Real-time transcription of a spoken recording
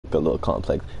a little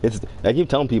complex. It's I keep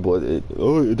telling people,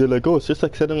 they're like, oh, it's just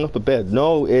like setting up a bed.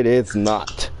 No, it is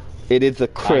not. It is a I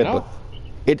crib. know.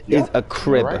 It is a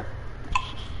crib. Right.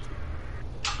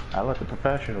 I let the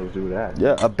professionals do that.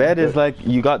 Yeah, a bed is like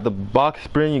you got the box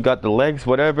spring, you got the legs,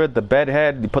 whatever, the bed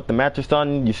head, you put the mattress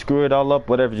on, you screw it all up,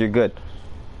 whatever, you're good.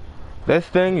 This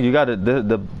thing, you got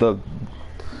the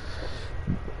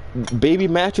baby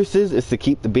mattresses is to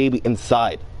keep the baby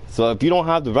inside. So if you don't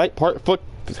have the right part foot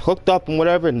hooked up and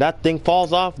whatever, and that thing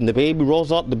falls off and the baby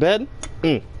rolls out the bed,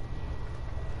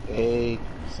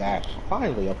 Exactly.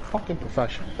 Finally, a fucking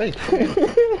professional. Thank you.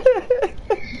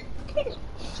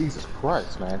 Jesus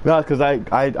Christ, man. No, because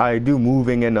I do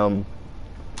moving and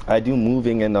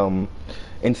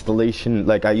installation.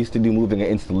 Like I used to do moving and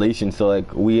installation, so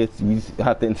like we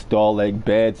have to install like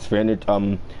beds,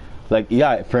 furniture,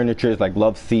 furniture like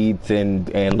love seats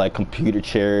and like computer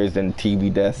chairs and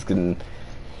TV desks and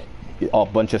a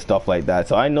bunch of stuff like that.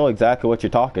 So I know exactly what you're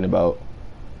talking about.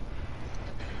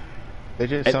 It's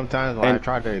just sometimes when I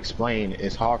try to explain,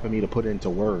 it's hard for me to put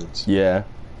into words. Yeah.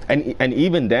 And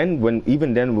even then when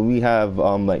we have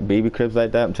like baby cribs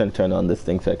like that, I'm trying to turn on this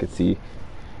thing so I could see.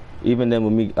 Even then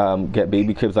when we get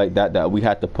baby cribs like that we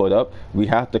have to put up, we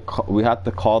have to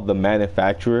call the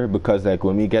manufacturer, because like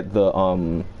when we get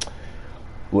the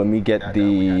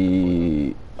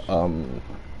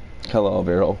hello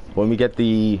Vero, when we get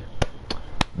the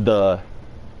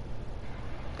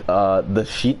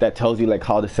sheet that tells you like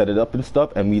how to set it up and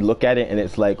stuff, and we look at it and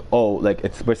it's like, oh, like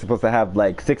we're supposed to have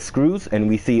like 6 screws and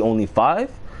we see only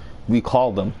 5, we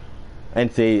call them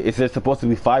and say, is there supposed to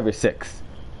be 5 or 6,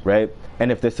 right?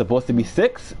 And if there's supposed to be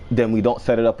 6, then we don't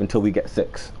set it up until we get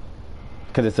 6,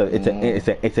 because it's an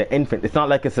infant. It's not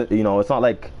like it's not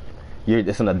like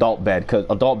it's an adult bed, because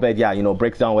adult bed,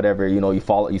 breaks down, whatever, you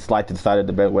slide to the side of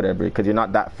the bed, whatever, because you're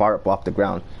not that far up off the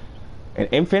ground. An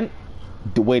infant,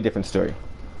 way different story.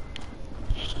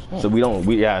 So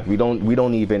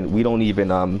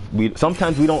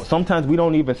sometimes we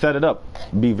don't even set it up.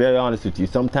 Be very honest with you.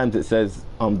 Sometimes it says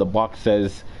the box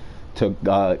says to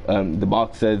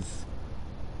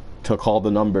call the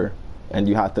number, and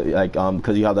you have to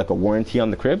because you have like a warranty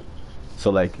on the crib.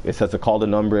 So like it says to call the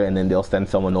number, and then they'll send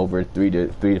someone over 3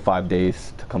 to 5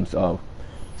 days to come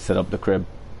set up the crib.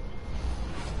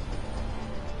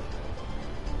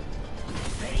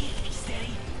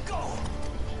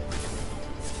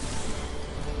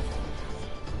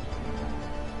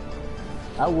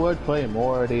 I would play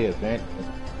more of the event.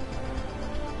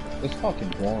 It's fucking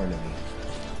boring to me.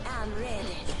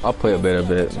 I'll play a bit of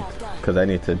it because I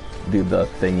need to do the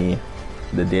thingy,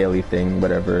 the daily thing,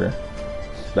 whatever.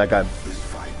 That got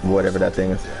whatever that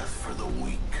thing is.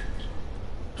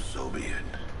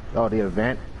 Oh, the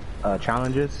event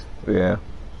challenges? Yeah.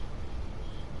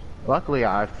 Luckily,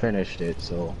 I finished it,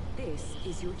 so. This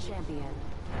is your champion.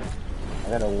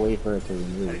 I gotta wait for it to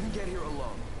renew. I didn't get here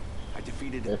alone. I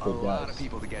defeated a lot of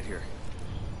people to get here.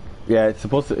 Yeah, it's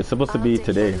supposed to be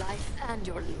today. Your life and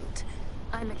your loot.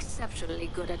 I'm exceptionally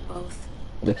good at both.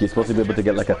 Like you're supposed to be able to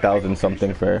get like 1,000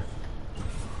 something for.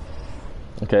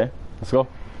 Okay, let's go.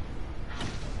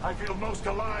 I feel most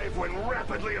alive when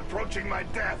rapidly approaching my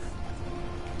death.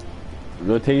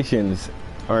 Rotations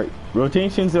are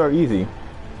easy.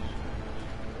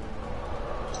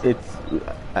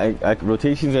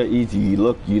 Rotations are easy. You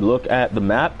look at the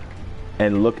map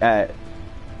and look at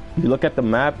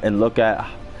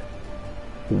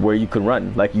where you can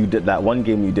run. Like you did that one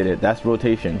game, you did it. That's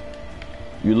rotation.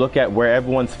 You look at where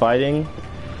everyone's fighting.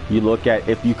 You look at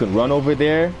if you can run over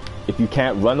there. If you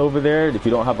can't run over there, if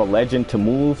you don't have a legend to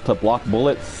move to block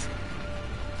bullets,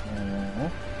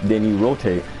 then you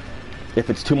rotate.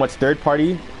 If it's too much third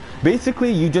party,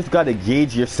 basically you just gotta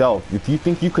gauge yourself. If you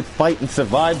think you could fight and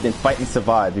survive, then fight and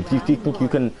survive. If you think you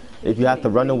can, if you have to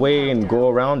run away and go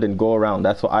around, then go around.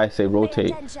 That's what I say,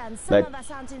 rotate. Like, I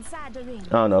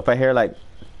don't know, if I hear like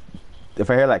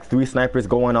 3 snipers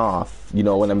going off, you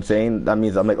know what I'm saying? That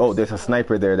means I'm like, oh, there's a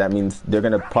sniper there. That means they're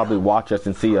gonna probably watch us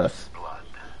and see us.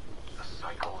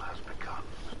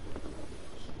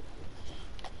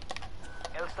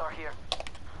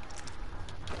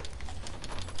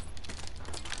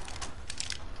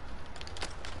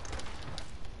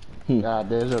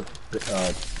 There's a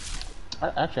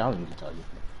actually I don't need to tell you.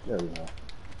 There we go.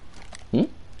 You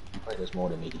play this more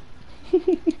than me.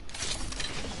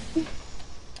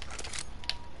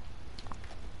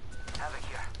 Havoc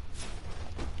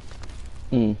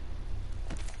here.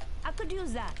 I could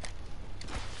use that.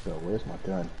 So where's my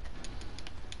gun?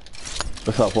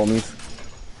 What's up, homies?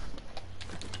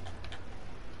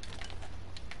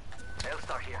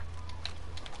 Elstar here.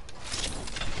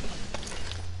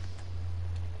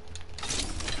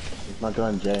 My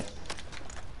gun, Jay.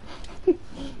 I'm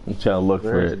trying to look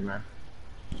Where for is it. man?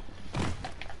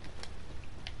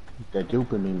 They're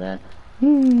duping me, man.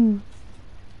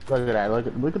 Look at that.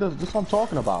 Look at this. This is what I'm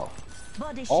talking about.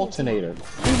 Body shield. Alternator.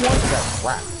 Who wants that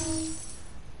crap?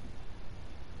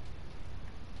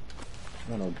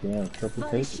 Oh no, damn triple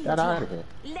Body tape. shield Get out of here.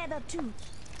 here. Leather 2.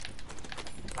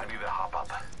 I need to hop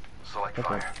up. Select Okay.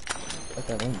 fire. Get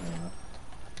that in here, man.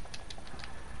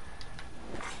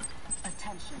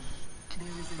 Attention. There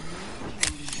is a new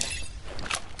kill leader.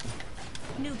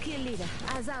 New kill leader.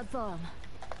 Eyes out for him.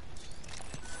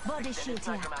 Body shield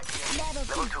here. Leather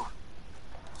Level 2. 2.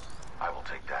 I will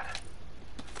take that.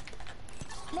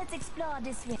 Let's explore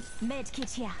this way. Med kit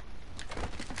here.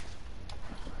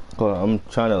 Hold on, I'm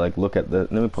trying to like look at the.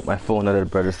 Let me put my phone at a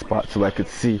better spot so I could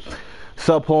see.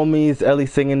 Sup, homies? Ellie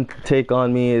singing "Take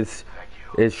on Me" is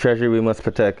treasure we must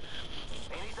protect.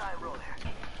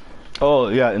 Oh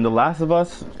yeah, in The Last of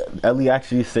Us, Ellie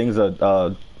actually sings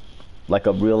a like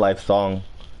a real life song,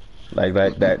 like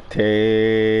that.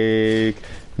 Take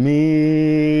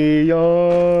me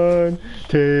on,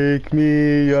 take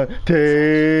me on,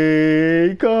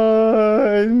 take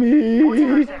on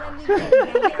me.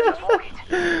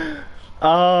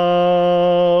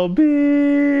 I'll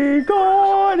be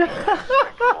gone. We'll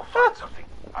find something.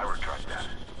 I retract that.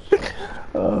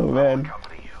 Oh man.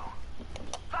 Accompany you.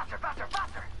 Faster, faster,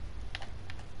 faster!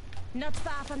 Not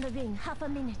far from the ring. Half a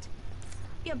minute.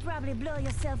 You'll probably blow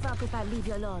yourself up if I leave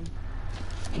you alone.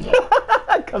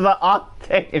 Cause of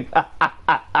Octane.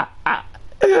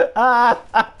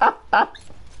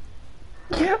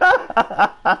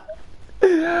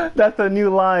 That's a new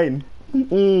line.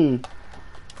 You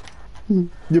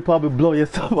probably blow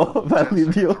yourself up if I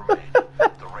leave you.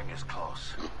 The ring is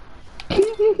close.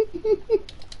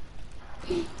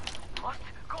 Must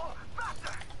go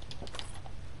faster!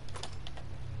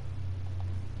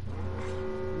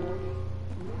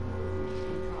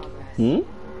 Hmm?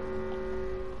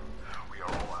 We are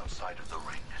all outside of the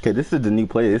ring. Okay, this is the new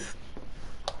place.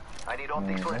 I need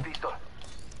optics for a pistol.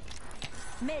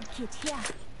 Med kit here.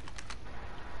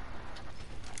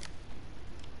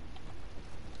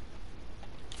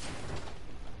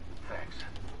 Thanks.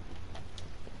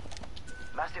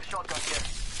 Massive shotgun here.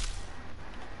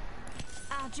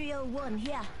 R301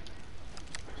 here.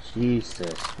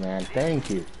 Jesus, man. Thank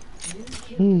you. New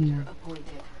kill leader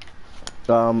appointed.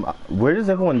 Where does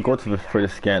everyone go to for the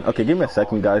scan? Okay, give me a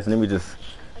second, guys. Let me just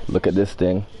look at this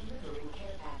thing. Delivering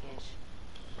care package.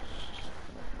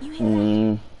 You hear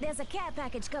that? There's a care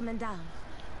package coming down.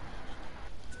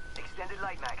 Extended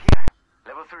light mag here.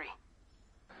 Level 3.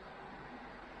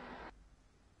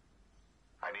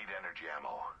 I need energy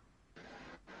ammo.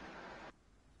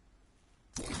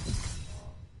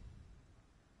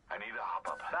 I need a hop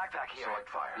up. Backpack here. Select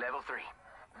fire. Level 3.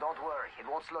 Don't worry, it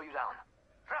won't slow you down.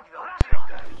 Rápido,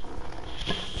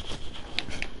 rápido.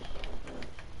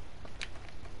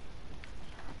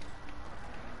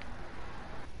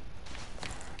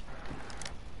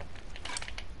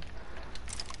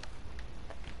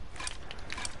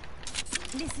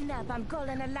 Listen up, I'm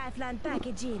calling a lifeline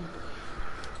package in.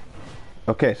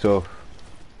 Okay, so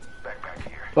Backpack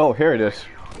here. oh, here it is.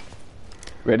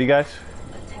 Ready, guys?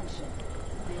 Attention.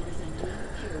 There is a new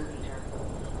kill leader.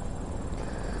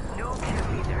 No kill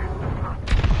leader.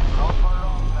 Not for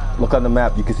long now. Look on the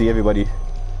map. You can see everybody.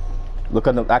 Look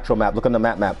on the actual map. Look on the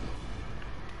map.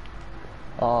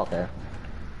 Oh, okay.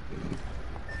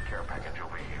 Care package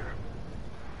over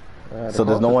here. So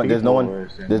there's no one. There's no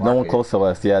one close to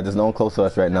us. Yeah, there's no one close to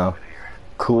us right now.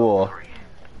 Cool. 3.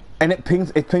 And it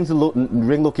pings the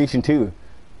ring location too.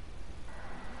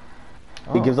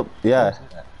 It gives up. Yeah.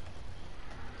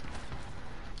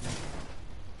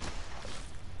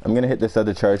 I'm gonna hit this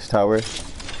other charge tower.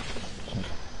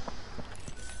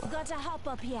 Got a hop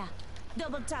up here.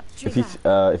 Double tap If you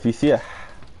trigger. if you see a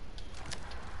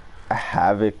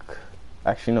havoc,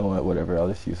 actually, you know what? Whatever. I'll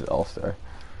just use it all star.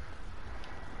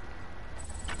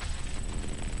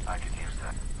 I can use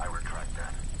that. I retract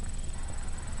that.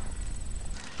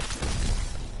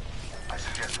 I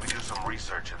suggest we do some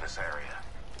research in this area.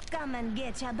 Come and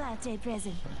get your birthday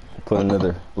present. Put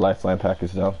another lifeline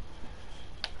package down.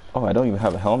 Oh, I don't even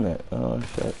have a helmet. Oh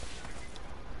shit.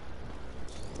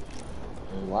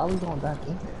 Why are we going back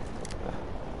in?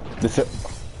 This it.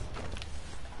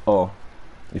 Oh,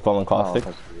 you falling caustic? Oh,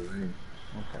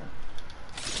 okay.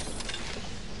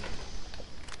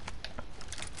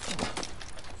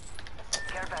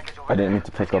 Care package over I didn't there. need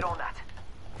to pick Get up on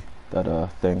that.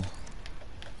 that thing.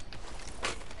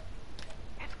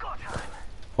 It's go time.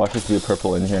 Watch this be a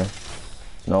purple in here.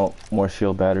 No, more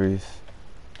shield batteries.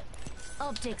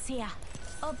 Optics here.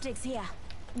 Optics here.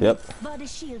 Yep. Body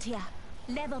shield here.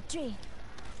 Level 3.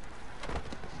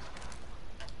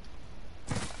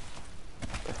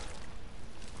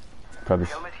 Probably.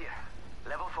 Helmet here.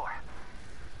 Level 4.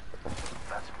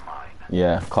 That's mine.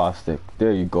 Yeah, caustic.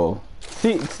 There you go.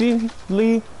 See,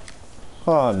 Lee.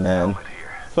 Oh man, Helmet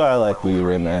here. so I like Lee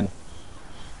Ray, man.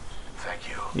 Thank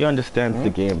you. He understands the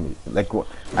game. Like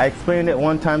I explained it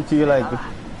one time to you, like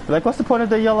what's the point of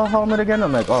the yellow helmet again?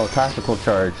 I'm like, oh, tactical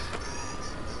charge.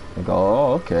 I go,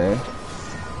 oh, okay.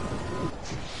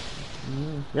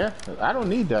 Yeah, I don't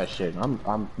need that shit. I'm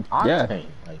Yeah. octane.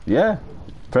 Like, Yeah,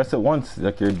 press it once,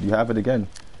 like you have it again.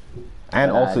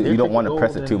 And Yeah, also, I did you don't pick want to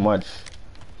press gold it too and- much.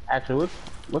 actually,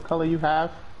 what color you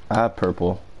have? I have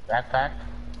purple. Backpack?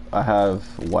 I have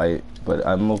white, but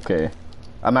I'm okay.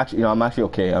 I'm actually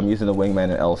okay. I'm using the Wingman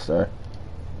and L-Star.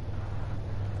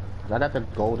 I got the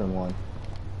golden one.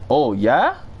 Oh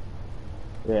yeah?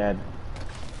 Yeah,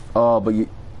 Oh, but you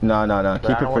no. I Keep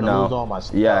it don't for wanna now. lose all my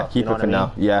stuff, Yeah, you keep know it what for I now.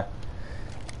 mean? Yeah.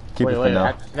 Keep it for wait, now.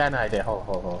 I got an idea.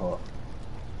 Hold.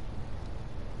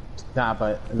 Nah,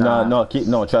 but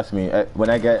No. Trust me.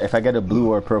 If I get a blue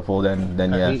or a purple, then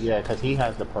yeah. because he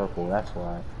has the purple. That's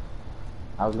why.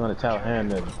 I was gonna tell him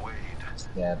that.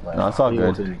 Yeah, but No, it's all he good.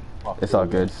 wasn't fucking It's all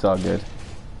with good. it. It's all good.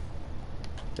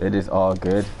 It is all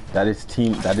good. That is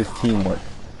teamwork.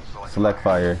 Select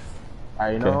fire.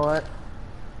 Alright, you know Okay. what?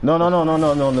 No,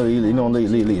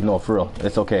 Lee. No, for real.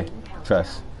 It's okay.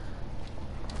 Trust.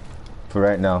 For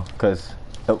right now, cause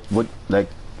what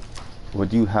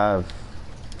do you have?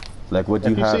 Like, what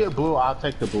do If you you see a have? blue, I'll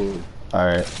take the blue. All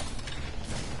right.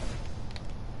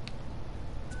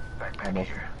 Backpack Almost.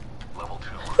 here. Level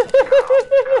 2.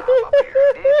 Up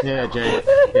here. Yeah, Jay.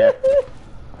 Yeah.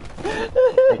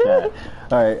 Take that.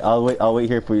 All right. I'll wait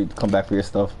here for you to come back for your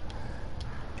stuff.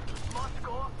 Must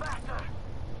go faster.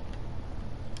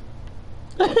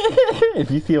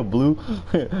 If you see a blue,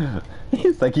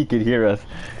 it's like he could hear us.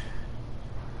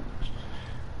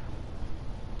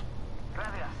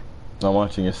 Gracias. I'm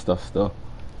watching your stuff still.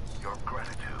 Your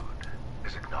gratitude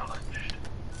is acknowledged.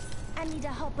 I need a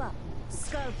hop up.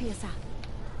 Skull piercer.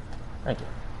 Thank you.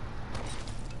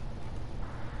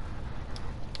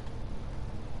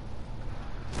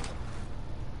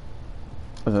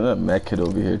 There's another med kit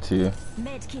over here too.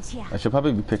 Med kit here. I should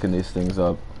probably be picking these things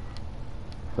up,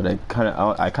 but I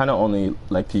kind of only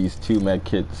like to use 2 med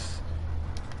kits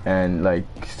and like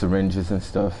syringes and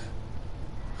stuff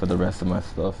for the rest of my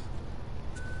stuff.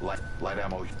 Light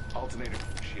ammo. Alternator.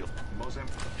 Shield. Mozam.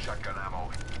 Shotgun ammo.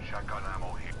 Shotgun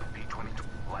ammo here. P22.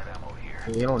 Light ammo here.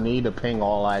 You don't need to ping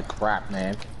all that crap,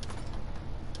 man.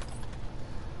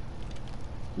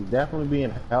 He's definitely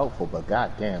being helpful, but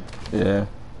goddamn. Yeah.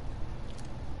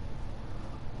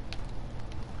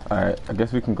 All right. I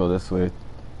guess we can go this way.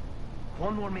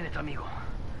 1 more minute, amigo.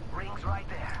 Rings right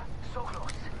there. So close.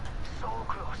 So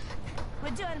close. We're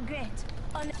doing great.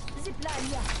 On zip line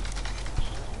here.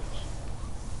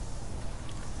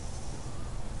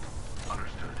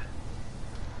 Understood.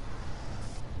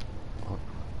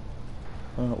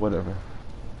 Whatever.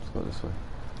 Let's go this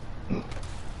way.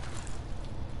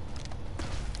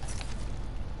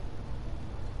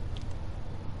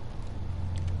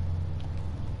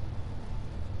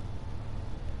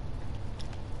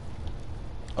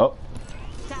 Oh,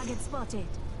 Target spotted.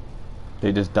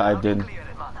 they just dived in. Cleared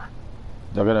it,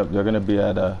 mother. They're gonna be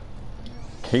at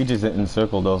cages in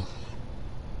circle though.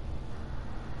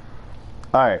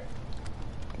 All right.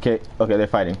 Okay, they're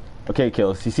fighting. Okay,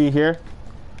 Kills. You see here?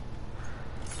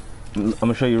 I'm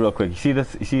gonna show you real quick. You see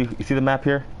this? You see the map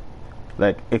here?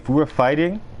 Like, if we're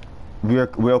fighting, we're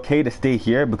okay to stay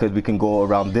here because we can go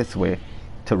around this way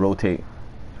to rotate.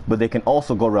 But they can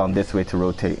also go around this way to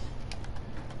rotate.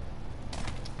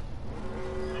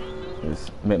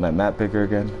 Just make my map bigger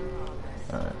again.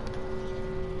 All right.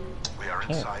 We are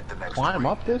inside the next Climb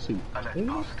ring. up this? A net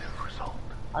positive result.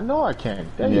 I know I can.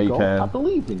 There Yeah, you you go. can. I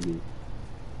believe in you.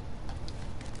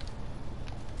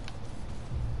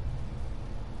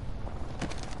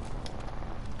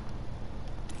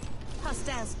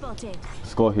 Hostile spotted.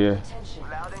 Let's go here. Attention.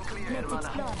 Loud and clear, Let's mother.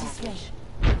 explore this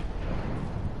way.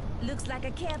 Looks like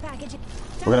a care package.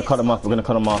 We're gonna cut them off. We're gonna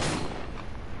cut them off.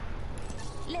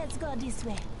 Let's go this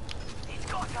way. It's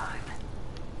go time.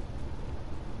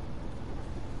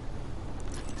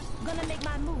 Gonna make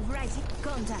my move right here.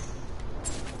 Contact.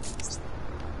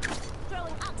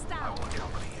 Throwing I upstairs. will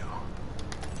accompany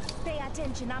you. Pay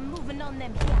attention. I'm moving on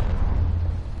them here.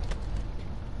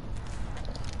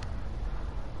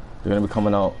 They're gonna be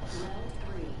coming out Level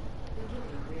 3. Beginning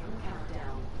ring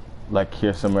countdown. like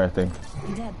here somewhere, I think.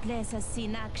 That place has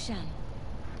seen action.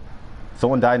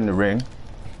 Someone died in the ring.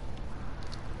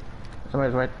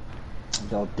 Somebody's right.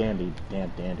 No, dandy, damn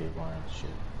dandelion shit.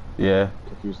 Yeah.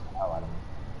 Confused the hell out of me.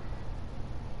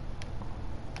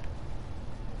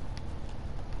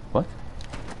 What?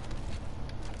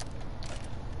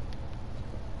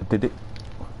 Did they?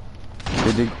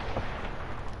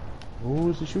 Who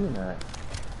was he shooting at?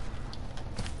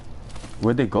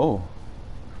 Where'd they go?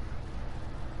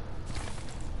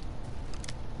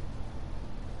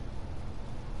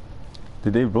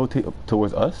 Did they rotate up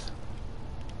towards us?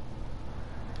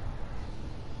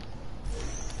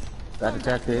 Got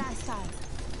detected.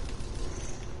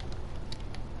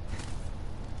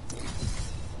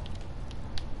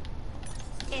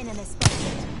 Enemy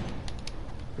spotted.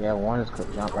 Yeah, one is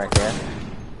jump right there.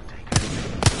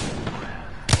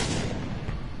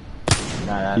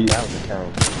 Nah, that was a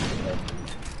terrible.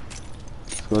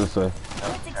 Let's go this way.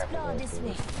 Let's explore this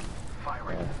way.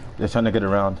 They're trying to get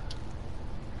around.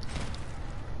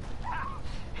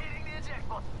 Hitting the eject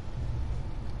button.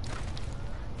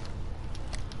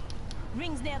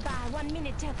 Rings nearby. 1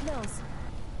 minute till close.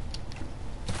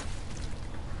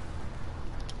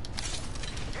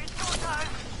 It's go time.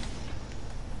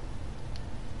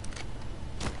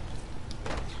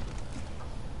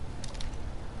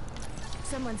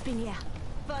 Someone's been here.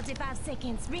 45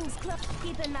 seconds. Rings close.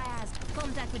 Keeping my eyes.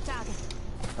 Contact with target.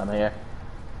 I'm here.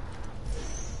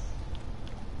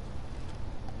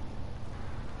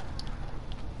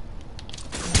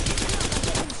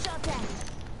 Getting shot at.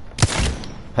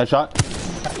 Headshot.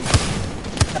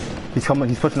 He's coming.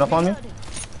 He's pushing up on me.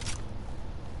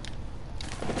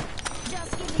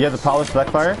 Just give He has a power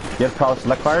select fire. He has power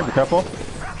select fire. Be careful.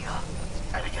 Rapio.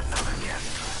 Adding another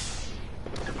gas trap.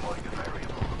 Deploying a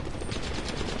variable.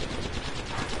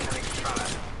 Having shot.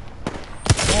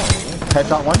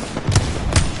 Headshot one.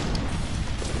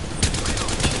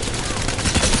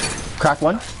 Crack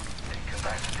one.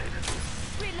 Incapacitated.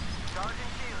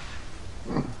 Charging shield.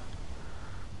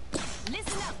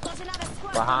 Listen up. Got another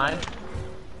squad. Behind.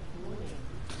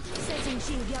 Setting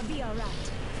shield. You'll be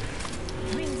alright.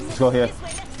 Rings Let's go here. this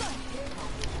way. Let's go.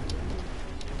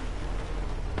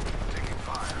 Taking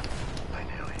fire. I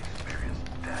nearly experienced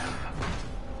death.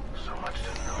 So much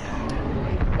to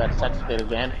know. Got detected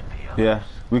again. Yeah.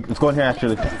 Let's go in here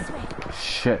actually. Let's go this way.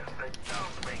 Shit. They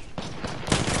downed me.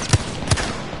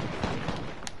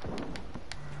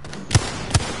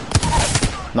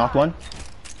 Knocked one.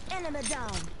 Enemy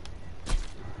down.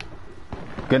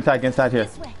 Get inside here.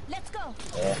 This way. Let's go.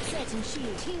 Setting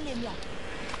shield. Healing ya.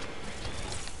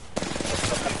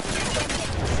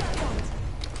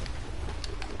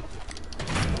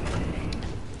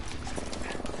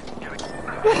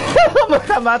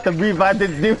 I'm about to revive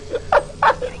this dude.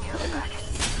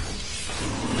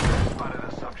 Spotted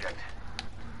a subject.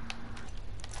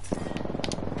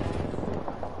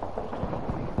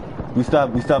 We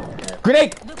stop.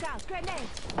 Grenade! Look out. Grenade.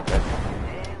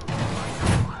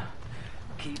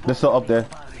 They're still up there.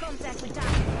 Contact with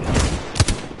target.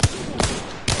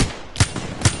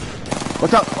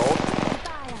 What's up?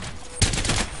 Fire.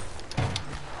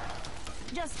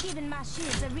 Just giving my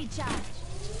shields a recharge.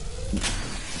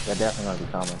 They're definitely gonna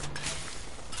be coming.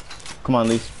 Come on,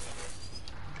 Lee.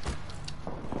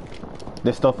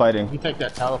 They're still fighting. You take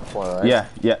that teleport, right?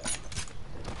 Yeah.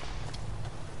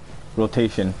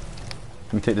 Rotation.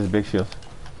 Let me take this big shield.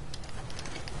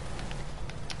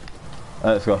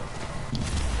 Alright, let's go.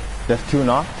 There's two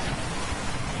knocks.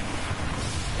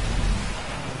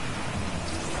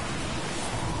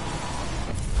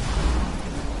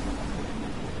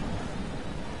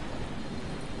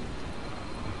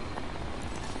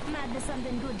 Might be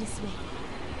something good this way.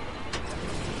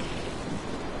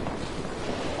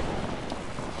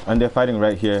 And they're fighting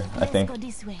right here, I Let's think. go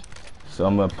this way. So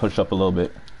I'm gonna push up a little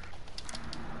bit.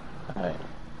 Alright.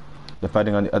 They're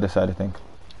fighting on the other side, I think.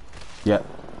 Yeah.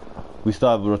 We still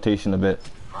have rotation a bit.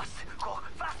 Must go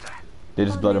faster. They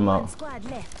just bled him Only one out. squad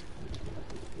left.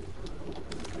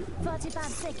 45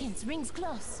 seconds. Rings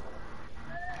close.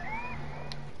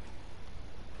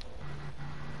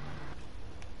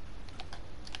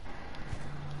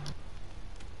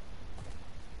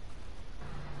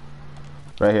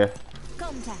 Right here.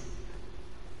 Contact.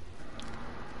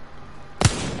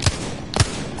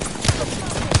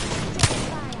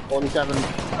 47 gold.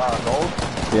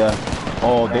 Yeah.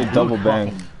 Oh, they Dude double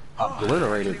bang. fucking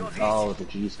Obliterated. Oh, the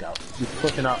G Scout. He's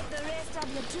pushing up. The rest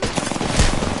of your troops.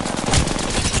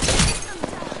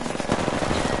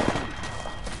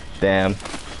 Damn.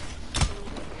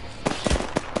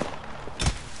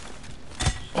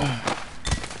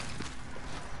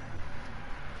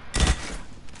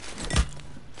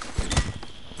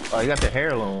 Oh, you got the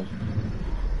heirloom.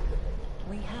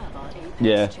 We have our Apex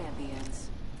Yeah. champions.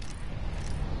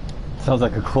 Sounds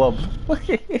like a club.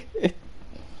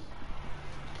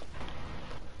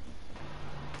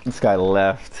 This guy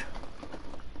left.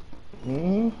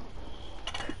 Hmm.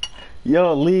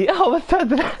 Yo, Lee, all of a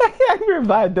sudden I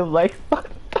revived him like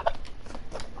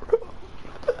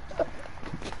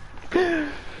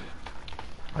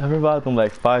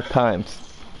 5 times.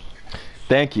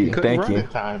 Thank you, thank you.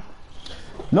 Time.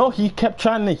 No, he kept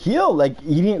trying to heal. Like,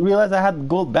 he didn't realize I had the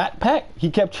gold backpack. He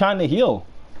kept trying to heal.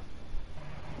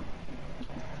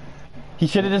 He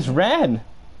should have just ran.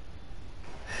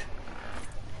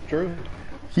 True.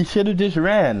 He should have just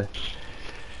ran.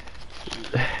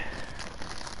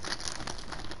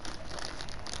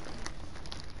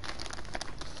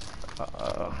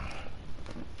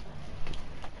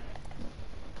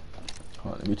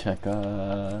 Hold on, let me check.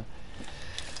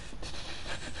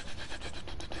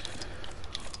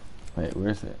 Wait, where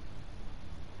is it?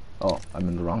 Oh, I'm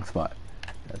in the wrong spot.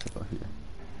 That's about here.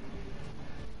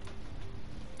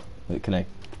 Wait, can I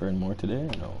earn more today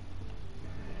or no?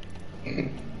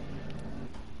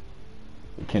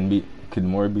 Can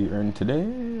more be earned today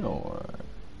or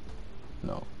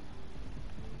no?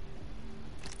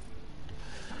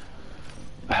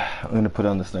 I'm gonna put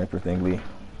on the sniper thing, Lee.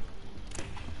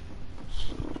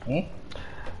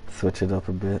 Switch it up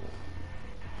a bit.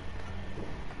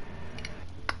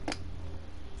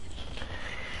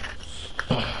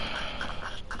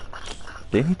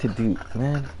 They need to do,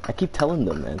 man. I keep telling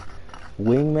them, man.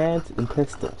 Wingmans and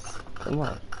pistols. Come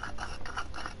on.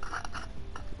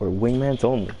 Or wingmans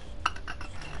only.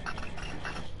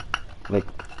 Like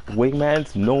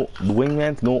wingmans,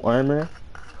 no armor,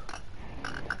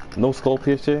 no skull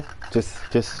piercer, just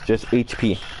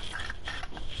HP.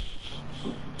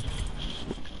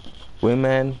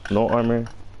 Wingman, no armor,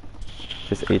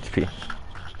 just HP.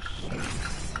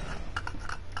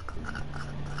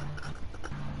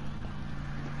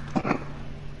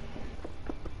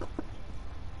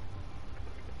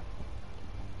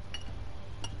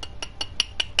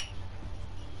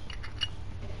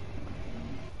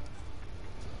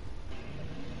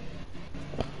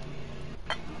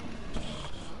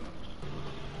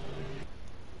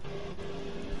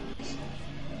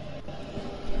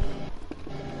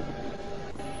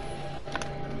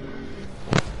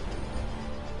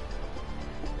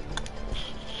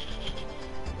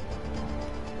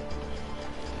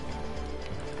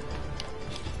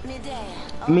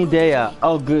 Medea,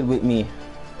 all good with me.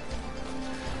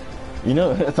 You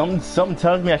know, something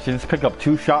tells me I should just pick up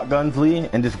 2 shotguns, Lee,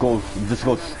 and just go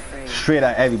straight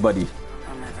at everybody.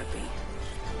 I'll never be.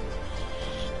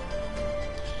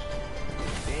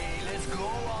 Hey, let's go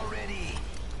already.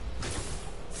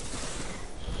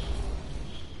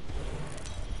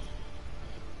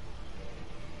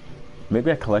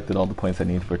 Maybe I collected all the points I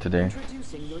need for today.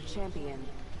 Introducing your champion.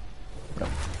 Yep.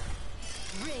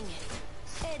 Bring it.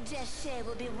 Ejeshe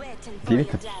will be waiting for They you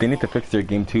need to down they need to there. fix their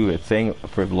game too. It's saying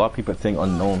for a lot of people it's saying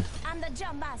unknown. I'm the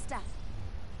jump master.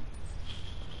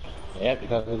 Yeah,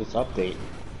 because of this update.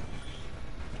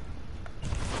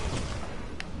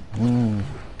 Hmm.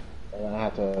 And I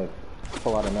have to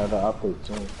pull out another update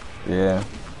soon. Yeah.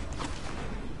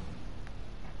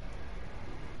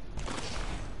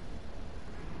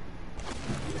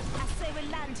 I say we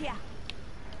land here.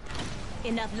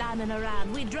 Enough lambing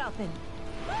around. We dropping.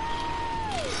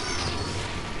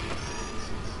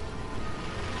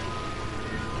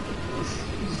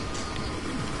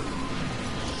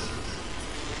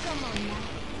 Come on now.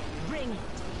 Bring it.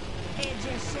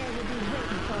 Ejeshe will be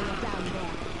waiting for you down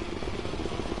there.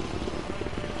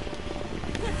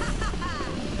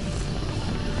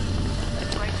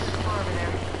 Right to the floor over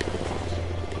there.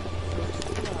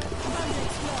 Guns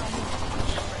explode.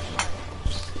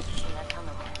 That's on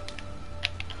the way.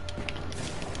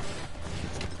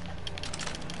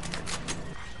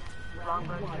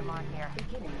 Longbow Jamon here.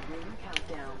 Beginning ring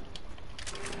countdown.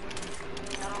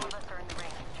 Not all of us are in the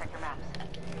ring. Check your maps.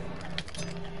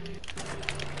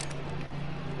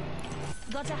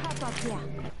 Got a hop up here.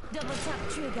 Double tap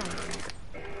trigger.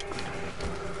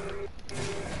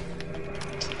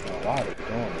 A lot of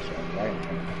doing this one,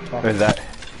 right?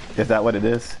 Is that what it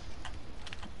is?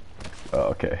 Oh,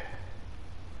 okay.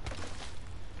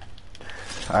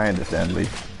 I understand, Lee.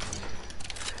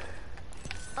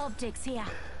 Optics here.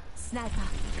 Sniper.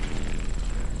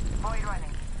 Void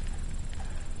running.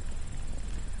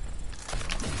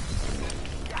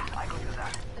 Yeah, I could do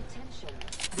that. Attention.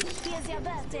 Here's your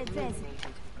birthday present.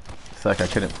 It's like I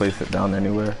couldn't place it down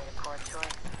anywhere. Core choice.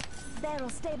 Barrel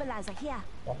stabilizer here.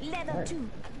 Level 2.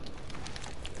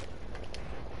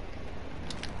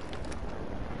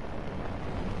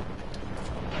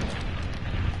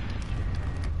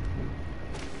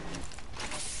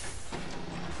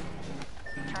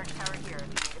 Charge tower here if you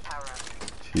need a power up.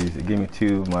 Jeez, it gave me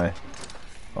 2 of my.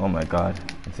 Oh my god.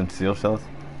 Some seal shells.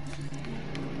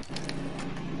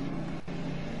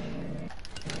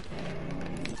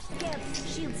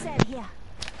 Shield set here.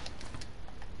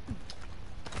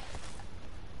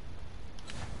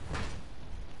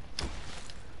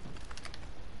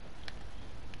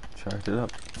 Charge it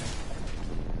up.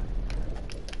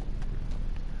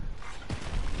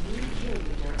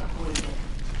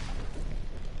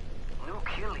 New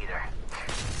kill leader.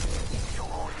 Show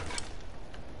off.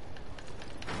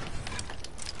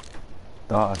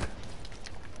 Dog.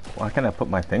 Why can't I put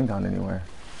my thing down anywhere?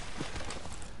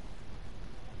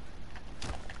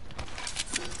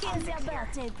 Here's your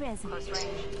birthday present. Close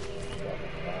range.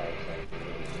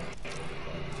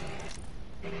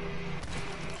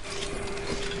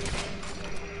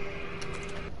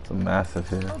 It's a massive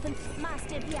here. Open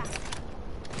master here.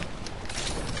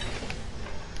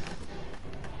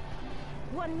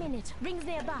 1 minute. Rings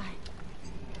nearby.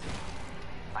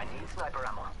 I need sniper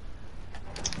ammo.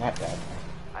 Not bad.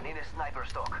 I need a sniper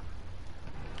stock.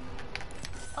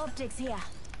 Optics here.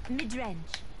 Mid-range.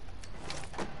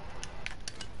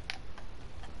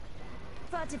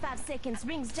 45 seconds.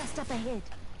 Rings just up ahead.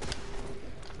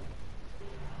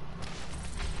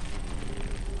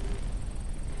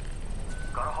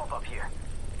 Gotta hop up here.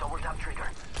 Double tap trigger.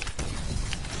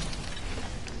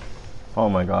 Oh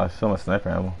my gosh, so much sniper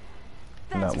ammo.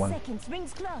 30 That one. seconds.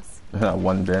 Rings close. That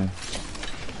one bin.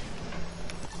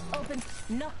 Open.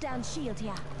 Knockdown shield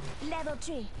here. Level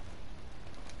 3.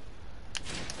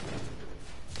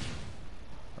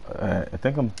 I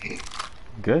think I'm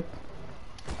good.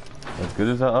 As good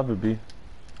as I'll ever be.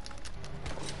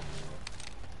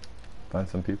 Find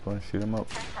some people and shoot them up.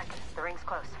 10 seconds. The ring's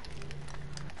close.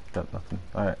 Got nothing.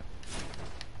 Alright.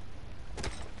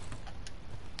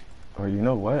 Or you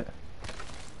know what?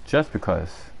 Just because.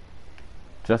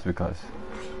 Just because.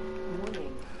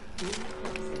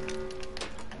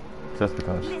 Just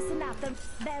because. Listen up. The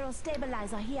barrel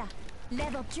stabilizer here.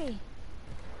 Level 3.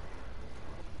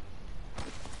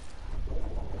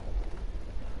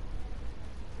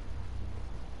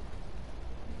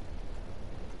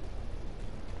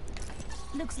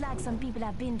 Looks like some people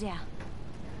have been there.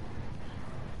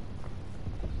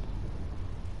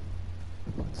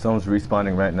 Someone's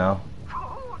respawning right now.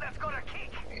 Ooh, that's gonna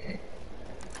kick.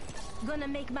 Gonna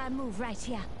make my move right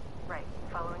here. Right.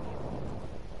 Following you.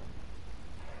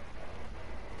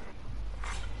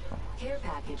 Care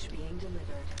package being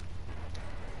delivered.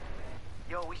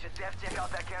 Yo, we should def check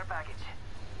out that care package.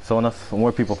 Someone else, some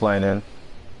more people flying in.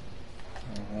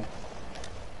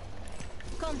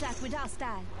 Contact with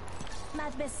hostile.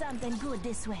 Might be something good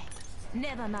this way.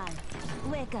 Never mind.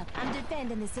 Wake up. I'm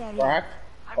defending this area. Crack.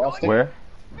 Austin. Where?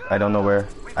 I don't know where.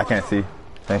 I can't see.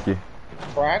 Thank you.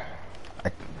 Crack.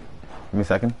 Give me a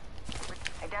second.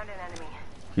 I downed an enemy.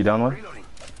 You down one? Reloading.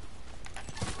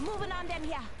 Moving on them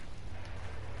here.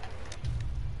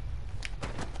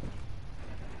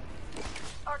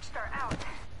 Arcstar out.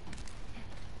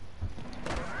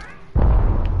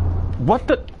 What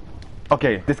the?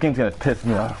 Okay, this game's gonna piss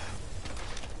me off.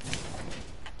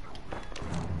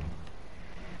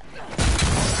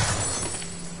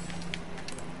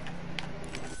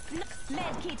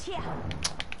 Med kit here.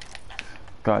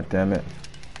 God damn it.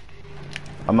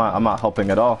 I'm not helping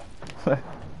at all. They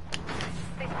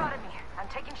spotted me. I'm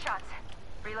taking shots.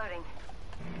 Reloading.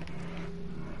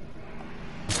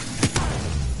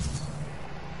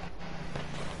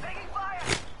 Taking fire.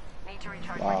 Need to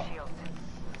recharge Wow. my shields.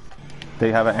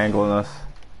 They have an angle on us.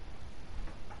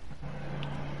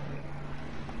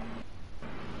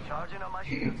 Charging on my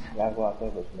shields. That's what I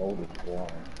said was molded wrong.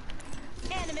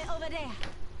 Enemy over there.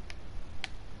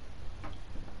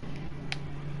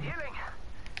 Healing.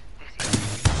 This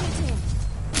is Hit him.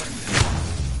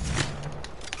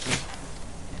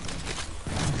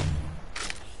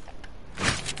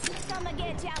 Come and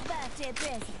get your birthday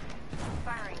present.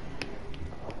 Firing.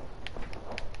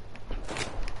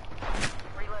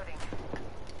 Reloading.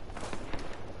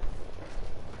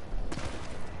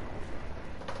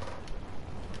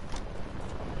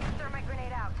 Thermite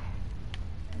grenade out.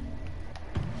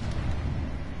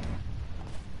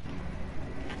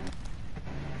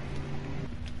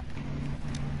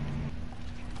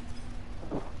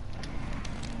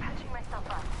 Patching myself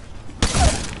up.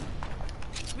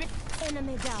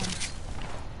 Enemy down.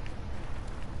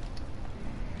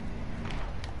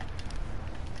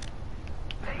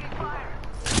 taking fire.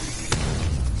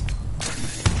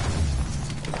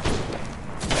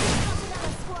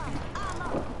 Another squad.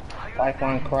 Armor.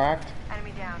 Lifeline cracked.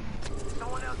 Enemy down.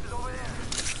 Someone else is over there.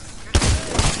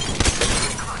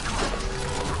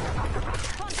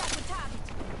 Contact with target.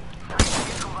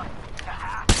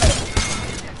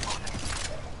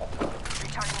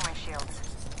 Recharging my shields.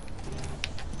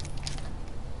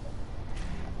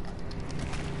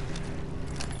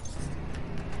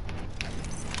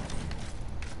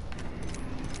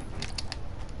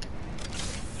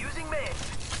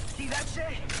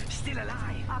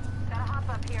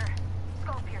 here.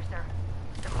 Skull piercer.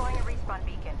 Deploying a respawn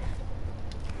beacon.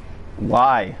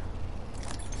 Why?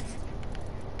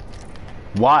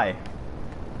 Why?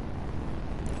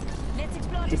 Let's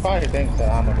explore She this. probably thinks that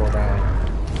I'm gonna go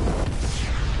down.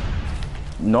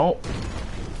 No.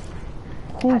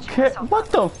 Who cares? What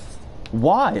the?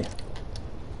 Why?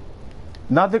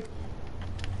 Now the.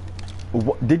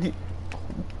 What did you?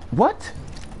 What?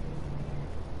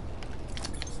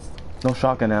 No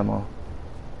shotgun ammo.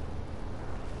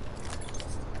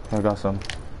 I got some.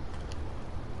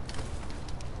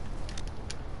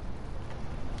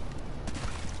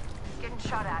 Getting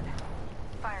shot at.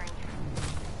 Firing.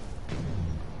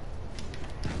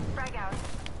 Frag out.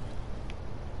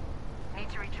 Need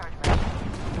to recharge my.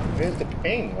 Where's the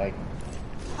ping? Like,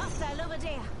 Hostile over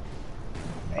there.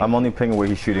 I'm only pinging where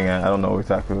he's shooting at. I don't know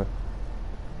exactly where.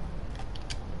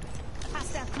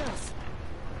 Hostile close.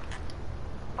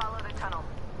 Follow the tunnel.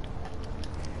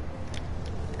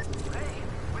 Hey,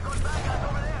 we got bad guys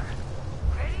over there.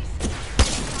 Ready?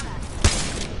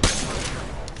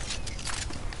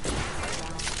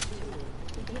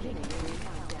 Beginning ring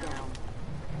countdown.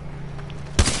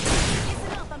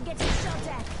 Listen up, I'm getting shot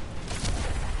at.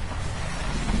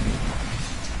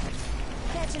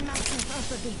 Catching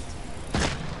myself up a bit.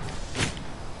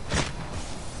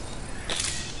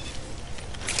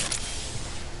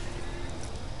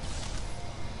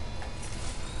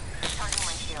 Charging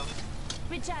my shield.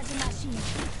 Recharging my shield.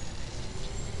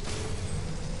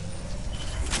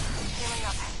 Healing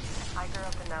up. I grew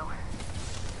up in know.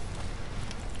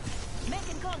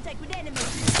 Making contact with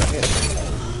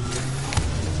enemies.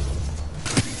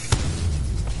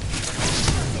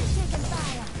 Taking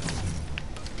fire.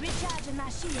 Recharging my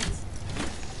shields.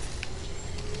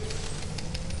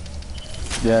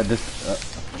 Yeah, this.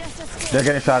 Just escape. They're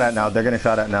getting shot at now. They're getting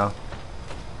shot at now.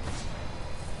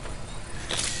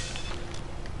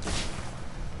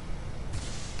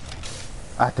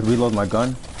 I have to reload my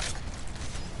gun.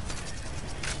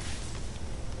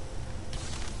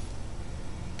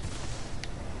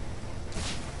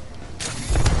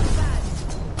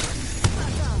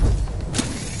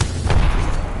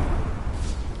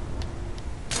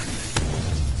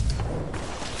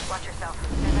 Watch yourself.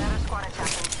 There's another squad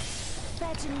attacking.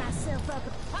 Patching myself up.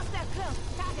 Hostile close.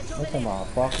 Target over look at there. my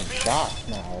fucking shots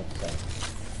now. It's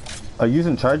like, Are you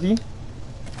using Chargy?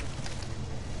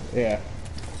 yeah.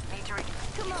 Need to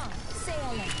Come on,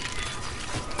 sailing.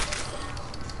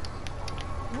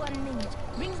 1 minute.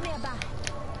 Brings me about.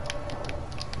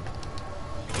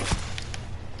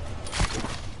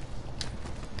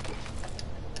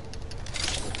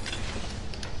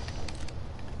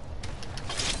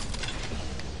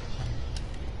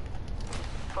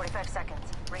 seconds.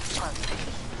 Ring close.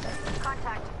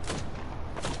 Contact.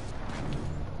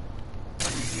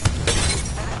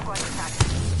 Another squad attacking.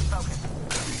 Focus.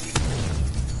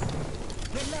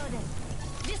 Reloading.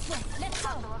 This way. Let's go.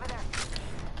 Hostile over there.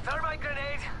 Thermite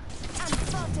grenade. I'm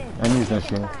spotted. I'm using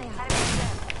Taking shield. fire. Enemy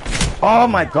dead. Oh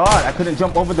my god, I couldn't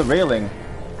jump over the railing.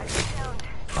 I see sound.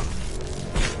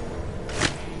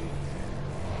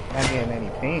 Not getting any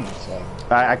pings.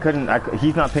 Like, I couldn't,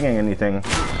 he's not pinging anything.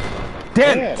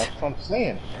 Damn yeah, it! that's what I'm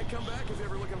saying. Hey, come back if you're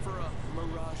ever looking for a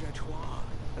Mirage à Trois.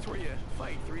 That's where you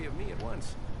fight 3 of me at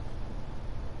once.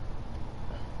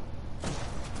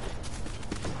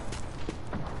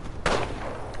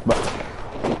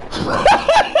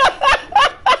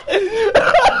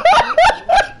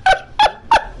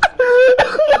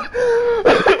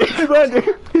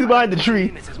 He's behind the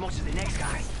tree. It's as much as the next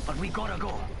guy, but we gotta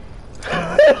go.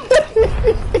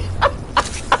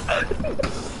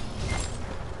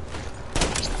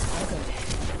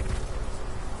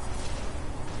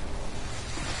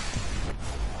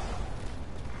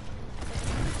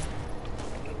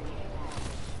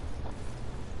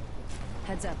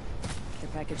 Heads up. The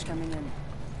package coming in.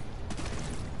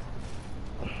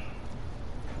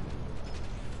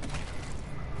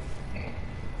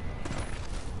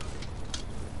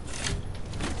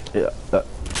 Yeah.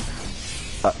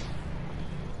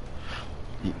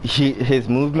 His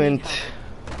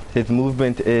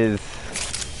movement is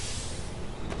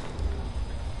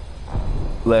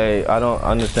like, I don't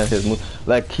understand his move.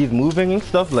 Like, he's moving and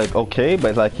stuff, like, okay,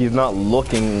 but like he's not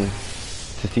looking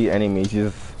to see enemies.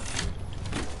 He's just,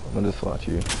 I'm gonna just watch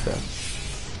you. Okay.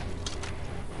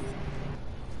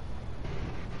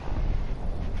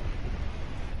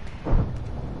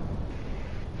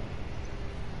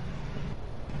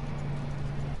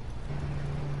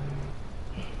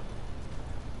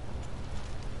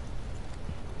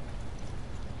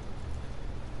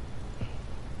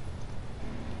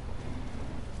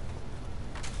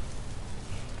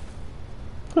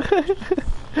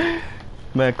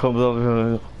 Man comes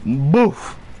over,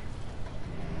 boof.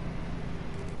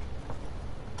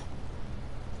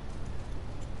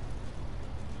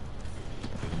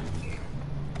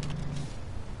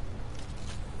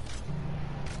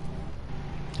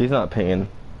 He's not paying.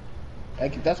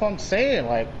 Like, that's what I'm saying.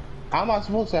 Like, how am I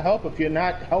supposed to help if you're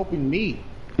not helping me?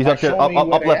 He's By up here, showing me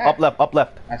where up they left, at? up left, up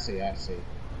left. I see.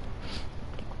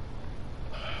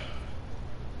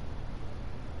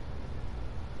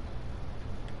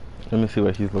 Let me see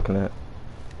what he's looking at.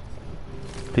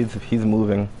 He's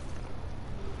moving.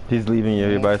 He's leaving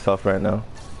you by yourself right now.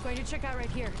 Going to check out right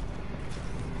here.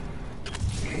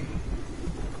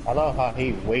 I love how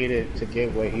he waited to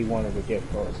get what he wanted to get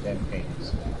first, then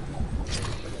paints.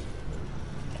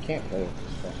 I can't play with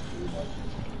this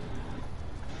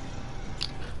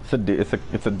fucking dude. It's a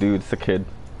dude. It's a dude. It's a kid.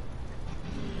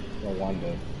 No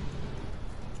wonder.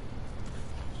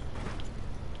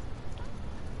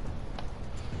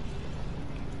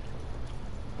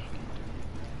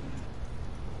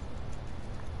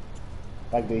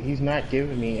 Like, he's not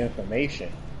giving me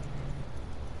information.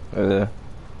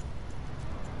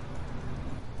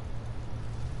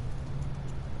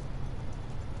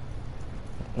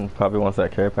 Probably wants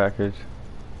that care package.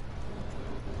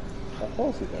 Of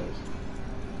course he does.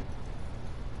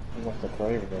 He wants the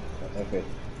Kraber. If it's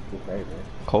the Kraber.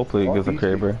 Hopefully he gives a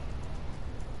Kraber.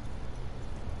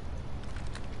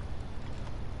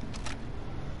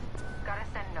 Got a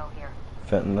sentinel here.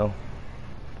 Sentinel.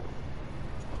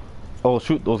 Oh,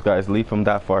 shoot those guys. Leave from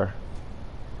that far.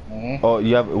 Oh,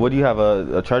 you have. What do you have?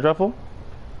 A charge rifle?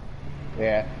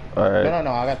 Yeah. All right.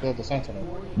 No. I got the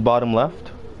sentinel. Bottom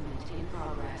left.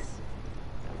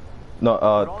 No,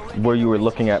 where you were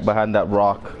looking at behind that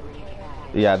rock.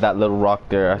 Yeah, that little rock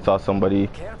there. I saw somebody.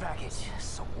 Care package.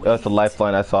 That's a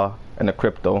lifeline I saw and a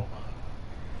crypto.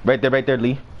 Right there,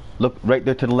 Lee. Look right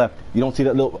there to the left. You don't see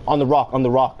that little on the rock.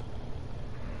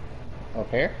 Up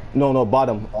here? No,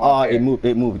 bottom. Okay.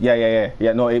 It moved.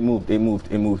 Yeah. No, it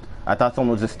moved. I thought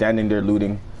someone was just standing there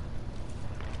looting.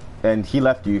 And he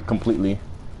left you completely.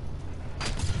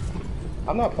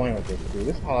 I'm not playing with this dude.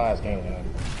 This is my last game, man.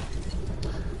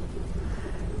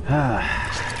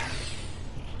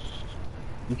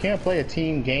 You can't play a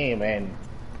team game and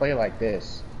play like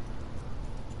this.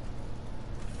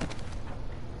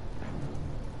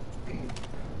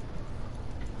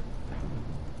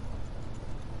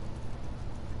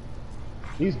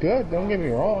 He's good, don't get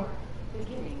me wrong.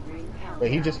 But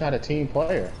he's just not a team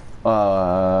player.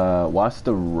 Watch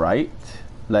the right.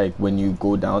 Like when you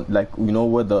go down, like you know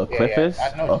where the cliff is?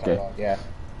 I know what you're talking Okay. about, yeah.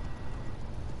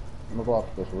 I'm gonna go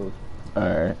up this roof.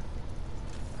 Alright.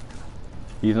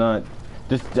 He's not.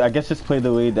 Just I guess just play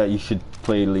the way that you should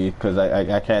play, Lee, because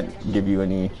I can't give you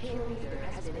any.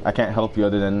 I can't help you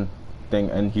other than thing.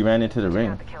 And he ran into the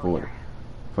ring for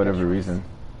whatever reason.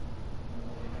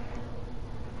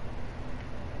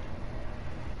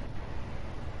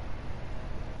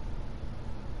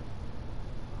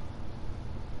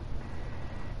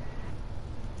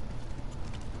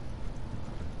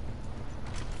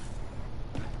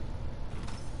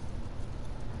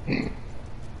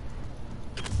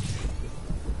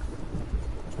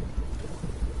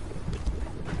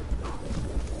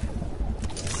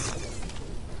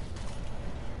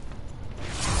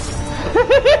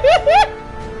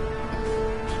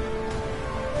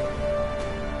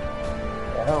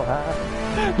 What the hell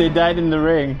happened? They died in the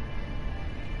ring.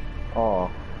 Oh.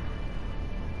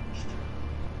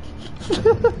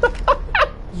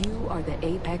 You are the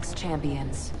Apex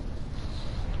Champions.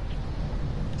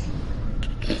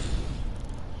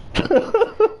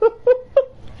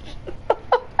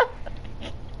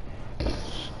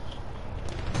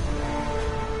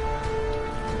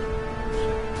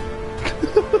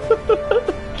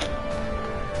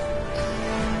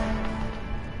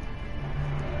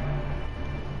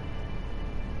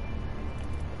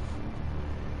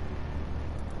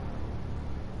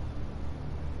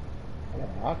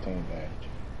 Octane badge.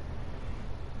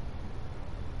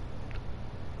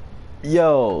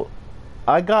 Yo,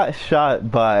 I got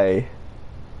shot by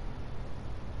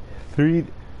 3.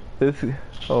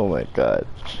 Oh my god,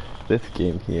 this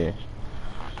game here.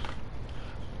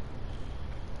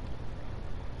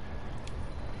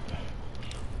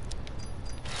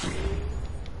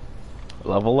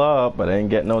 Level up, but I didn't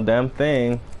get no damn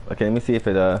thing. Okay, let me see if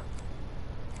it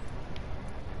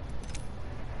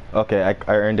Okay, I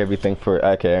earned everything for.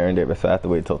 Okay, I earned it, so I have to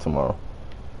wait till tomorrow.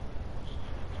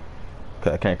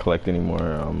 Cause I can't collect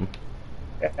anymore.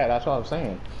 Yeah, that's what I'm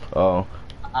saying. Oh.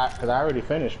 Cause I already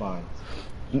finished mine.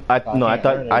 I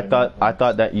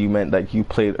thought that you meant like you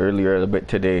played earlier a bit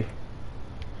today.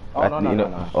 Oh no, no, no,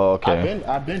 no. Oh, okay.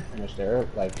 I've been finished there,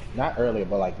 like not earlier,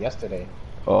 but like yesterday.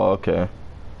 Oh, okay.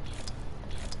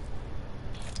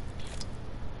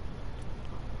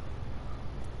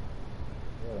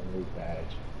 What a new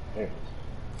badge. There it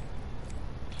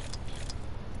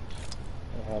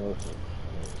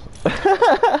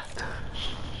is.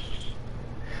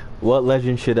 What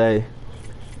legend should I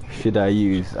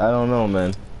use? I don't know,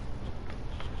 man.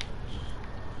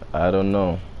 I don't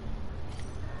know.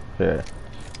 Here.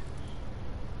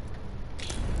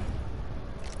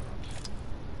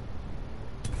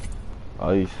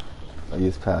 I'll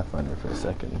use Pathfinder for a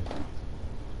second.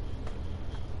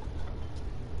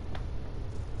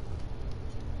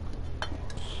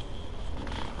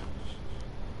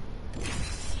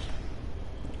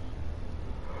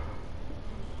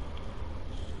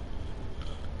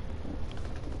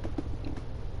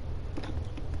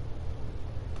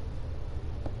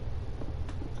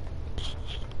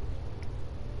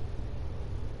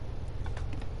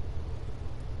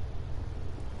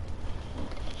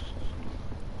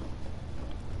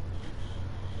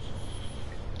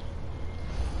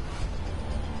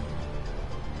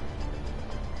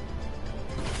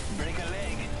 Break a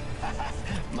leg.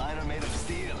 Mine are made of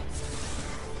steel.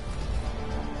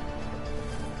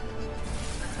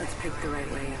 Let's pick the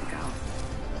right way and go.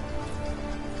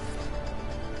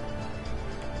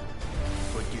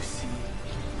 What you see,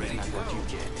 ready to what you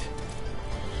get.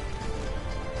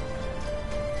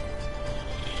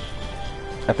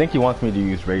 I think he wants me to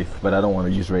use Wraith, but I don't want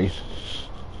to use Wraith.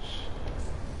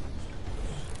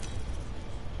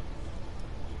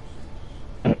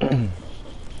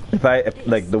 If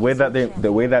like the way that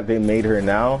they made her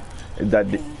now, is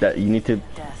that you need to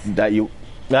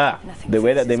the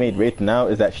way that they made Wraith now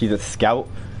is that she's a scout,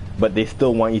 but they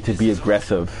still want you to be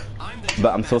aggressive.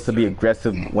 But I'm supposed to be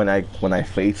aggressive when I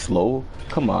play slow.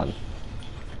 Come on.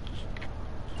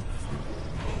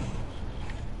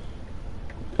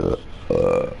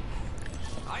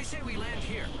 I say we land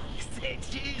here. Say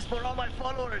cheese for all my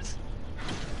followers.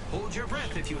 Hold your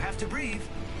breath if you have to breathe.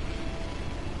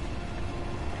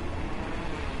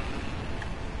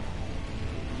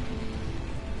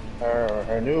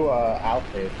 Her new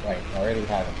outfit like already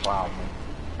has a problem.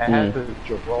 It has the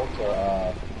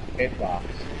Gibraltar hitbox.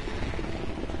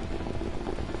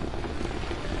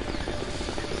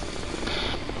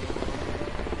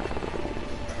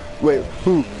 Wait,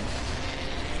 who?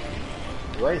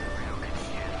 Right.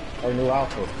 Her new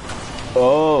outfit.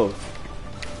 Oh.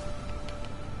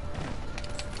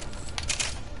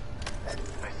 I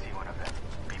see one of them.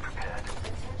 Be prepared.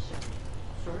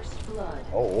 First blood.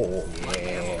 Oh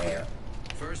yeah.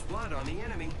 First blood on the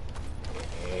enemy.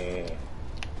 Yeah.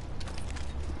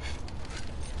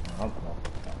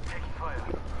 Taking fire.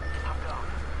 I'm down.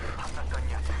 I'm not done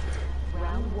yet.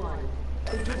 Round one.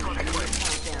 Beginning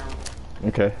countdown.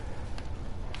 Okay.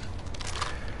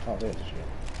 Oh, there's shit.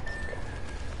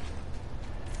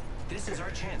 This is our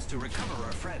chance to recover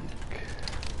our friend.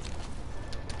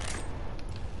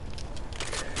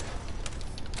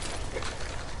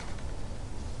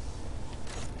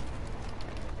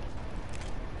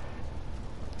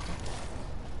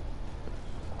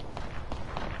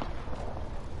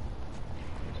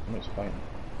 Somebody's fighting.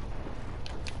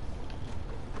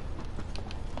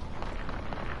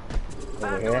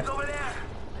 Over here. Over there.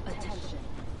 Attention.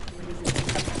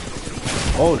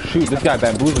 Oh shoot, this guy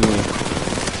bamboozled me.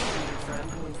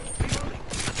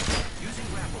 Using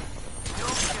grapple.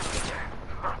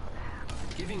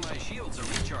 Giving my shields a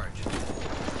recharge.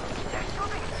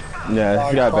 Yeah,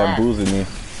 this guy bamboozled me.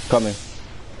 Coming.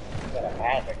 Got a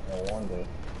havoc, no wonder.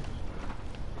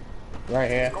 Right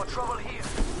here. Got trouble here.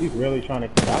 He's really trying to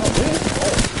get out of this.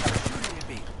 Shooting at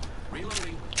me.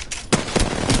 Reloading.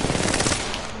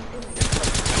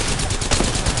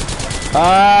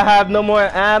 I have no more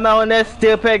ammo in this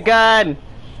stupid gun.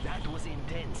 That was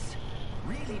intense.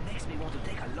 Really makes me want to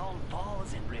take a long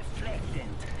pause and reflect and...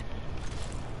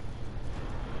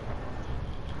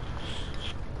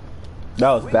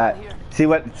 That was bad. See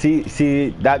what? See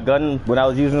that gun when I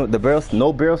was using the barrel?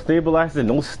 No barrel stabilizer,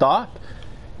 no stop.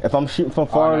 If I'm shooting from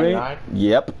far range, R99?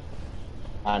 yep.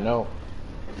 I know.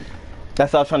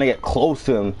 That's how I was trying to get close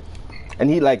to him, and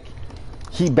he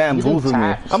bamboozled me.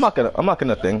 taps. I'm not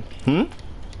gonna thing. You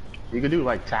can do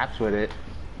like taps with it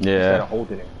instead Yeah, of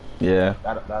holding it. yeah.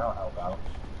 That'll help out.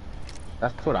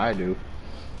 That's what I do.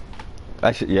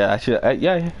 I should. Yeah,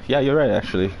 you're right.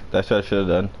 Actually, that's what I should have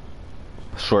done.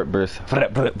 Short burst.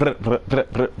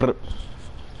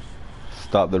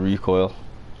 Stop the recoil.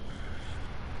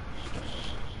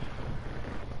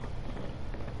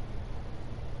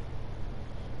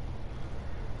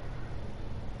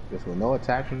 The ridiculous. With no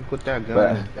attachment, put that gun.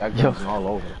 But, That yo, gun's all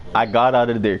over the place. I got out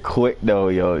of there quick though,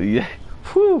 yo. Yeah.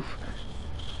 Whew.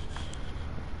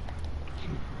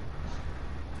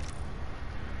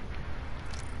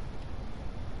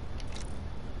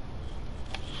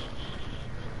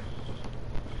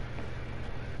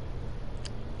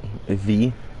 V?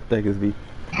 I think it's V.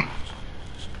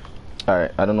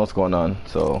 Alright, I don't know what's going on,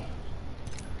 so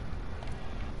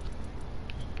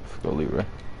let's go Libra.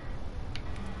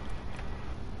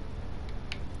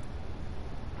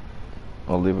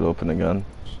 I'll leave it open again.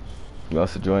 Who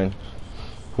else to join?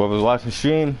 Whoever's watching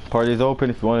stream, party's open.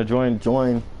 If you want to join,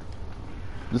 join.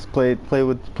 Just play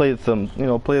some, you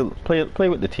know, play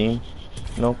with the team.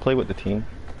 You know, play with the team.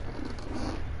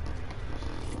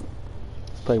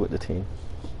 Play with the team.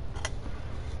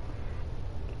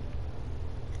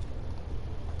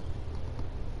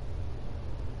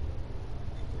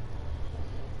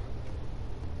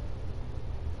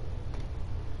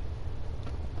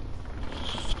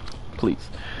 Please.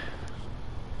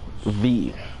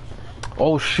 V.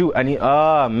 Oh shoot, I need,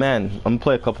 man, I'm gonna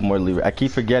play a couple more Libra. I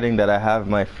keep forgetting that I have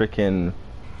my freaking,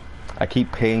 I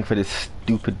keep paying for this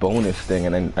stupid bonus thing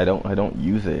and I don't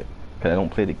use it because I don't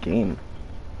play the game.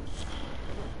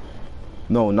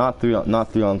 No, not 3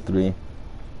 on 3.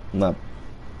 Not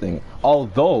thing.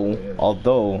 Although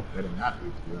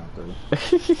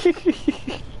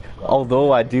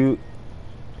although I do.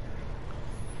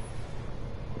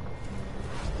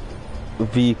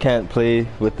 V can't play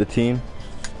with the team.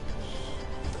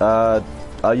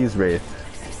 I'll use Wraith.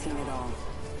 I've seen it all.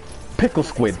 Pickle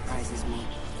Squid. Surprises me.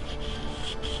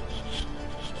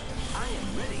 I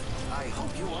am ready. I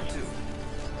hope you are too.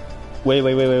 Wait.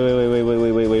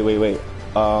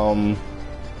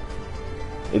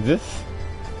 Is this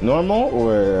normal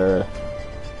or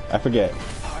I forget?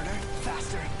 Harder,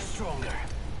 faster, stronger.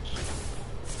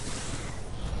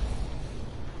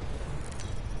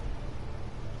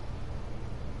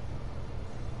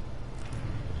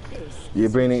 Your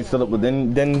brain ain't still up, but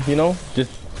then you know,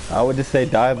 just I would just say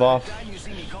dive off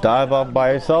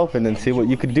by yourself and then see what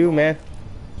you could do, man.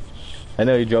 I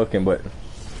know you're joking, but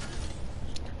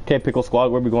okay, Pickle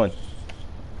Squad, where we going?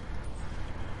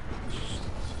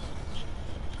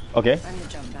 Okay. I'm the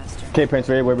jump master. Okay, Prince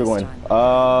Ray, where we going?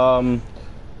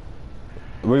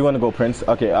 Where you want to go, Prince?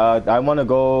 Okay, I want to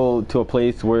go to a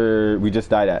place where we just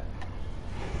died at.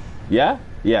 Yeah?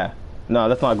 Yeah. No,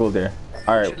 let's not go there.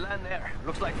 All right. Should land there.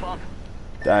 Looks like fun.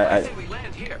 I say we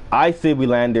land here. I say we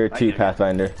land there too,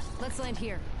 Pathfinder. Let's land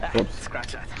here. Oops.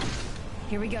 Scratch that.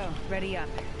 Here we go. Ready up.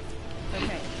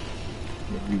 Okay.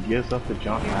 If you give up the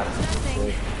jump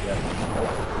master,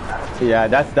 Yeah,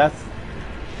 that's.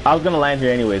 I was gonna land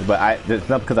here anyways, but it's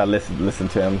not because I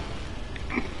listened to him.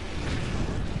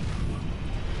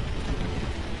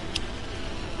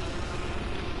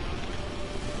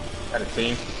 Got a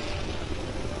team.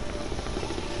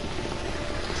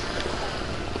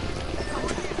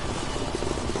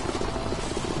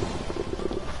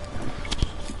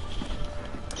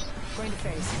 Going to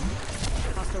phase.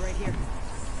 Hostile right here.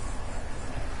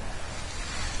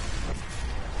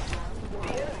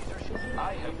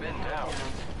 I have been down.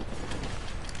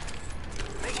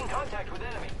 Making contact with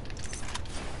enemy.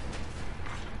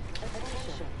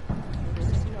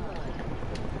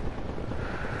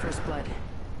 First blood.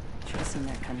 Should have seen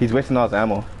that coming. He's wasting all his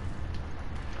ammo.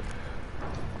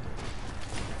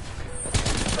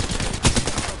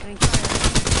 Opening fire.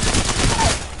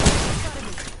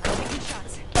 Taking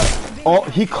shots. Oh,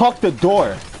 he cocked the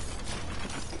door.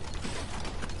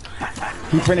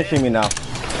 He's finishing me now.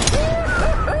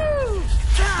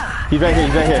 He's right here,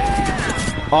 he's right here.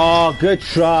 Oh, good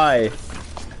try.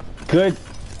 Good.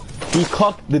 He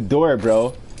cocked the door,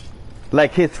 bro.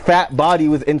 Like his fat body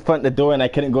was in front of the door and I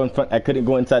couldn't go in front, I couldn't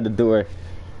go inside the door.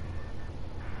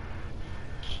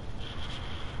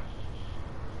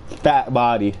 Fat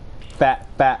body. Fat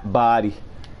body.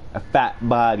 A fat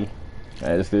body.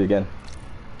 Alright, let's do it again.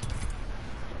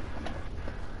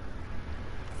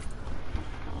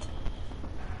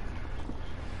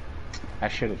 I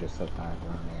should have just took time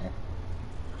around there.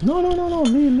 No,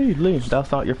 leave.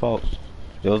 That's not your fault.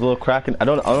 There was a little crack in, I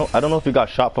don't know if you got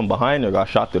shot from behind or got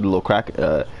shot through the little crack.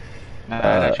 I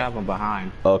got shot from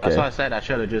behind. Okay. That's why I said I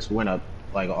should have just went up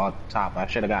like on top. I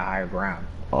should have got higher ground.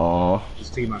 Oh.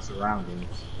 Just see my surroundings.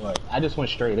 But I just went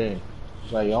straight in.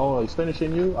 Like, oh, he's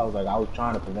finishing you. I was like, I was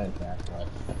trying to prevent that. But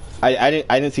I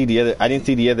didn't see the other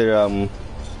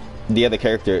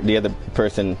character, the other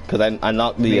person, because I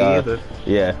knocked the Me either.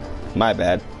 Yeah, my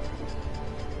bad.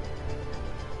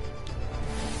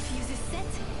 Fuse is set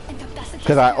and capacity.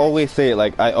 Because I always say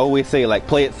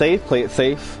play it safe, play it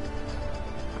safe.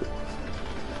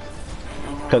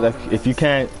 Because if you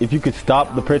can't, if you could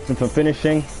stop the person from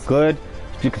finishing, good.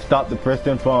 If you could stop the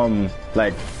person from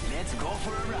like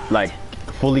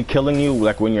fully killing you,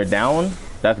 like when you're down,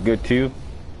 that's good too.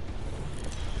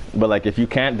 But like if you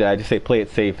can't, then I just say play it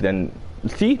safe. Then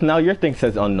see, now your thing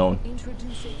says unknown.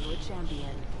 Introducing your champion.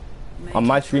 On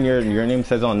my screen, your name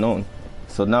says unknown.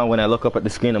 So now when I look up at the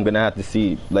screen, I'm gonna have to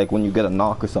see like when you get a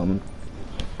knock or something.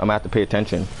 I'm gonna have to pay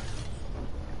attention.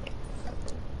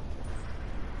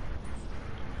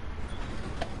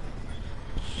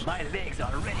 My legs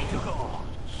are ready to go.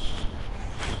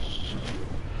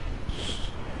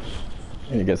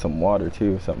 I need to get some water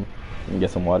too or something. I can get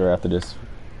some water after this.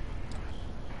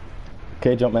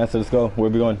 Okay, Jumpmaster, let's go. Where are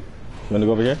we going? You wanna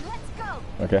go over here? Let's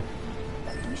go. Okay.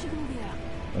 We should move here.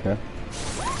 Okay.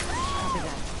 Copy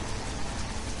that.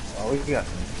 Oh, we got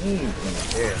some teams in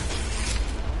the air.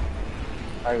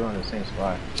 Probably going to the same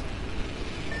spot.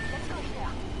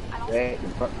 Hey,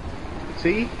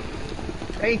 see?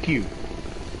 Thank you.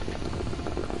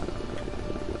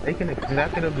 Make an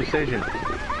executive decision.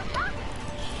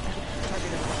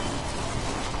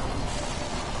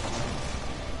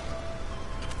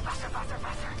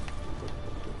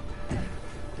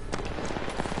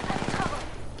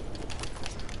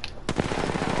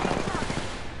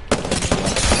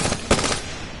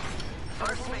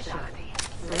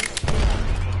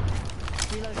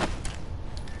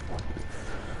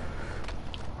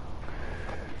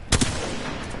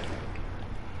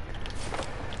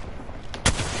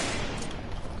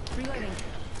 Reloading.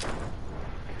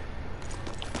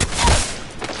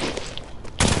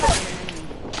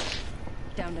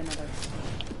 Downed another.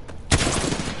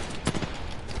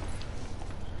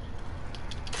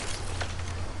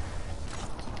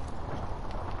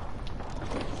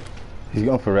 He's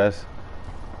going for res.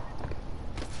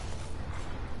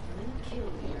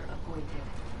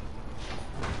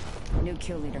 New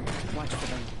kill leader. Watch for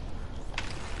them.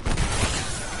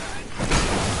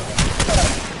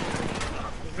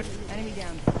 Enemy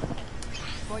down.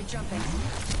 Void jumping.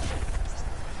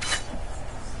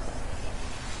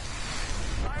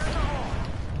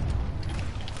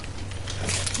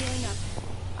 Healing up.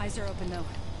 Eyes are open though.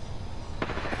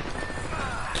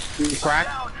 You crack?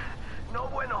 Down. No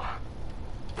bueno.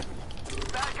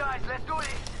 Bad guys, let's do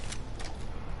this.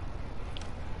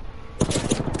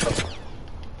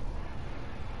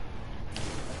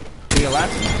 To your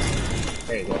left?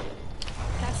 There you go.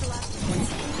 That's the last one.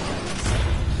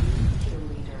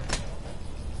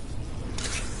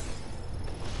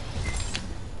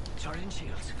 Charging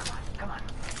shields. Come on, come on.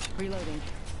 Reloading.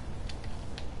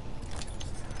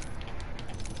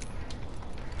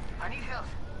 I need help.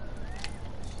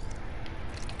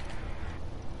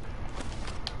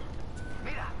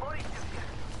 Mira, body still here.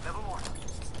 Level 1.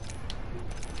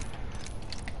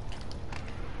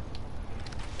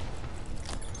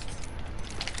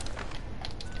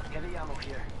 Heavy ammo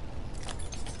here.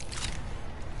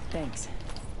 Thanks.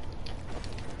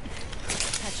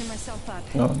 Patching myself up.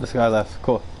 No, this guy left.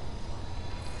 Cool.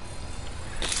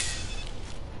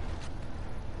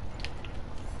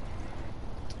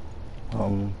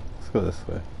 Let's go this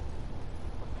way.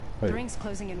 The Wait. ring's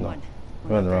closing in No. one.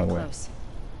 We're in the not wrong very way. close.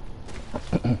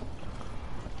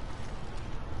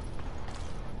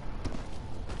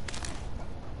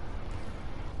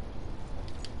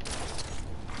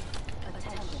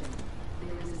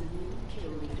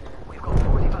 We've got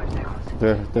 45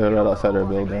 seconds. They're right outside our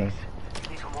building. Need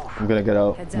to move. I'm gonna get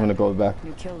out. Heads I'm gonna up. go back.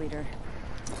 New kill leader.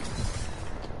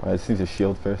 I just need to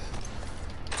shield first.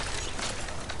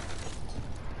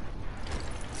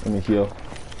 Let me heal.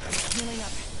 Healing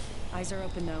up. Eyes are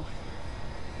open though.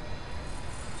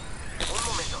 Un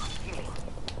momento. Healing.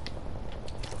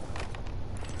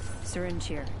 Syringe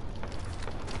here.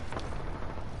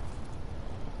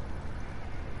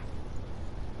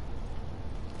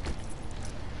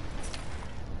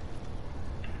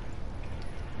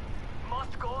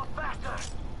 Must go faster.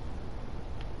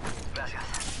 Gracias.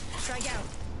 Strike out.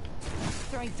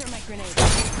 Throwing thermite grenade.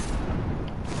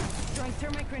 Throwing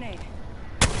thermite grenade.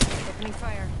 Opening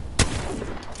fire.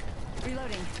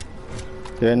 Reloading.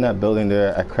 They're in that building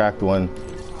there. I cracked one.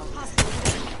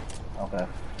 Okay.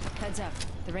 Heads up.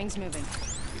 The ring's moving.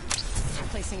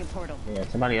 Placing a portal. Yeah,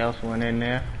 somebody else went in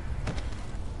there.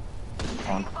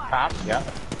 On top, yep.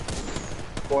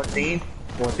 14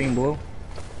 blue.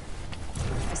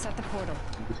 I set the portal.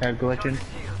 His head glitching.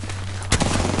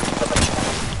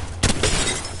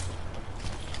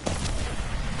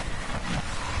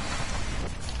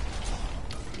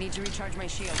 Need to recharge my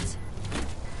shields.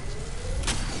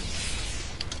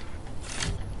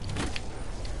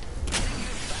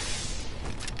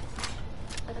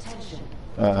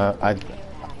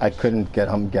 I I couldn't get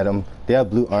him. They have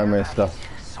blue armor and stuff.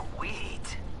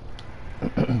 Sweet.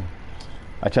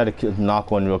 I tried to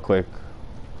knock one real quick.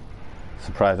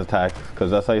 Surprise attack, because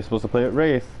that's how you're supposed to play at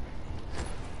Wraith.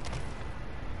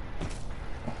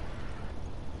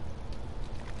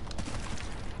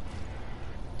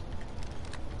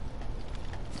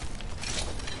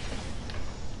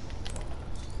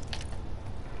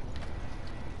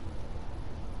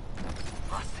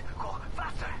 Must go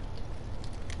faster.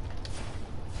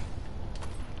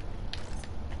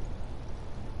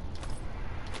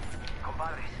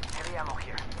 Compadres, heavy ammo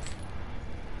here.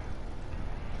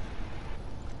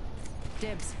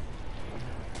 Dibs.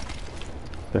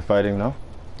 They're fighting now.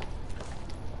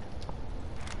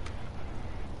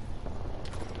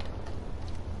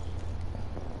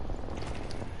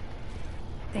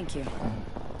 Thank you.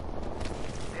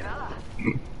 De nada.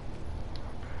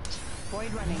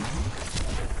 Void running.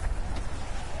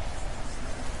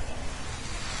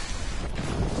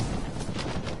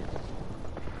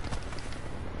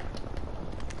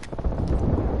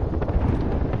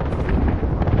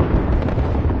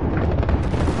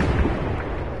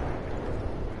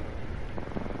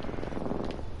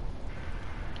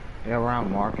 Yeah,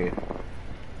 around market.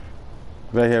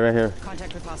 Right here.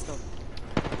 Contact with hostile.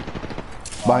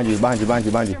 Behind you.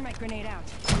 Thermite grenade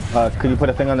out. Could you put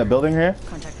a thing on the building here?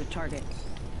 Contact with target.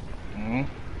 Mm-hmm.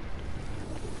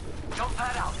 Jump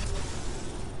pad out.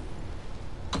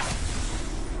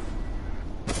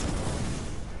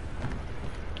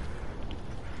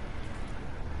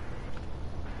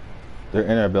 They're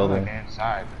in our building.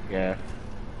 Inside. Yeah.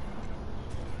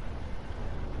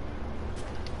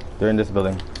 They're in this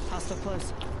building. Hostile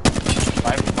close.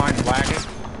 Right behind wagon.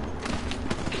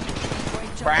 Void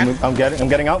jump. Brad. I'm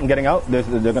getting out.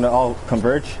 They're gonna all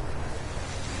converge.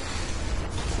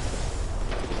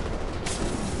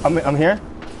 I'm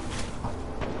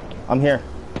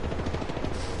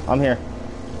here.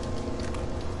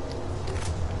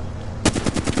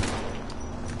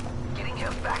 Getting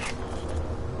him back.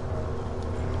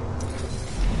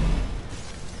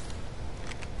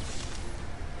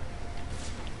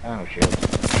 Oh shit.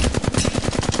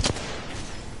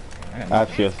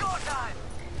 Actually, Go time.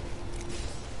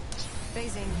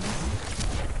 Phasing.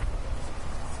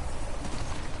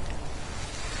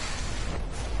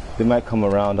 they might come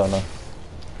around on us.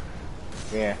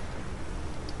 Yeah.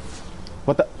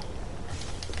 What the?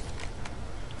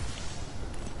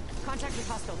 Contact with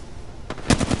hostile.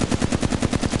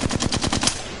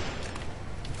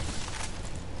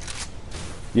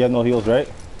 You have no heals, right?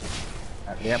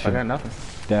 Yep, I got nothing.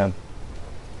 Damn.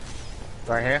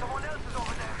 Right here. Someone else is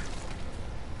over there.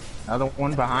 Another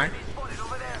one behind. He's spotted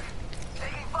over there.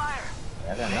 Taking fire.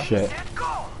 I got nothing. Shit. Let's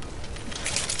go.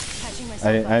 Patching myself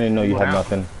I up. didn't know you had Wow.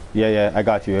 nothing. Yeah, I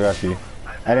got you. I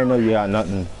didn't know you got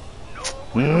nothing.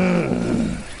 I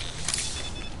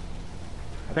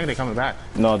think they're coming back.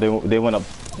 No, they went up.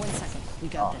 1 second. We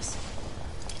got this.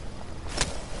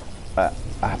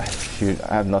 Shoot,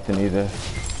 I have nothing either.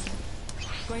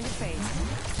 Going to phase.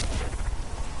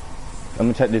 I'm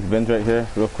gonna check these bins right here,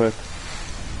 real quick.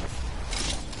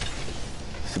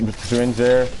 Syringe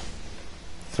there.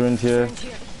 Syringe here. Syringe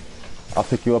here. I'll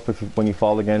pick you up when you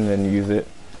fall again and you use it.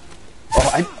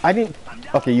 Oh, I didn't.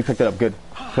 Okay, you picked it up. Good.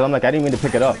 Cause I'm like, I didn't mean to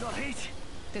pick it up.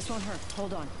 This won't hurt.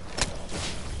 Hold on.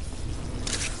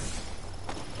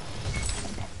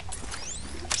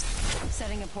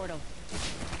 Setting a portal.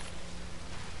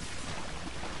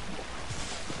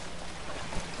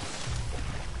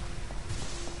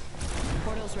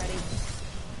 Portal's ready.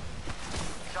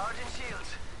 Sergeant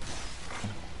Shields.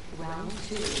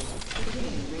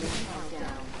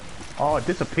 Oh, it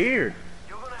disappeared.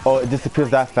 Oh, it disappears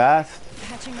that fast?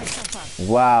 Patching myself up.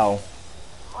 Wow.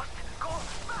 Must go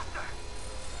faster.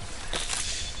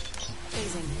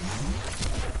 Phasing.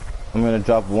 I'm gonna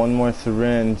drop one more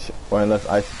syringe, or unless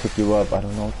I should pick you up. I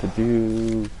don't know what to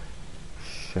do.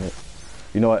 Shit.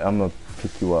 You know what? I'm gonna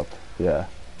pick you up. Yeah.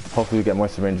 Hopefully we get more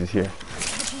syringes here.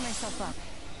 Patching myself up.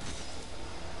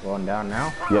 Going down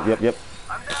now. Yep.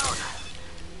 I'm down.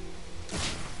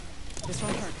 This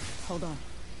won't hurt. Hold on.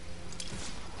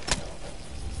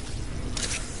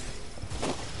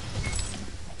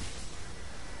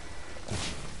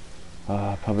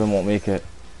 Probably won't make it.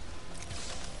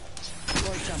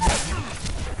 Void jump.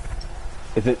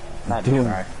 Is it Not doing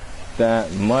right.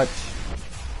 that much?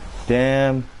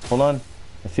 Damn. Hold on.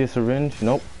 I see a syringe.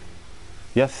 Nope.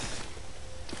 Yes.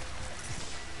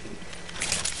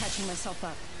 Patching myself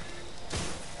up.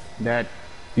 That.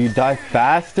 You die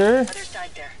faster? Other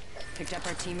side there. Picked up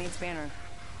our teammate's banner.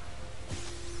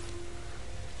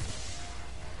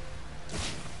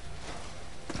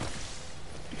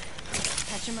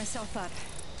 Patching myself up.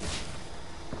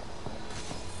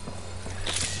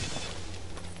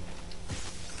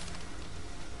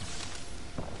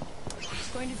 It's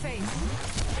going to fade.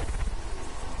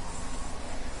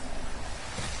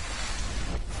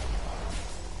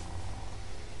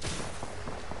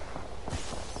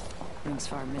 Rings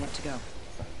far, minute to go.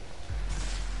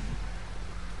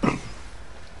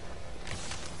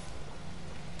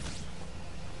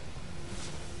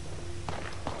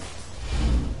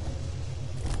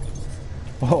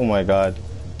 Oh my god.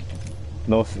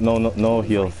 No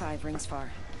heals. 45 rings far.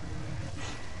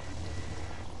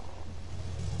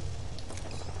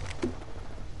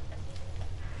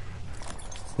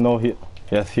 No heal.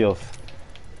 Yes, heals.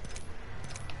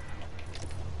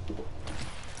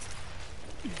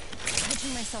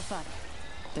 Catching myself up.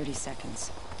 30 seconds.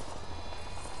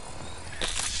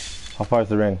 How far is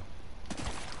the ring?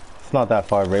 It's not that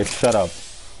far, Rafe. Shut up.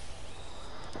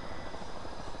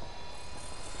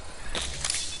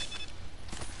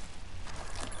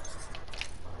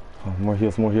 Oh, more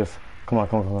heals, more heals. Come on,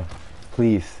 come on, come on.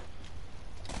 Please.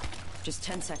 Just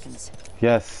 10 seconds.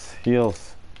 Yes,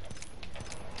 heals.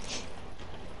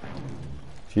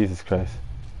 Jesus Christ.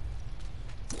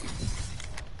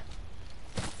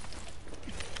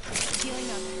 Healing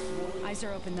up. Eyes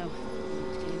are open though.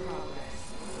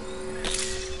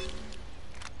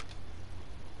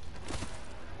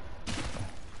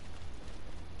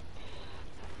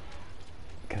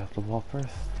 Get off the wall first.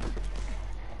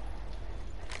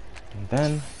 And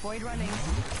then... Void running.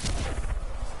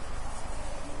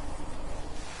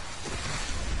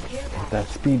 that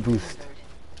speed boost.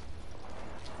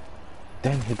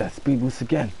 Then hit that speed boost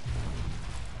again.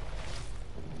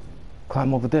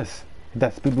 Climb over this. Hit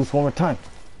that speed boost one more time.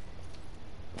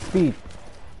 Speed.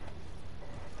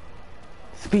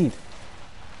 Speed.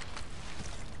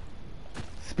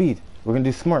 Speed. We're gonna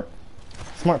do smart.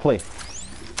 Smart play.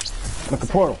 Like a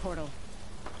portal. Portal.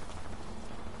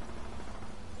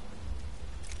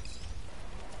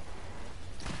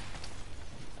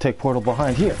 Take portal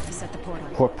behind here. Set the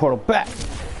portal. Portal back.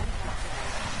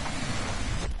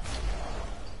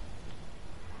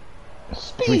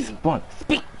 Speed. Respawn.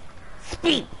 Speed.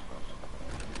 Speed.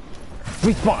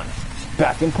 Respawn.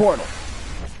 Back in portal.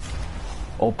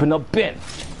 Open up bin.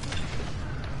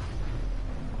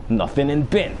 Nothing in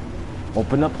bin.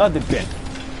 Open up other bin.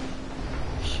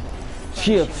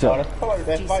 Shield Oh, cell. that's probably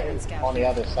they're fighting on the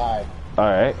other side.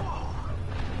 Alright.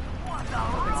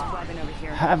 It's weapon over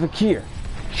here. Havoc here.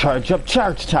 Charge up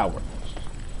charge tower.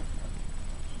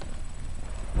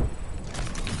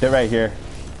 They're right here.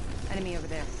 Enemy over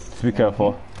there. Just be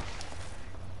careful.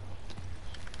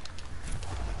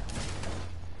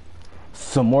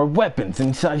 Some more weapons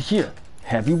inside here.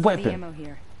 Heavy Heavy weapon. ammo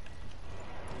here.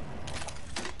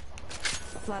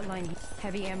 Flatline.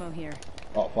 Heavy ammo here.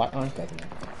 Oh, flatline's taking it.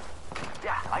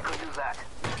 Yeah, I could use that.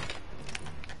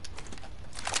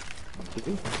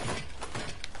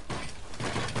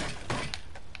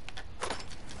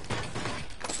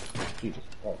 Jesus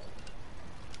Christ.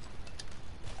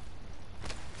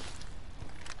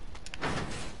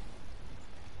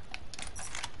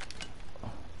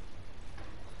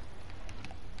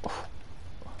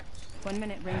 One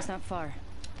minute, ring's not far.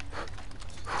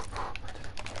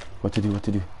 What to do, what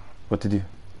to do, what to do.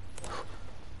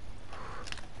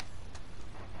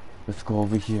 Let's go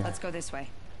over here. Let's go this way.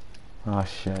 Oh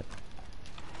shit.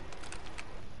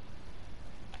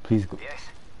 Please go. Yes,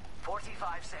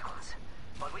 45 seconds.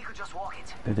 But we could just walk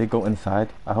it. Did they go inside?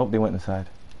 I hope they went inside.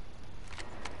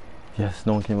 Yes,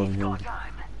 no one came over here. Got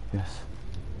time. Yes.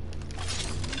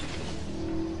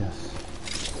 Yes.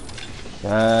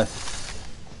 Yes.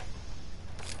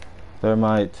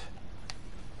 Thermite.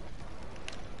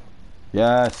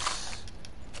 Yes.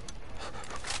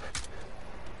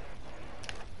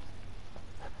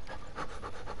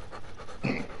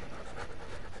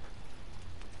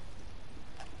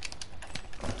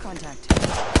 Contact.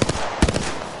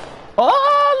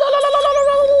 Oh, la, la, la, la, la,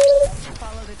 la.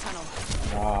 Follow the tunnel.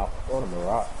 Throw them a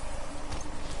rock.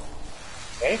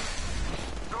 Okay?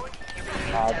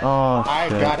 Oh, I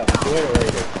shit. got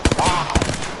obliterated. Wow.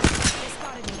 They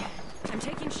spotted me. I'm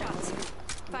taking shots.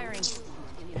 Firing.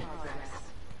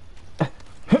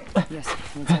 Yes,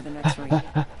 inside the next ring.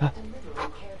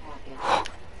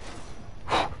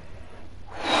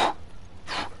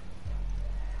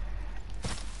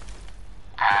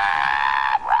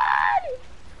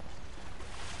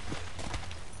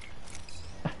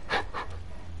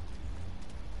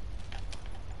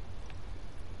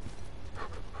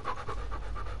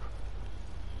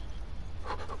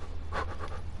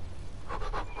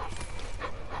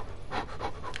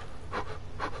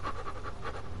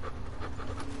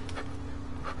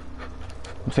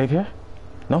 I'm safe here?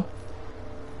 No.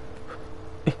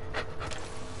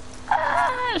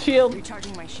 Ah, shield.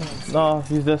 Recharging my shields. No,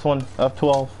 use this one.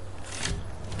 F12.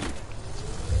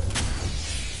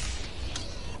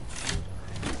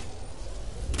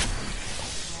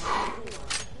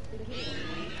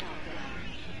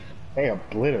 They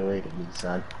obliterated me,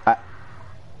 son.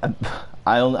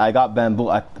 I got bamboo.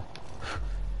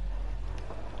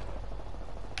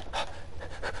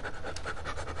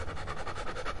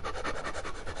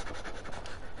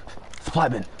 Supply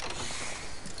bin.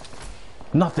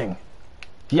 Nothing.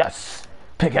 Yes.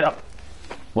 Pick it up.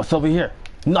 What's over here?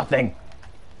 Nothing.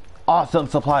 Awesome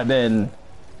supply bin.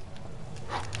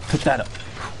 Pick that up.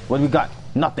 What do we got?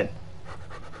 Nothing.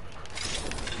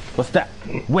 What's that?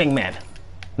 Wingman.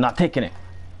 Not taking it.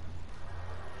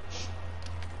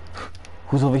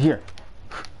 Who's over here?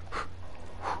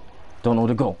 Don't know where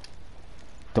to go.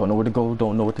 Don't know where to go.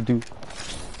 Don't know what to do.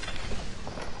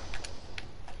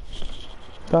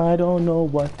 I don't know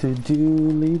what to do,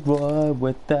 Leroy,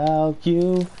 without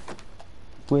you.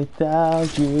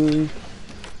 Without you.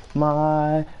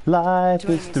 My life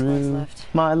is through.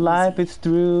 My life is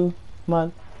through.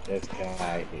 My... This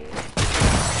guy here.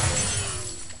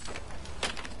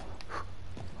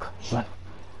 Run.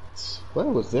 Where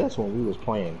was this when we was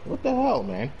playing? What the hell,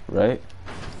 man? Right?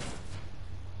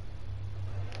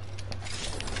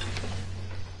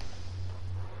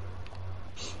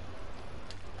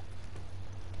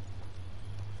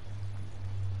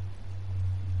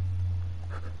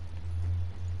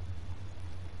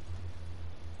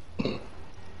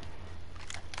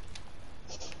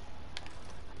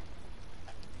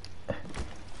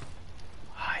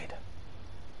 Hide.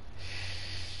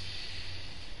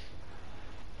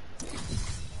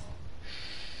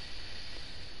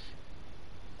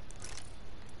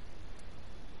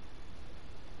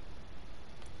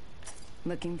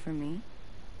 Looking for me?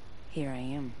 Here I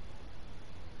am.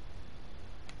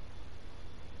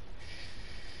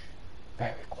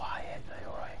 Very quiet,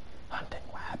 Leroy. Hunting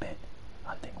rabbit.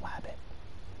 Hunting rabbit.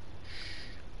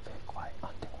 Very quiet.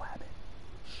 Hunting rabbit.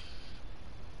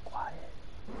 Quiet.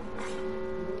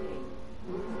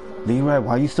 Leroy,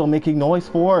 why are you still making noise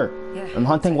for? Yeah, I'm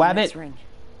hunting inside the rabbit. next ring.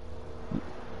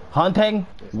 Hunting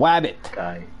rabbit.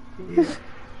 Guy.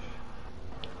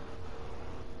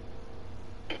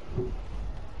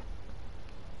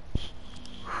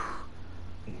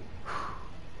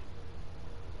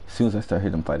 As soon as I start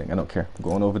hearing them fighting, I don't care. I'm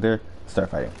going over there, start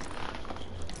fighting.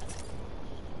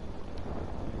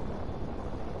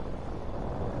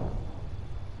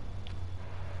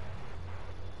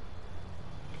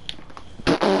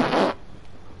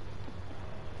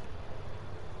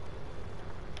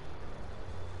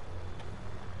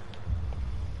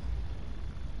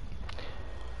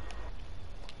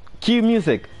 Cue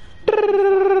music.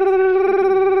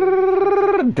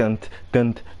 Dun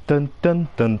dun dun dun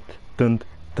dun dun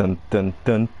dun dun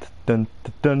dun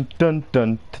dun dun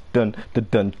dun dun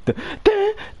dun dun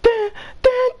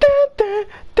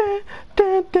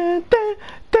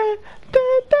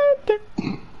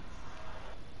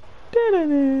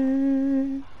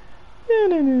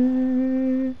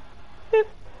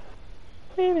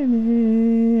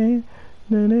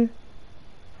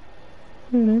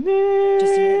Just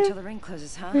a minute until the ring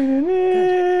closes, huh? Good.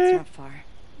 It's not far.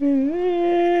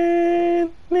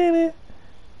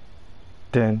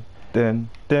 Dun dun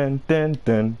dun dun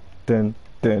dun dun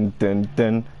dun dun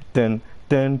dun dun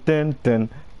dun dun dun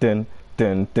dun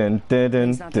dun dun dun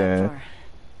It's not that dun. far.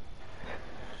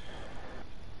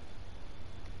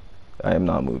 I am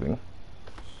not moving.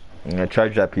 I'm gonna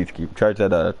charge that peacekeeper. Charge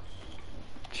that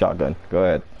shotgun. Go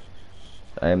ahead.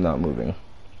 I am not moving.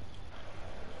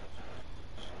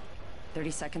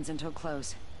 30 seconds until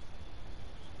close.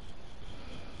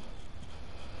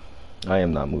 I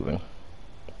am not moving.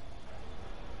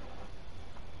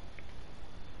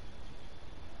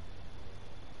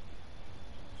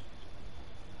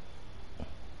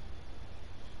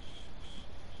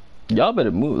 Y'all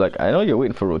better move. Like, I know you're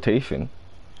waiting for rotation.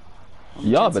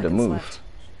 Y'all 10 better seconds move. left.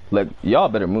 Like, y'all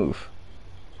better move.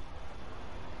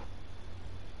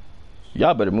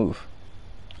 Y'all better move.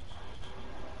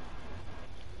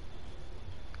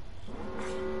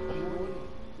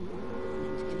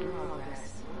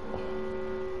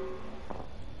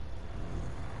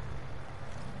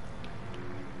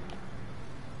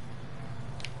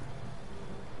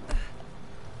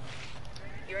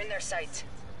 You're in their sights.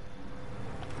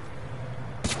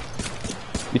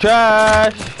 You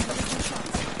trash!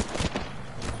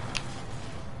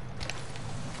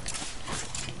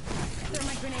 Throw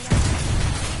my grenade out.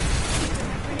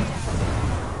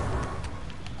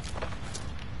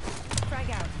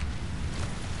 Frag out.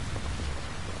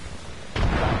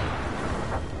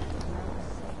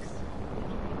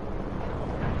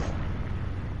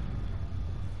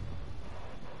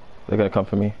 gonna come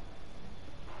for me.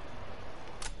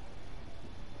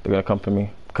 They're gonna come for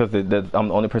me because I'm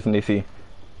the only person they see.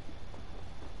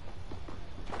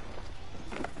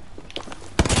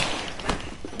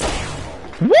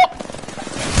 What?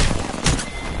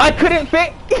 I couldn't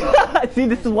fit. See,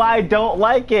 this is why I don't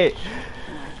like it.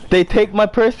 They take my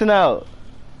person out.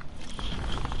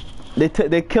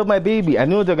 They killed my baby. I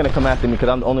knew they were gonna come after me because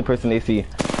I'm the only person they see.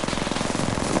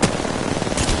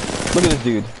 Look at this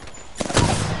dude.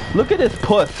 Look at this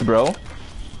puss, bro. We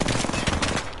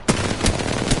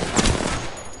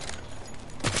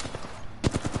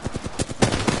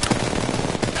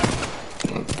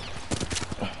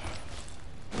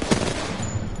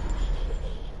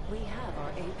have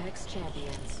our Apex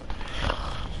champions.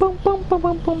 Boom, boom, boom,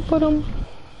 boom, boom, boom.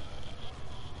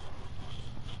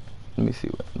 Let me see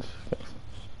what this is.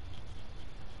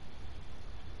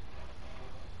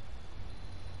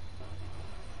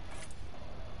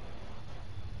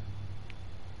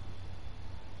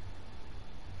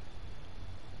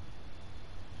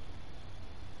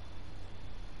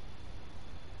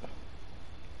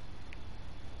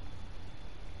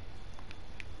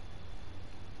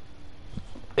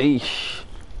 Eesh.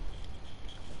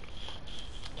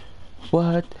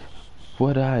 What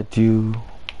would I do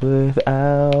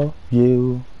without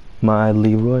you, my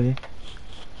Leroy?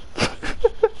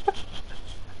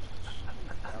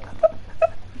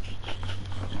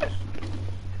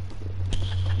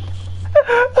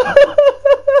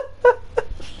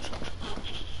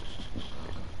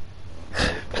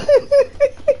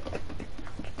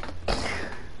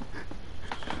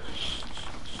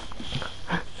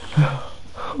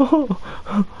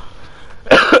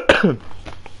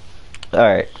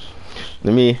 Alright,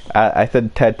 I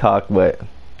said TED Talk, but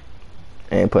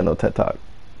I ain't put no TED Talk.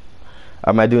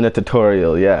 Am I doing a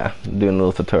tutorial? Yeah, I'm doing a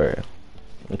little tutorial.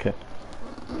 Okay.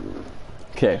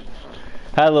 Okay.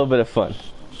 Had a little bit of fun.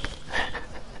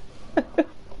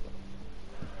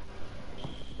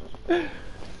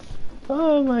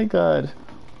 Oh my god.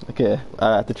 Okay,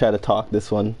 I have to try to talk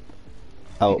this one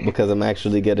out because I'm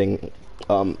actually getting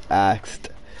asked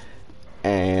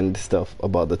and stuff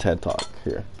about the TED Talk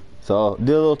here. So I'll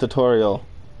do a little tutorial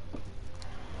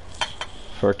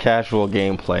for casual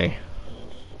gameplay.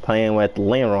 Playing with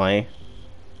Leroy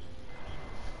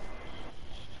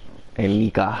and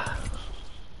Nika.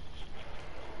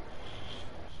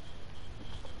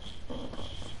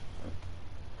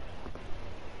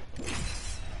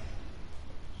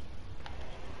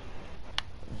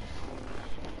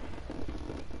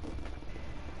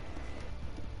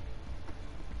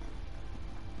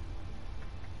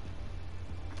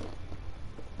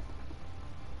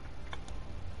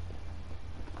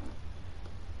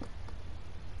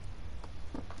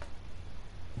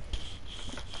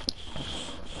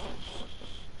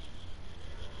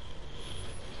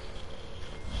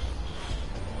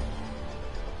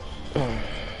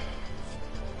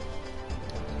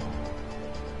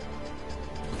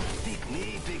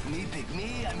 Pick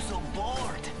me, I'm so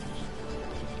bored.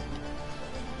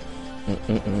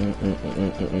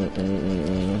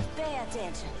 Pay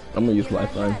attention. I'm gonna use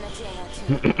Lifeline.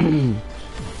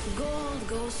 Gold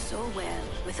goes so well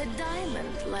with a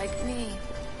diamond like me.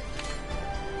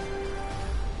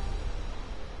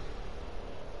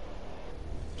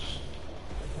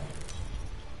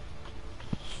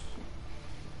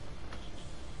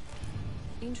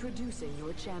 Introducing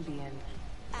your champion.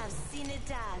 I've seen it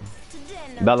all. Today,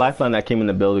 no. That Lifeline that came in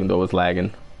the building though was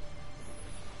lagging.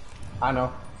 I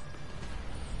know.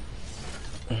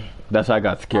 That's why I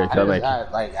got scared. Cause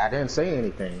I didn't say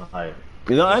anything. Like,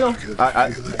 you know, I know.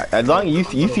 I as long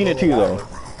as you seen it too though.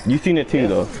 You seen it too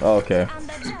though. Oh, okay. I'm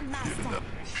the jump master.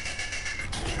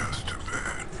 Just a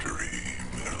bad dream.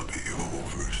 It'll be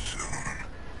over soon.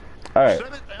 All right,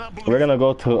 we're gonna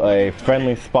go to a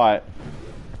friendly spot.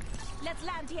 Let's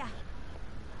land here.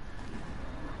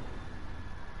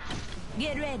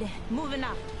 Get ready. Moving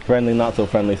up. Friendly, not so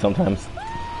friendly sometimes.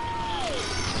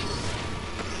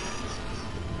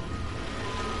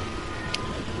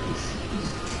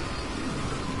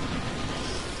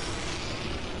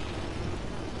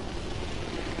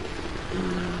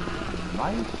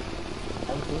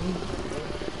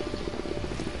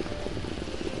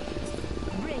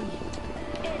 Bring it.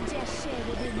 AJ Shea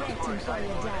will be waiting for you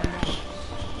down there.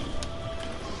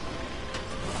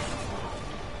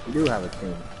 we do have a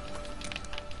team.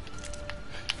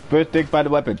 First dig by the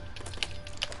weapon.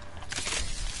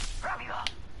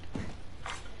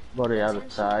 Go to the other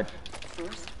side,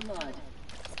 First blood.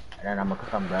 and then I'm gonna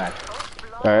come back.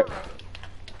 All right.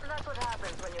 That's what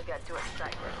happens when you get too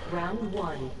excited. Round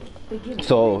one. Beginning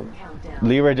So countdown.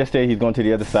 Leroy just said he's going to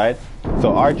the other side.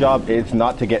 So our job is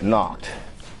not to get knocked.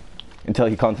 until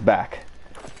he comes back.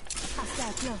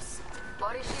 Hostile close.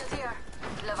 Body shield here.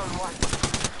 Level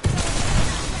 1.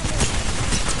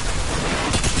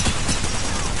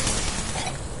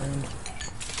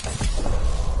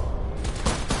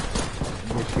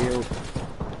 Your shield.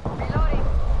 Reloading.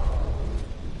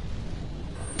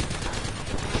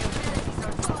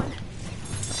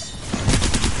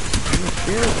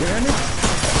 Shield, damn it.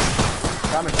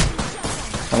 Coming.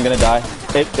 I'm gonna die.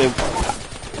 Reloading.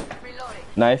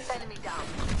 Nice. Enemy down.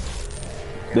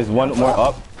 There's one more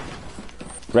up.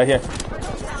 Right here.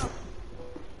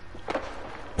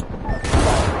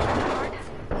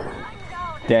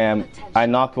 Damn, I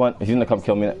knocked one. He's gonna come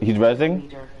kill me. He's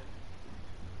rezzing.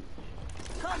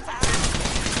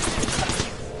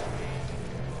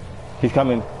 He's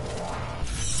coming.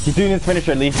 He's doing his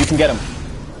finisher, Lee. You can get him.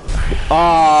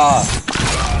 Ah.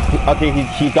 Okay,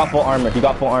 he got full armor. He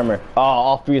got full armor. Ah,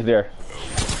 all three is there.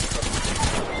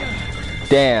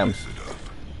 Damn.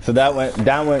 So that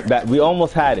went back. We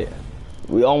almost had it.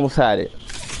 We almost had it.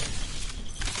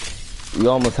 We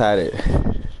almost had it.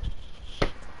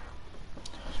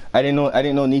 I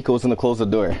didn't know Nico was gonna close the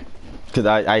door, cause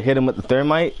I hit him with the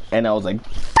thermite and I was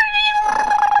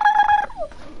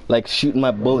like shooting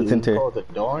my bullets into. Close the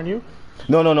door on you?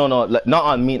 No, like, not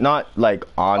on me, not like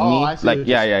on me. I see Like what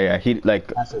yeah. you're He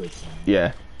like I see what you're saying.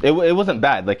 yeah. It wasn't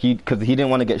bad. Like cause he didn't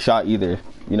want to get shot either.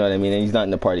 You know what I mean? And he's not in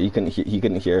the party. He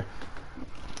couldn't hear.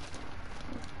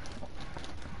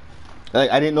 Like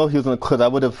I didn't know he was gonna, cause I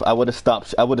would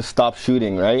have stopped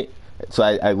shooting, right? So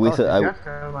I wasted.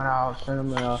 Send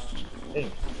him a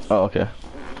thing. Oh, okay.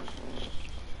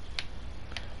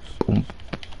 Boom,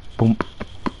 boom,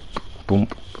 boom.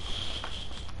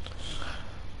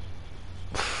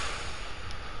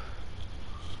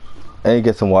 I need to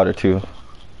get some water too.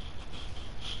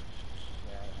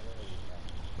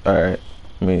 All right,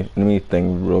 let me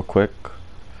think real quick.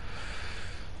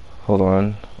 Hold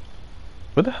on.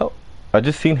 What the hell? I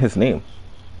just seen his name.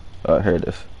 Here it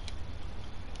is.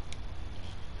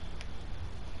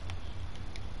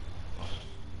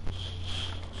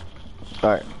 All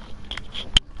right.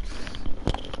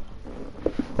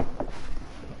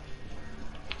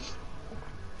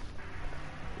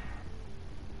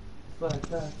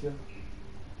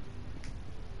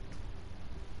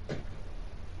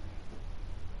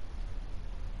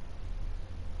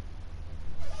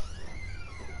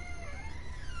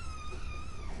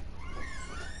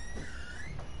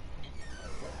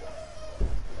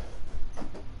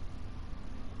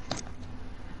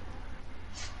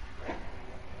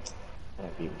 I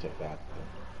can't even check that.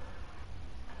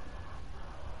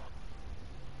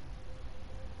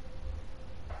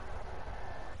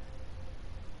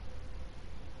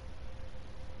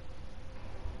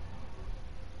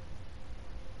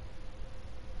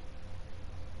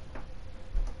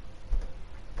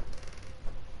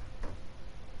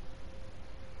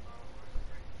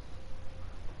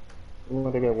 We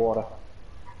want to get water.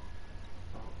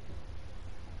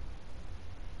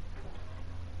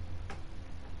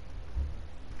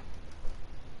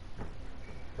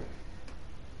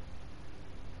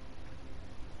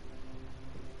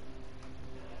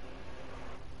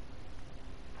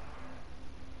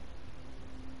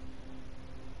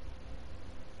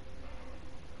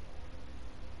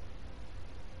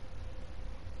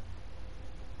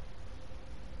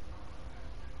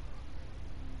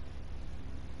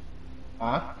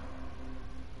 Huh?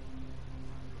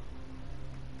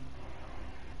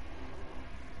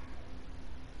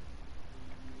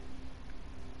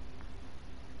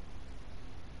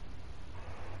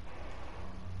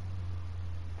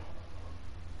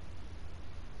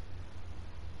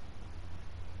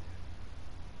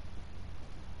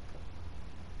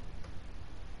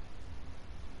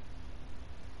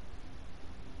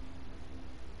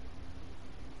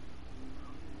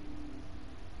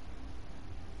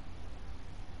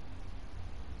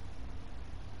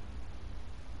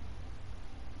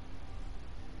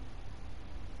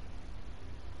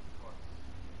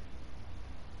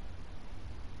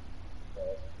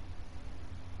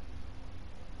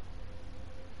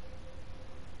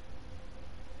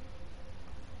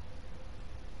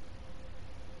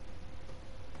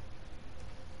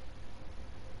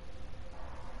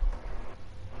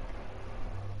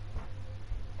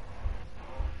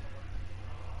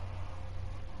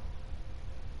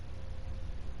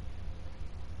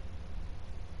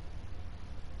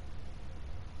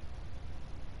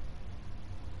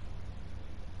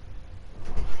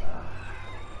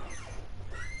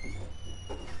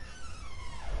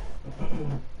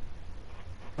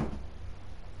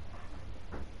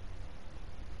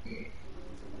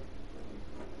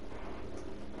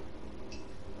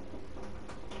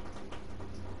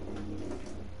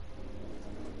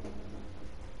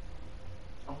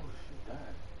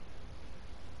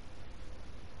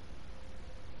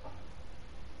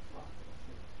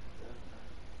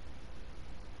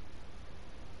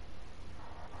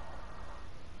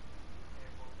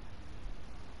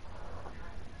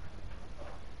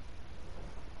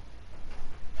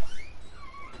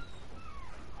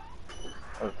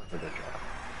 Oh, for the job.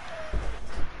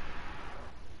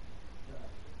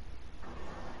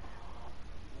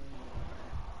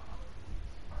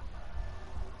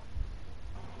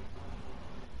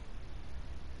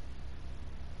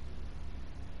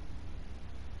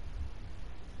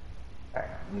 Alright,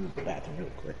 I'm gonna use the bathroom real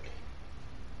quick.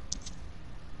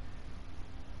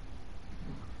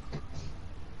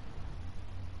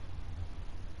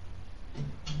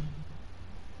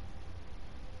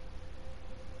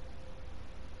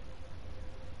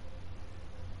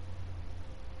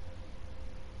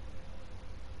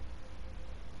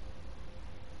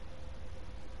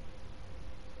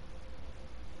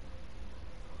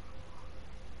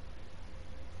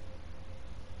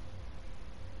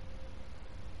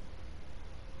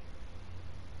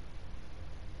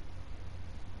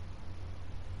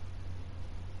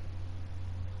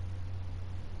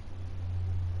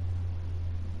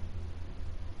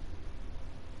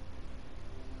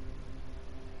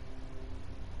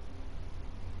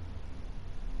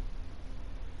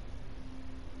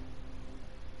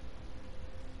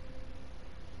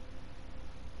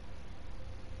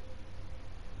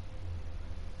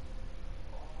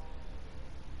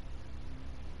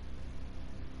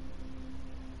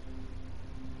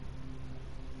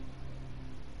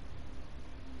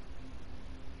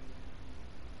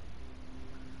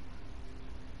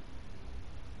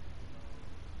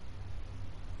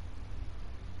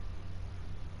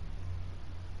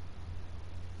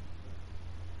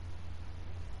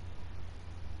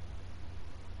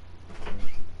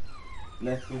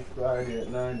 Next week Friday at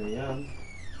 9 a.m.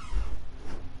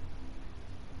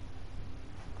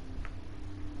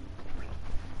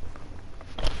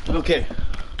 Okay.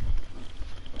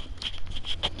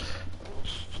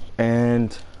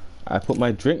 And I put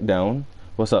my drink down.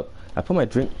 What's up? I put my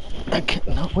drink. I can't.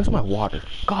 No, where's my water?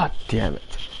 God damn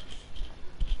it.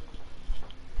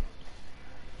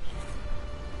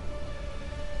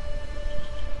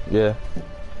 Yeah.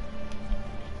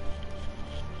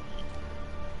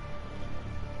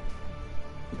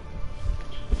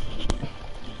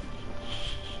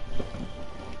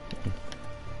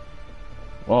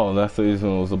 Oh, that's the reason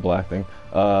it was a black thing.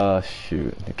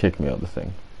 Shoot. It kicked me out of the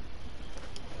thing.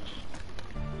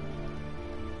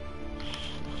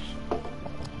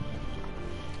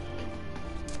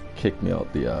 Kicked me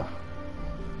out the,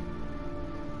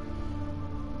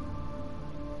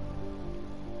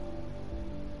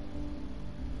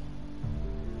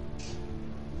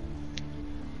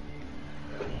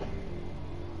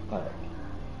 Alright.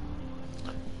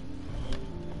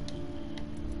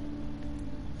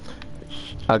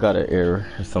 I got an error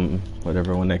or something,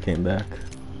 whatever, when I came back.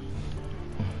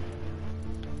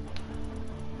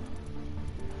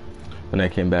 When I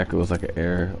came back, it was like an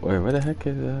error. Wait, where the heck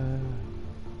is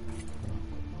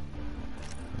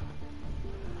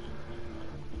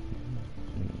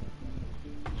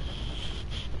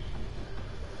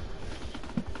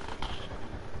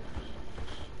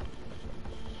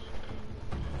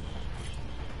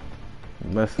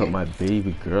messed up my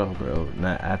baby girl, bro.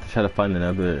 Now I have to try to find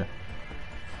another.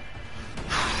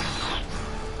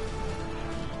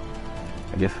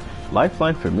 I guess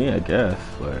lifeline for me, I guess,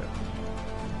 but.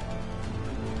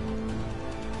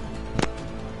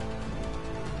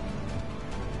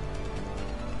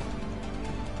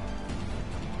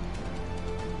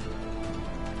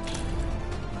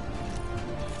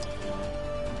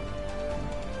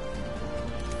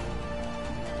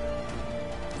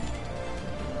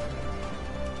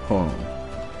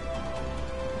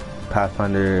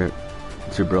 Pathfinder,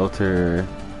 Gibraltar,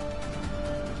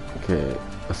 okay,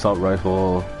 assault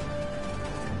rifle.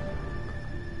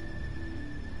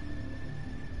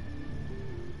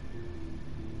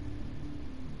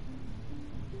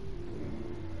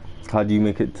 How do you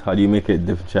make it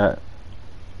different chat?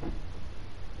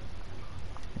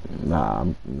 Nah.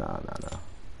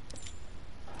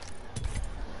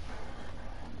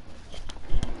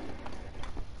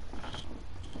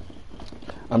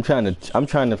 I'm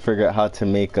trying to figure out how to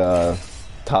make how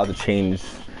to change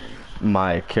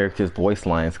my character's voice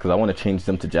lines, because I want to change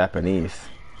them to Japanese.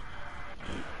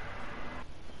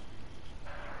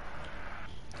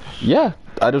 Yeah,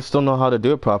 I just don't know how to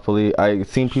do it properly. I've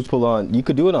seen people on, you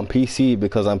could do it on PC,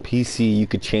 because on PC you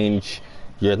could change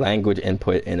your language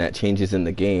input and that changes in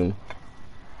the game.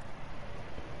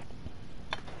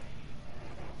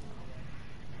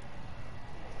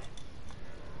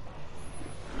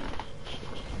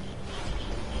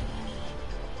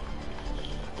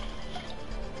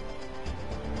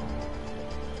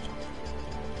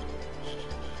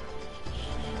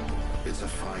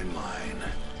 fine line.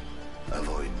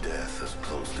 Avoid death as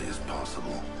closely as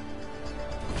possible.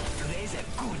 Today's a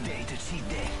good day to cheat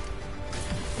death.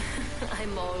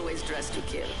 I'm always dressed to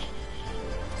kill.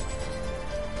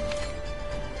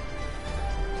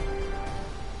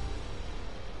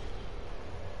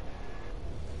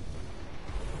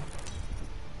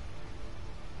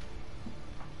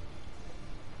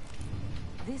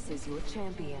 This is your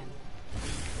champion.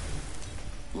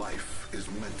 Life is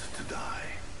meant to die.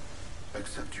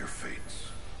 Accept your fates.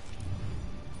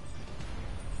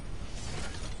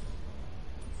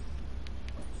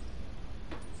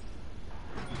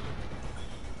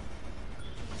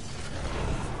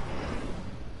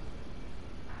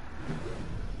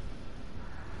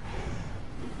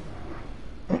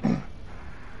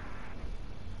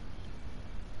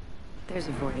 There's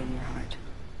a void in your heart.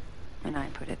 And I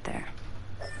put it there.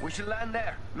 We should land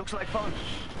there. Looks like fun.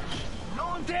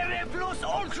 Non terre plus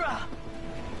ultra!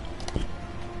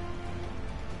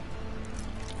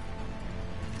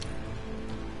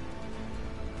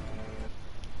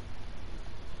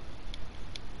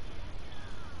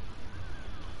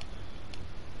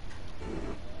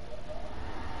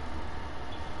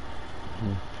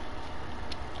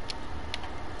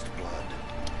 Blood.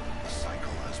 The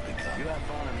cycle has begun. You have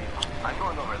fun, amigo. I'm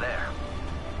going over there.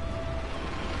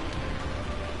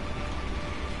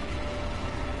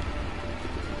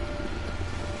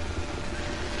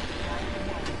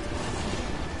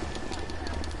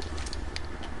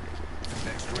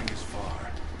 Next ring is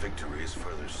far. Victory is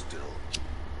further still.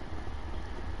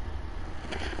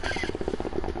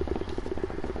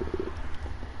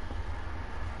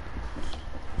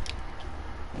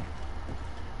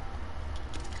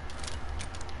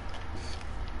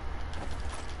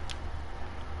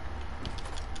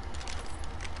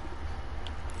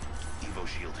 Evo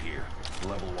shield here.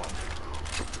 Level 1.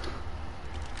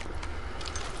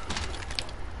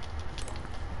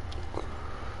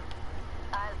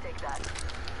 I'll take that.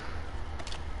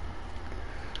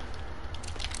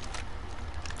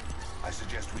 I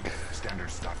suggest we get standard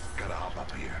stock. Gotta hop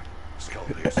up here. Skull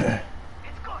piercing.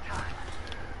 It's go time.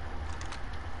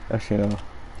 Actually, no.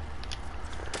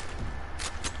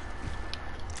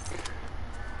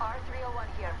 R301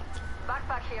 here.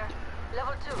 Backpack here.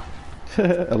 Level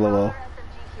 2. LOL.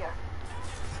 SMG here.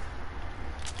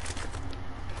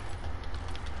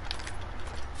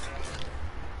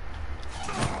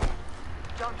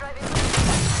 Jump driving.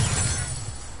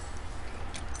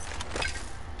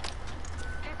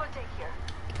 Triple take here.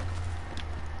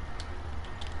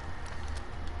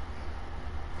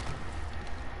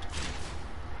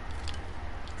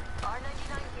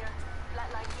 R99 here.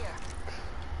 Flatline here.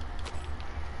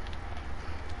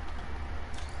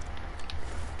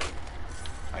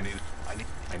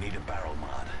 I need a barrel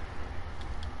mod.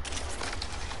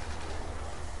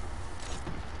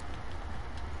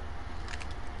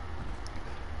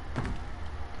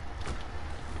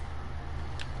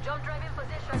 Jump drive in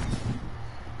position.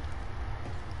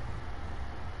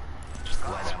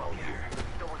 Light ammo here.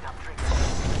 Double tap trigger.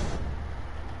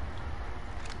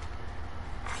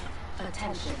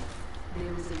 Attention.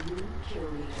 There is a new kill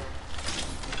leader.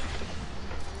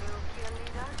 New kill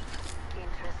leader?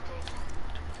 Interesting.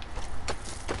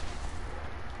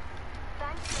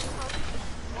 Thanks, people.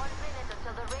 1 minute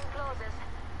until the ring closes.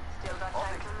 Still got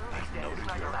time to lose. I've noted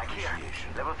Sniper your back here. appreciation.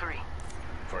 Level 3.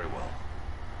 Very well.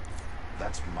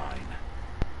 That's mine.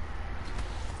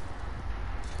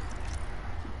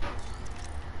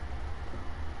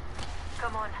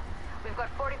 Come on. We've got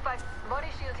 45 body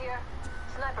shield here.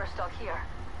 Sniper stock here.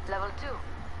 Level 2.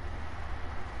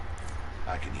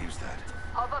 I can use that.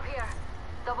 Hop up here.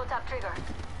 Double tap trigger.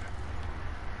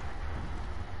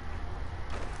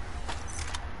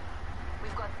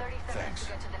 We've got 30 seconds Thanks.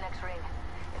 to get to the next ring.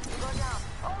 If we go down,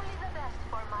 only the best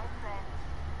for my friends.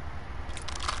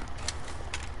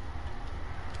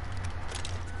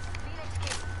 Phoenix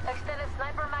Key. Extended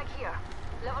sniper mag here.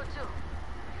 Level 2.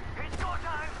 It's go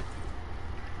time!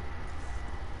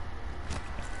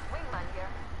 Wingman here.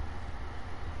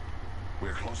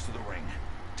 We're close to the ring.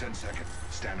 10 seconds.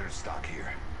 Standard stock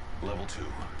here. Level 2.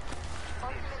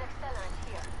 Ultimate accelerant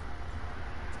here.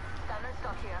 Standard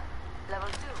stock here. Level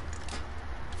 2.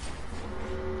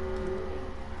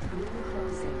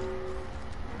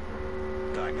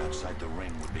 Dying outside the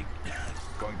ring would be...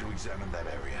 going to examine that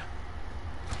area.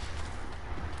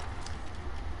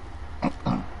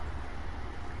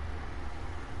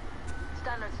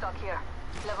 Standard stock here.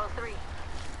 Level 3.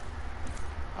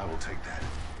 I will take that.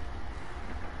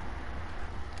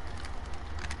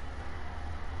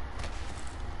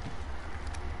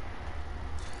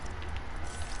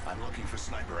 I'm looking for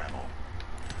sniper ammo.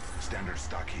 Standard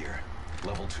stock here.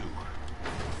 Level 2.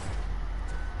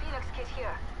 kit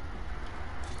here.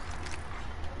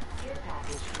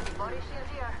 Body shield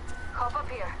here. Hop up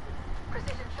here.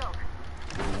 Precision choke.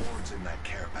 The rewards in that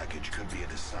care package could be a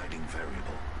deciding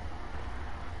variable.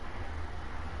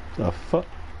 The fuck?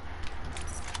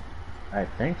 I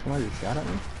think somebody shot at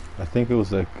me. I think it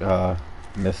was like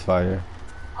misfire.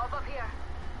 Hop up here.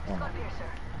 Scott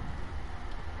Piercer.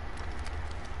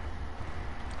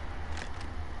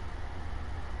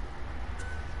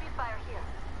 Speedfire here.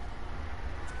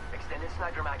 Extended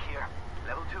sniper mag here.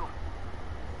 Level 2.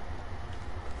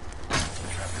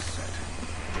 Trap is set.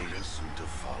 Data soon to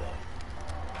follow.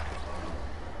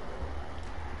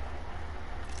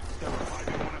 There might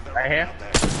be one of them Right here. out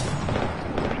there.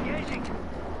 Engaging.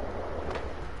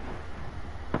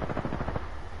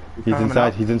 He's coming inside,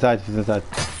 up. he's inside, he's inside.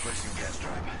 Placing gas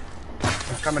trap.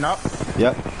 He's coming up.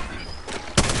 Yep.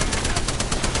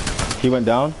 He went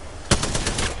down.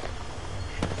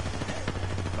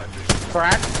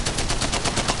 Crack.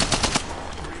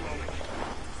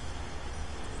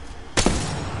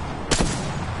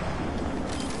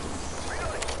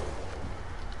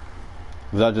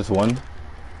 Was that just one?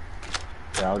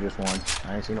 Yeah, I was just one.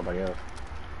 I ain't seen nobody else.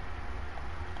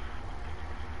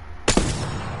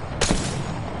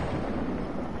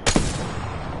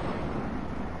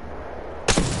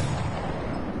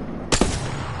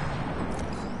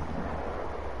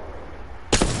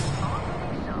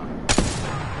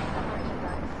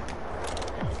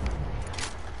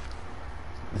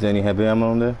 Is there any heavy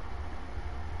ammo in there?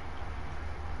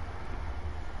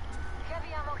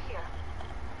 Heavy ammo here.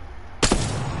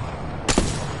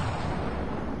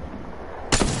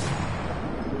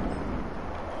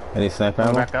 Any sniper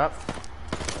ammo? Back up.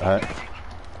 Alright.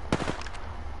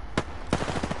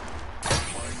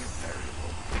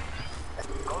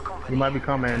 You might be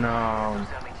coming.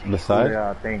 Beside?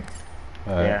 Yeah, I think.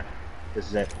 Alright. Yeah. This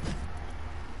is it.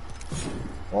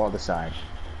 All the side.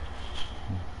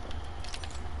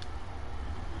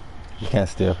 You can't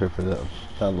stay up here for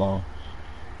that long.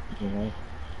 Mm-hmm.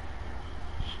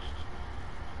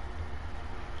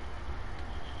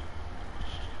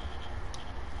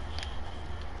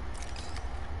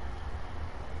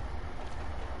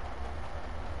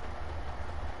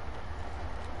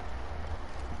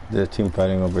 There's a team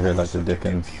fighting over here like the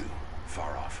Dickens. View.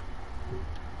 Far off.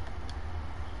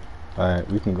 Alright,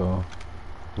 we can go.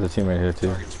 There's a team right here too.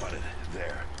 Target spotted.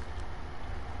 There.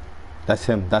 That's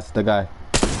him, that's the guy.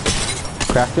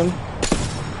 Cracked him.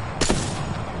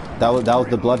 That was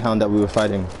the bloodhound that we were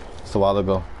fighting just a while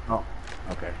ago. Oh,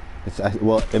 okay.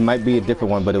 Well, it might be a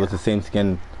different one, but it was the same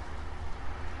skin.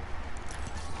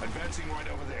 Advancing right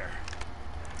over there.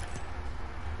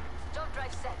 Jump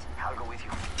drive set. I'll go with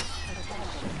you.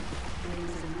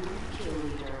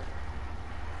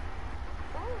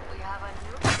 Ooh, we have a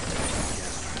new.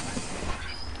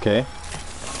 Okay.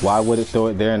 Why would it throw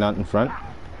it there and not in front?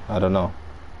 I don't know.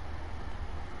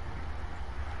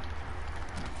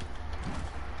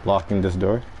 Locking this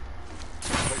door.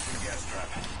 Placing gas trap.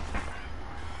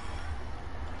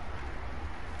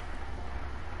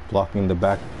 Blocking the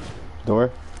back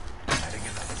door. Adding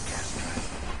another gas trap.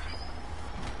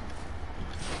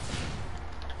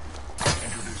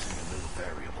 Introducing a new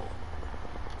variable.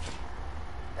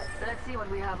 Let's see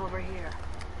what we have over here.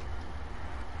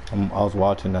 I was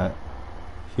watching that.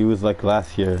 He was like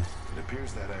last year. It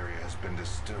appears that area has been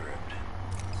disturbed.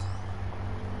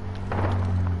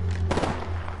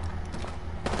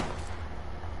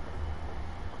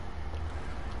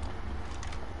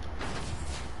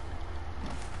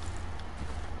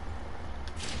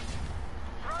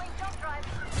 Throwing jump drive.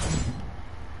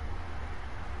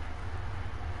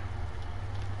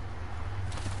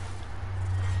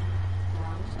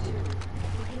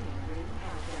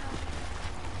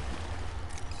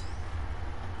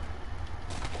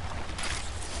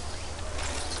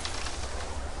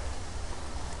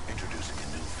 Introducing a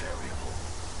new variable.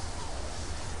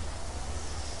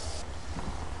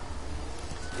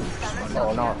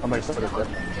 Oh no, somebody put it there.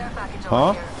 Care package Huh?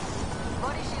 over here.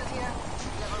 Body shield here.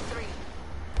 Level 3.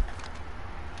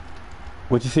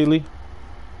 What'd you see, Lee?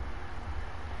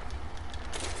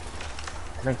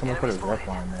 I think someone put a ref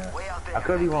on there. Way out there. I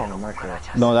could be wrong, I'm not sure.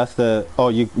 No, that's the. Oh,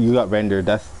 you got rendered.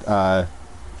 That's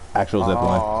actual zip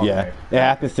line. Oh, Yeah, okay. it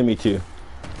happens to me too.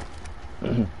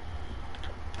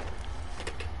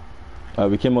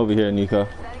 We came over here, Nico.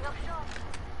 Setting up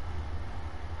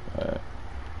shop.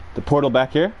 The portal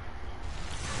back here.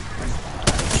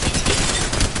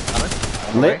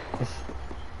 Lit.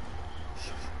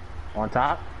 On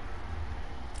top?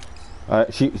 I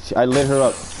lit her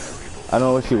up. I don't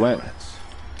know where she went.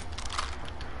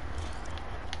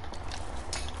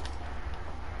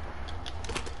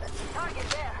 Target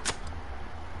there.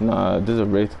 Nah, there's a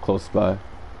wraith close by.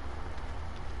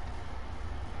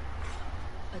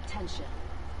 Attention.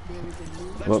 There is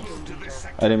a new Whoops.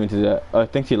 I didn't mean to do that. Oh, I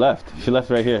think she left. She left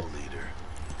right here.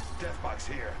 Deathbox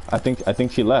here. I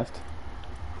think she left.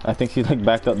 I think she like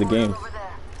backed out the game.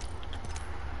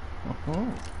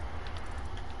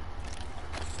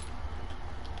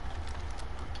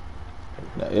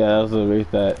 Yeah, that was the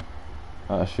wraith that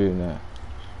shooting at.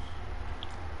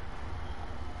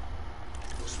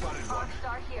 Spotted one.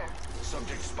 Start here.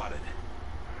 Subject spotted.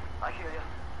 I hear you.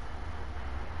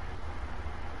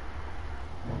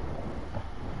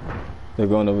 They're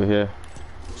going over here.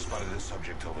 Spotted a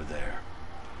subject over there.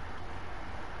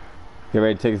 Get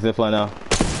ready to take a zipline now.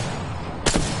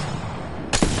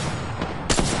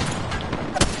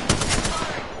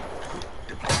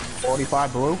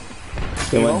 45 blue.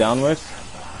 They went downwards.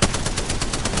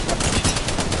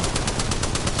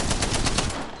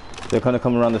 They're gonna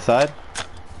come around the side.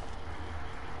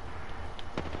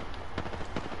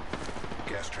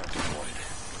 Gas trap deployed.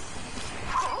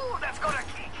 Oh, that's gonna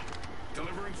kick.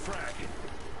 Delivering frag.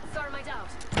 Thermite out.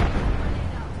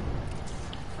 Grenade out.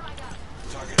 Frag out.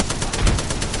 Target.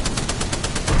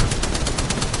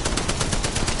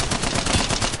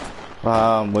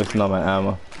 Ah, I'm wasting all my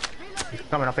ammo. He's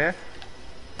coming up here.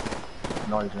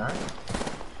 No, he's not.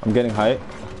 I'm getting height.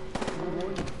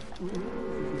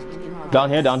 Down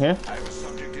here, down here. I have a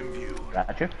subject in view.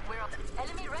 Gotcha.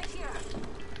 Enemy right here.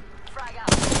 Frag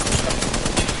out.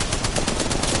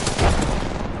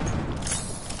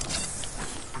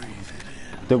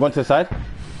 They're going to the side.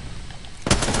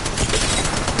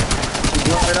 He's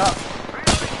blowing it up.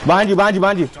 Behind you, behind you,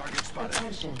 behind you. Target spotted.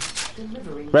 attention.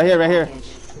 Delivering Right here, right here. package.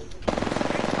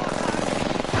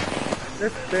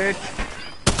 This bitch.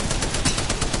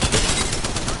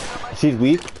 She's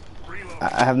weak.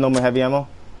 I have no more heavy ammo.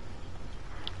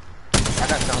 I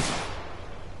got some.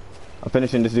 I'm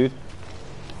finishing this dude.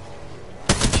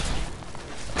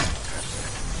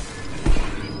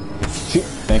 Shoot.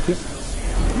 Thank you.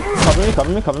 Cover me, cover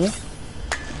me, cover me.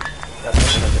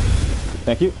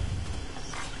 Thank you.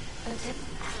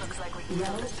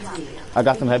 Round 3. I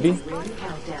got some heavy. Ring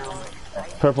countdown.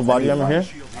 Purple body armor here.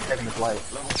 I'm taking this light.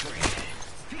 Level 3.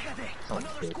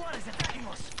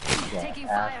 Taking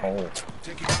fire. Asshole.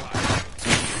 Taking fire.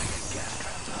 Gas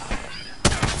traps out.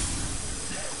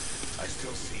 I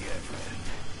still see everything.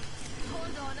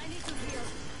 Hold on, I need to heal.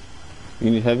 You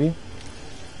need heavy?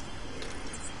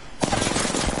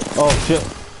 Oh shit.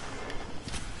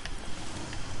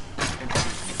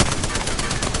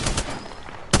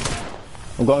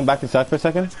 I'm going back inside for a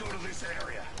second. Let's go to this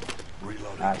area.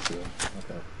 Reloading. I see.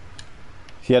 Okay.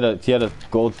 She had a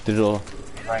gold digital.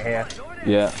 Right here.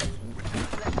 Yeah.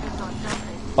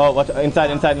 Oh, watch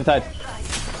inside, inside, inside.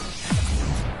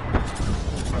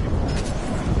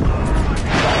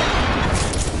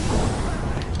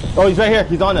 Oh, he's right here.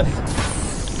 He's on us.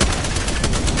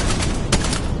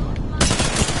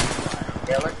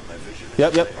 Kill it.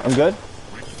 Yep, yep. I'm good.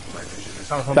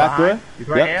 Coming from Back behind. door? He's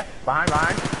right Yep. here. Behind.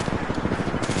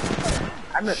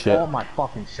 I missed Shit. all my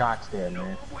fucking shots there,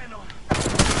 man.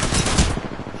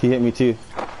 He hit me too.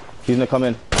 He's gonna come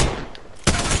in.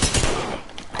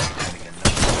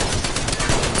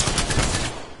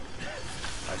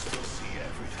 I still see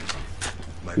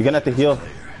everything. My You're gonna have to heal.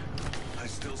 I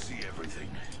still see everything.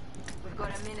 We've got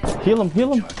a minute. Heal him,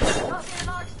 heal him. Tossing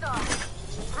an arc star.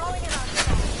 Throwing an arc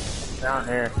star. Down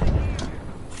here.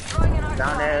 Throwing an arc Down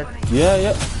star. there. Yeah,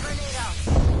 yeah. Grenade out.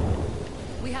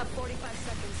 We have 45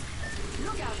 seconds.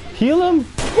 Look out. Heal him.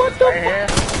 What the? Right here.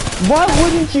 Why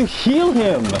wouldn't you heal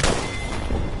him?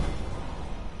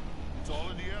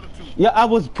 Yeah, I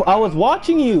was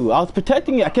watching you. I was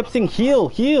protecting you. I kept saying heal,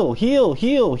 heal, heal,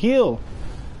 heal, heal.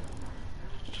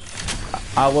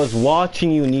 I was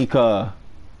watching you, Nika.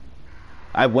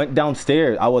 I went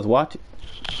downstairs. I was watching.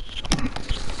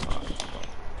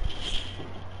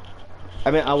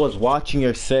 I mean, I was watching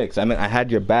your six. I mean, I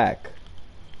had your back.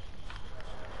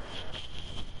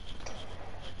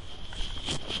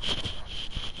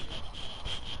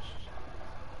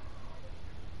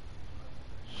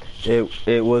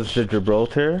 It was the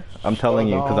Gibraltar. I'm telling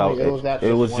you, because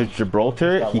it was the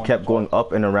Gibraltar. He kept going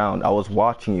up and around. I was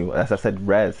watching you. As I said,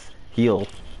 res, heal.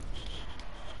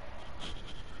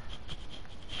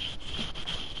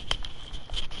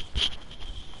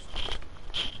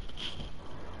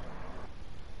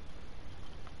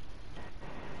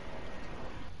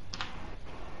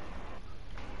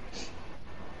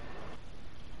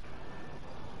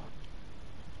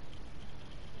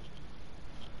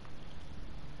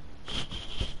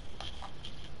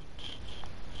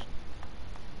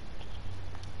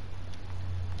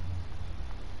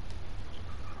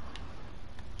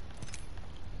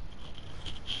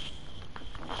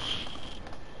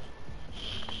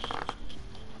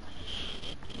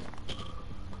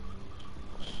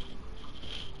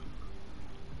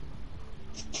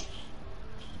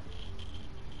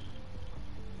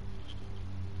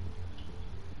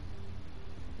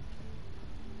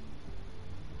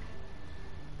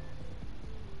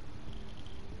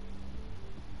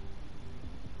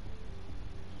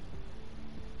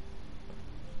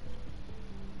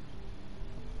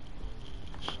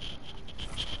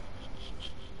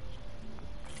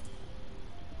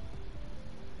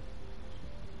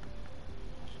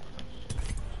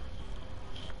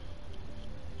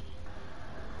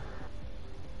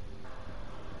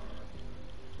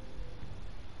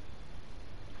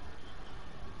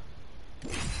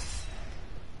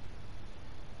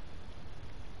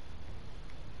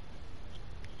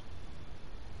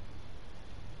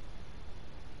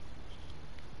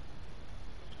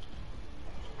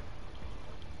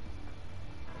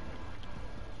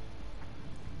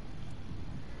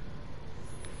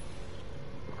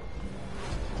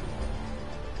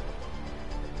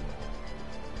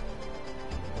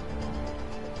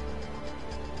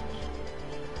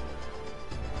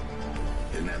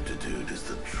 is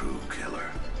the true killer.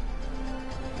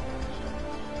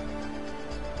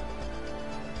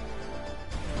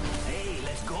 Hey,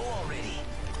 let's go already.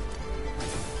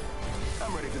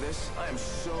 I'm ready for this. I am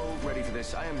so ready for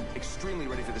this. I am extremely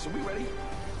ready for this. Are we ready?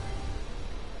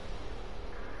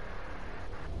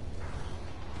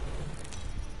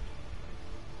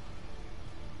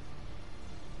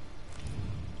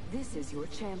 This is your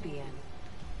champion.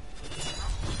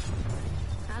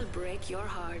 I'll break your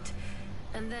heart,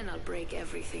 and then I'll break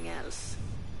everything else.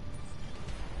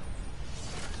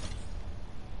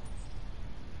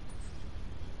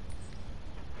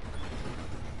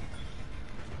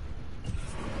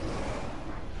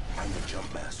 I'm the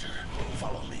jump master.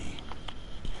 Follow me.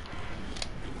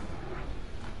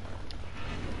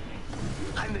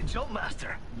 I'm the jump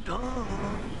master. Duh.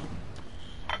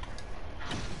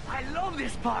 I love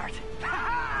this part.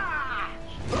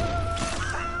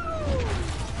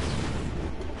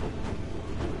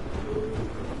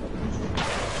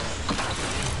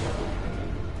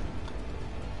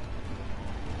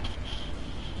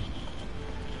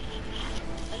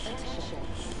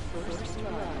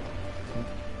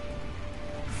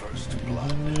 First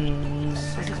blood.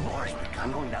 This is boring.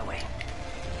 I'm going that way.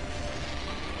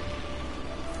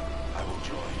 I will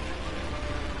join.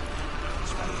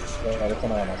 Yeah, there's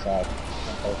someone on my side.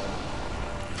 I'm close.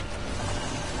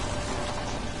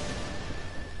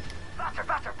 Faster,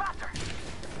 faster, faster.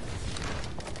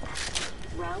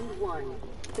 Round 1.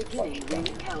 Beginning ring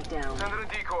countdown. Send it a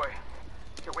decoy.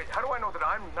 Okay, wait, how do I know that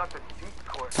I'm not the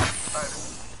decoy? I have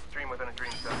a dream within a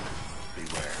dream stuff.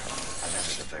 Beware. I've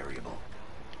added a variable.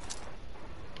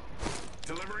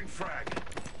 Delivering frag.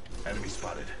 Enemy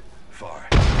spotted. Far.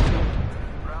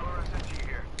 Prowler SMG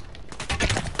here.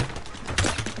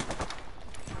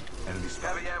 Enemy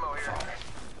spotted. Heavy ammo here. Far.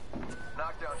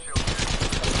 Knockdown shield.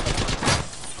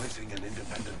 Placing an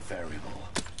independent variable.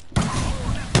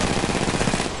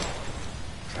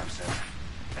 Trap set.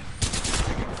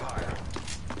 Taking fire.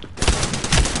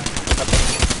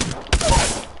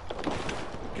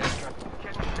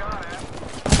 Getting shot at.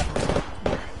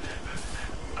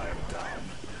 I am down.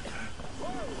 Whoa!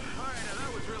 Alright, now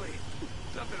that was really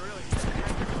something really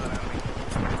hectic out of me.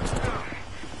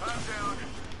 I'm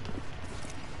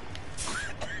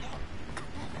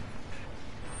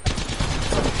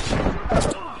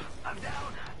down. I'm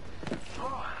down.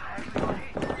 Oh, I actually got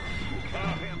hit.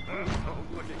 Oh,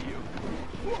 look at you.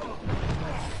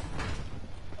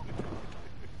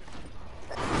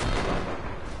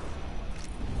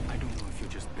 I don't know if you're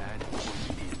just bad or an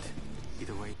idiot.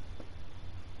 Either way.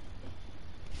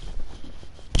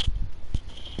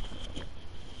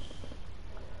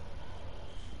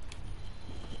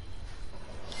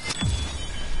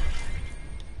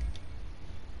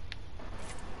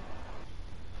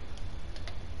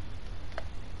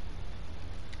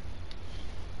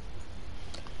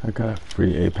 I got a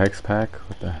free Apex pack.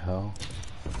 What the hell?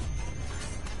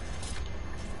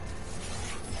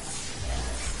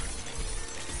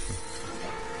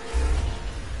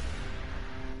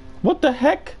 What the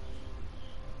heck?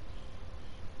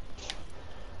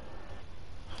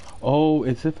 Oh,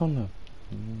 is it from the...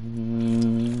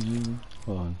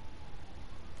 hold on.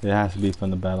 It has to be from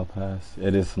the Battle Pass.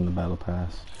 It is from the Battle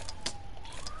Pass.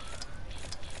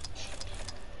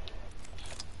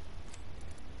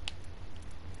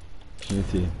 Let me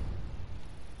see.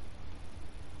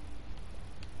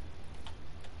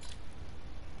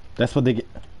 That's what they get.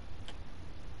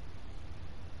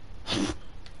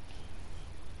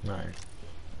 Alright.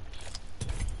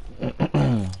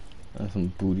 That's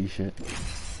some booty shit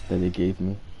that they gave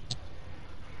me.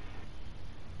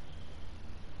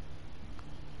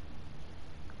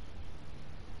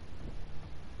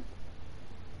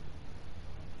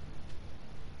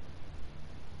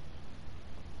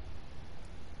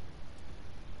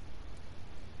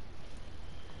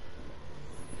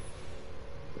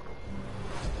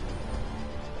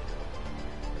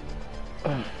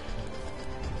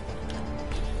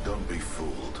 Don't be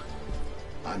fooled.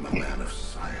 I'm a man of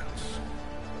science.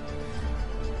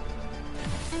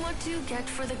 What do you get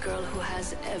for the girl who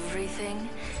has everything?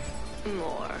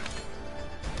 More.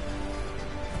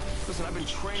 Listen, I've been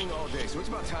training all day, so it's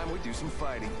about time we do some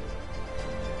fighting.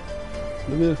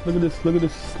 Look at this, look at this, look at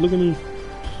this, look at me.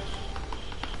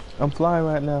 I'm flying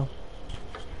right now.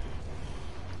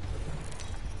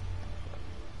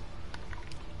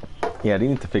 Yeah, they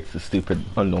need to fix the stupid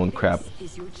unknown crap.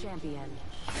 This is your champion.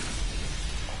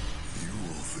 You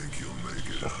will think you'll make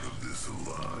it out of this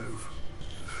alive.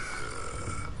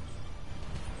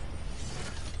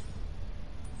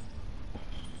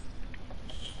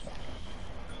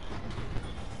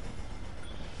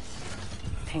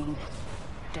 Pain,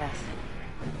 death.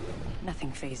 Nothing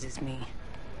Nothing phases me.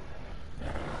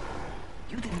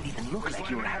 You didn't even look like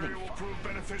you were having will prove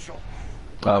beneficial.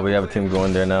 Oh, we have a team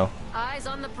going there now. Eyes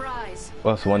on the prize.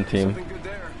 Well, it's one team. Something good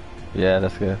there. Yeah,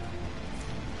 that's good.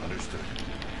 Understood.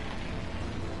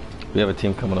 We have a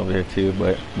team coming over here too,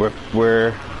 but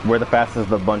we're the fastest of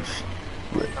the bunch.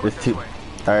 There's two. All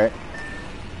right.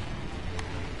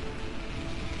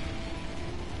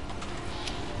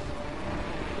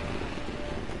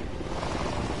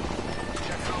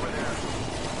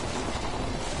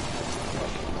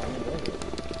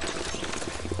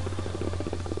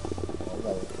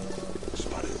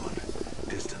 Spotted one.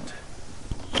 Distant.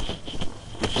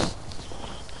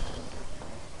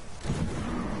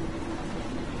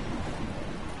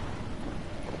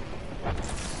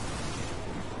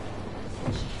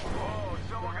 Oh,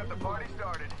 someone got the party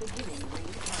started. Beginning ring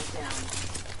countdown.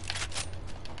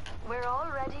 We're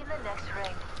already in the next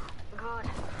ring. Good.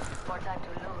 More time to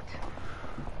loot.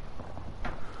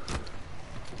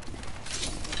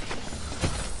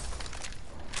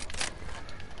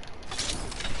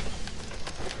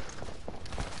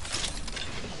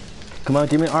 Come on,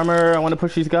 give me armor. I want to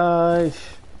push these guys.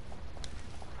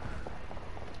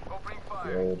 Opening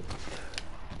fire. Good.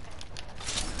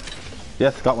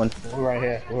 Yes, got one. We're right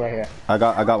here. We're right here. I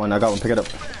got one. Pick it up.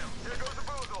 There goes the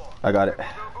boozle. I got it.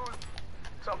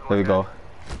 Something There we like go.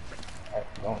 Alright,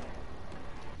 go.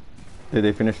 Did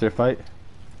they finish their fight?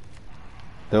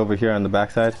 They're over here on the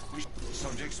backside.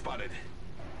 Subject spotted.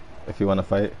 If you want to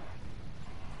fight.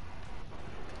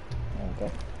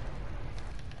 Okay.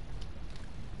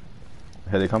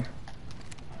 Here they come.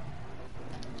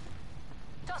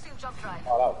 Tossing jump drive.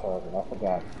 Oh, that was horrible. I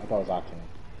forgot. I thought it was our team.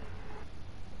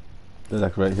 They're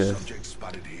like right here. Subject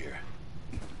spotted here.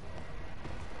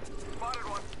 Spotted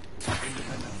one.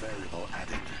 Independent variable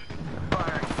added.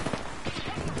 Firing.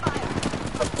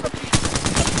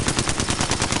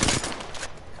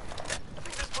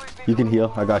 You can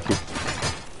heal. I got you.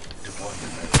 Deploying the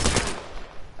variable.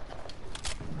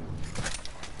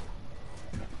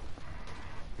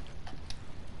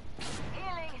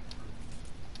 Healing.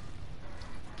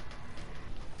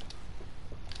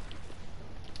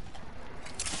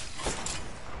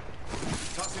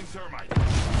 Tossing thermite.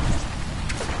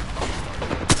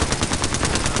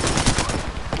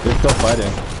 They're still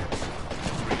fighting.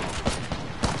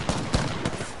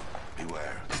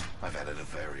 Beware. I've added a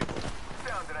variable.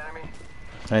 Found an enemy.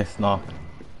 Nice knock.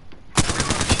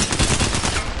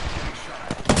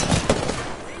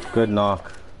 Good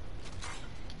knock.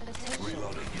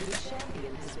 Reloading.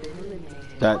 Champion has been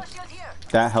eliminated.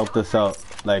 That helped us out.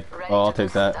 Like, oh, I'll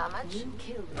take that. Damage.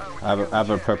 Kill. I have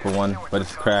a purple one, but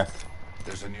it's cracked.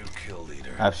 There's a new kill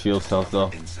leader. I have shield cells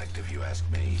though. Insect if you ask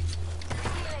me.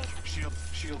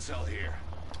 Shield cell here.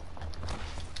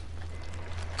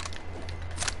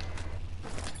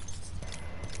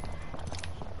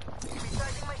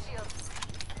 Recharging my shield.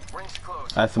 Rings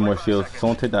close. I have some more 45 shields. seconds.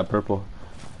 Someone take that purple.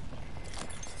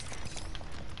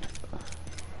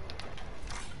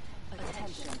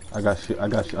 Attention. I got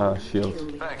shields.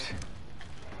 Thanks.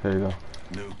 There you go.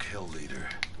 New kill leader.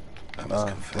 I must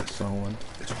What's confess. the wrong one?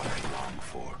 It's what I long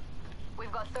for.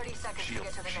 We've got 30 seconds to Shield,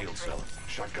 get to the shield next cell. ring.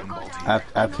 Shotgun Go multi. down.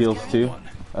 I have heals too.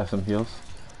 I have some heals.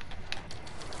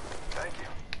 Thank you.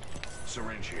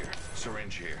 Syringe here.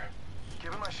 Syringe here.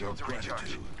 Giving my Your shields a recharge.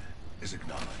 gratitude is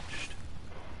acknowledged.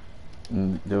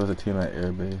 There was a team at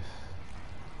airbase.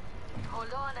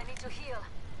 Hold on, I need to heal.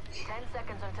 10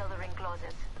 seconds until the ring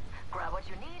closes. Grab what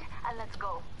you need and let's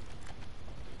go.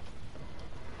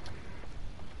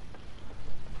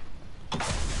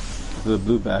 There's a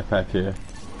blue backpack here,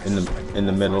 in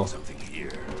the middle. Something here.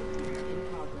 In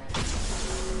progress.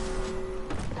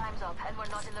 Time's up and we're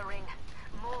not in the ring.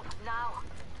 Move now.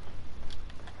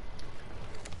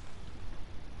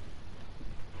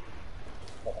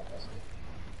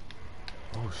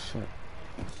 Oh shit.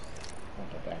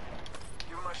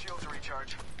 Giving my shields a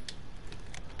recharge.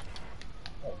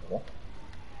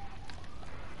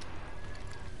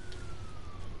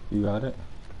 You got it?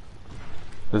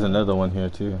 There's another one here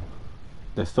too.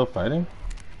 They're still fighting?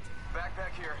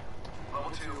 Backpack here.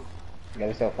 Level 2. Yeah,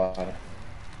 we still fighting.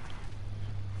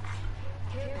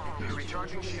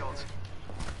 Recharging shields.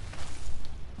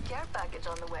 Care package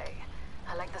on the way.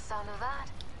 I like the sound of that.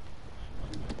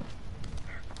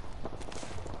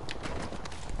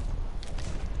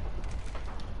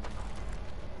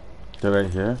 They're right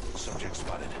here. Subject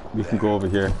spotted. We can go over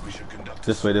here. We should conduct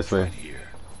This way, this way. right here.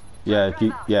 Yeah, if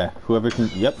you, yeah. Whoever can.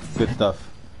 Yep. Good stuff.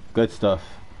 Good stuff.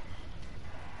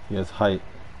 He has height.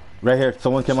 Right here.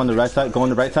 Someone came on the right side. Go on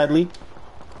the right side, Lee.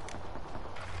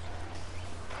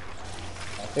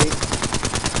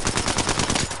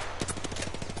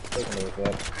 Taking it,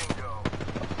 good. Bingo.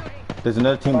 There's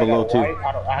another team below too.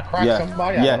 I cracked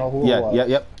somebody. I don't know who it was.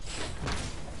 Yep.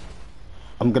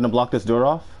 I'm gonna block this door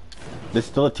off. There's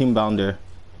still a team bound there.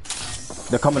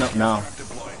 They're coming up now.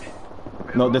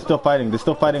 No, they're still fighting. They're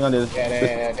still fighting on this.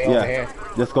 Yeah.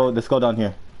 Let's go down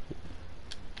here.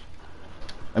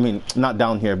 I mean, not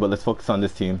down here, but let's focus on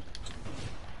this team.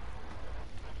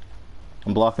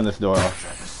 I'm blocking this door off.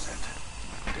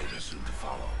 Data soon to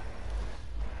follow.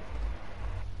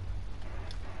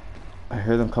 I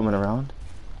hear them coming around.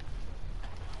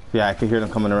 Yeah, I can hear them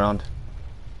coming around.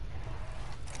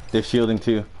 They're shielding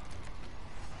too.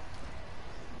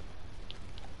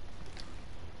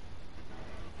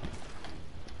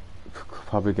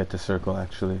 Probably get the circle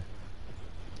actually.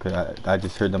 Cause I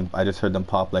just heard them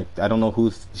pop like, I don't know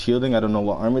who's shielding, I don't know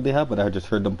what armor they have, but I just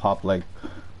heard them pop like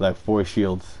 4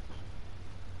 shields.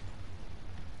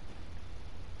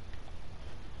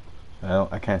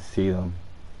 I can't see them.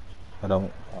 I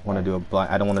don't want to do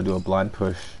a blind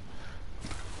push.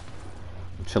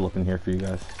 I'll chill up in here for you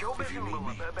guys. If you need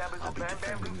me, I'll be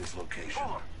defending this location.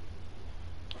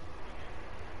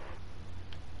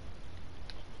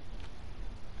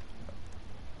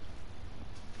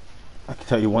 I can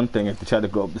tell you one thing, if they try to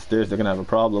go up the stairs, they're gonna have a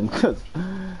problem, because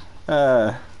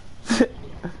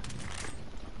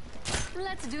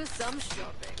Let's do some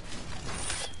shopping.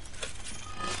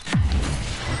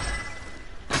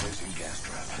 Placing gas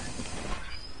trap.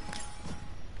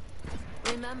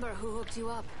 Remember who hooked you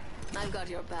up. I've got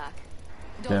your back.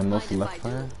 yeah, Don't mostly mind left if I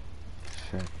do. fire.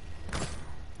 Shit.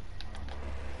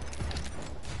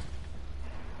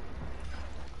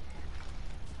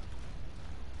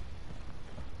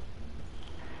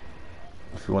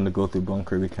 If we want to go through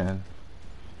bunker, we can.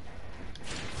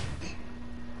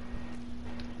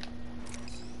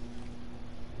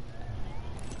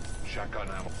 Shotgun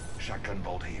ammo. Shotgun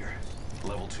bolt here.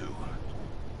 Level 2.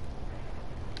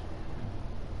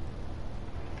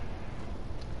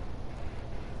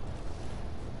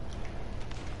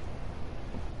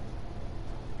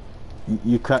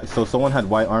 You cut. So someone had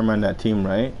white armor on that team,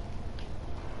 right?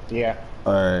 Yeah.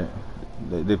 Alright.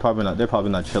 They're probably not. They're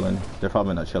probably not chilling. They're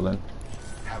probably not chilling.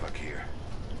 Havoc here.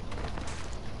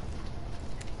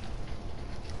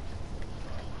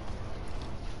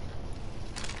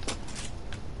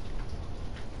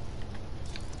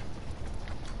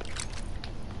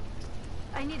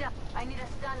 I need a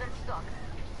standard stock.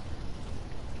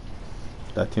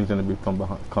 That team's gonna be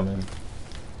coming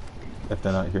if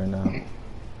they're not here now.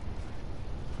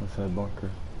 Inside bunker.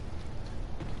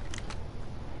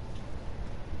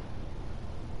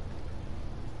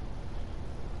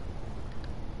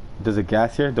 There's a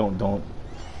gas here. Don't.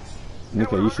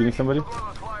 Nick, are you shooting somebody?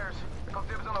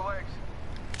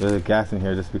 There's a gas in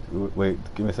here. Just wait.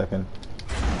 Give me a second.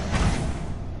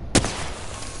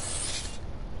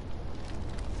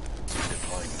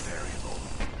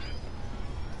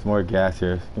 There's more gas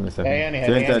here. Give me a second. Hey,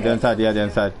 They're inside. Yeah, they're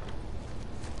inside.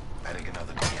 Adding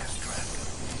another gas trap.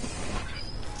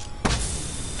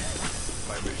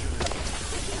 My vision.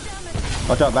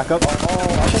 Watch out. Back up. Oh,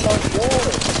 I think I was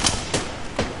yours.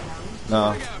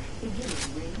 No.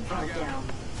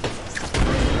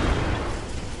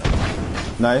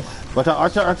 Nice. Watch out.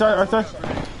 Archer.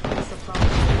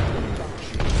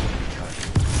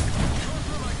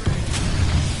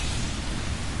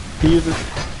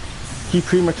 He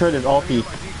prematured his ulti.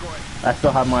 I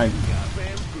still have mine.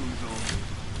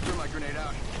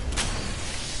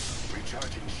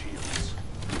 Recharging shields.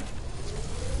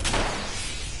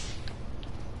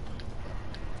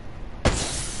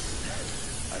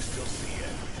 I still see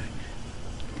everything.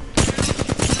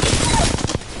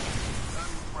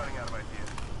 I'm running out of ideas.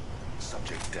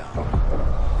 Subject down.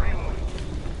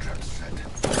 Trap set.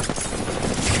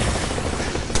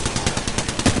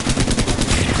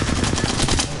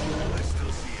 I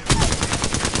still see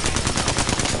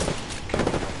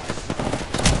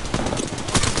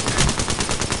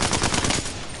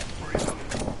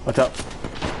Watch out.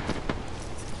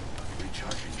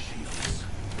 recharging shields.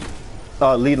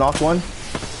 Lead knocked one.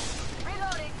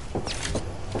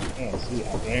 Can't see.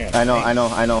 Oh, damn.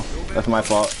 I know. That's my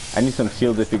fault. I need some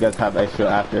shields if you guys have extra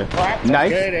after.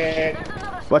 Nice. Get it.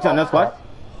 Watch out, no spot.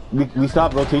 We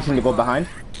stop rotation to go behind.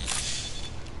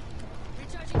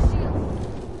 Recharging shield.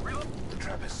 The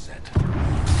trap is set.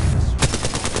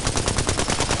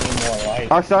 Need more light.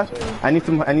 Arkstar, I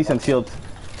need some shields.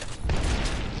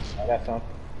 I got some.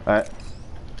 Alright.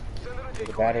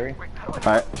 The battery.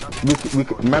 Alright.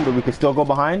 Remember, we can still go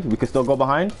behind.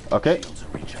 Okay. Shields are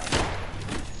recharging.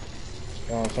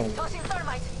 Some. Tossing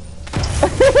thermite.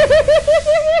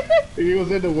 He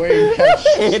was in the way. He kept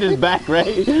It hit his back, right?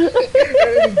 his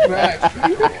back.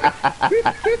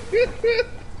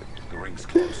 The ring's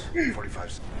Rings close.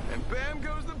 45 seconds. And bam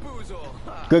goes the boozle.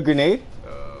 Ha. Good grenade.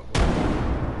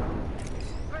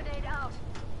 Grenade out.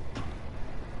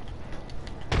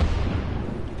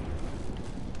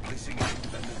 Placing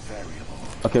independent variable.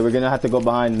 Okay, we're gonna have to go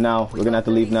behind now. We're gonna have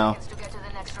to leave now. To get to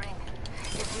the next ring.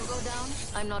 If you go down,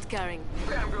 I'm not carrying.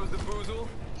 Bam goes the boozle.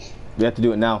 We have to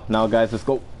do it now. Now, guys, let's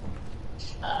go.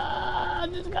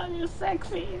 This guy is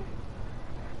sexy.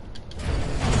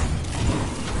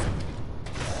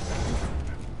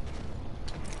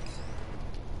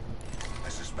 I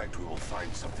suspect we will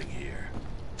find something here.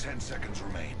 10 seconds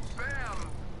remain. Bam!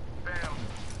 Bam!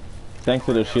 Thanks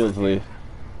for the shields, Lee.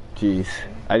 Jeez,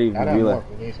 I didn't I even got realize.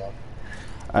 more if we need some.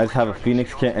 I just have a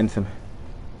Phoenix kit and some.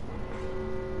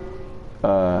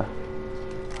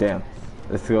 Damn.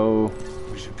 Let's go.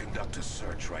 We should conduct a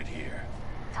search right here.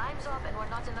 Time's up and we're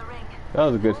not in the ring. That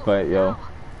was a good fight, yo.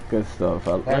 Good stuff.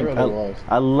 That really was.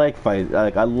 I like fights.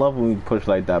 I love when we push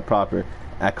like that proper.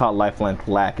 I caught Lifeline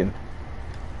lacking.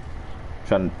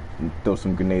 Trying to throw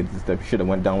some grenades and stuff. You should have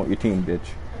went down with your team, bitch.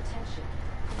 Attention.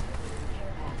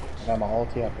 Care package. I got my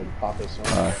ulti. I can pop it soon.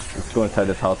 Let's go inside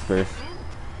this house first.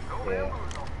 Yeah.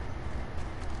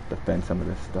 Defend some of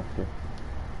this stuff here.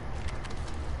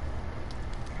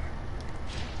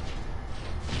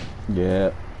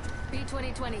 Yeah.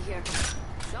 P2020 here.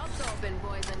 Shops open,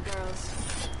 boys and girls.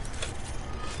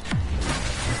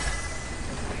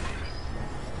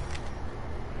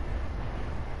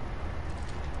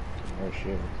 Oh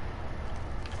shit.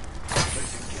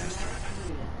 Placing gas trap.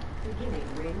 Beginning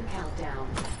ring countdown.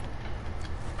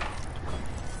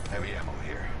 Heavy ammo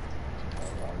here.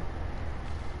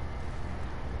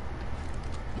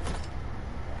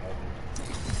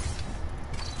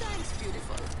 Thanks,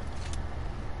 beautiful.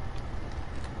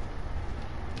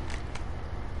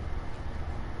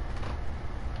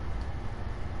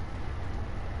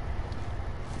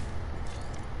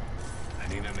 I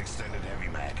need an extended heavy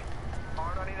mag.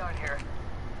 R99 here.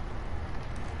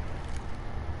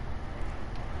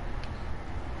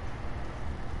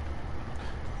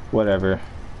 Whatever.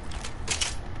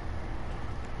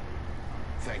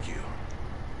 Thank you.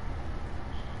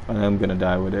 I'm gonna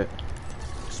die with it.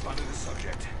 Spotted the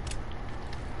subject.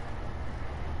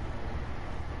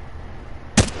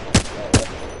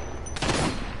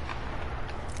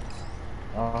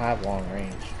 I don't have long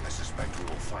range. I suspect we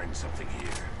will find something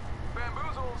here.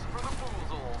 Bamboozles for the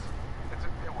foozles.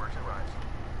 It works, it rhymes.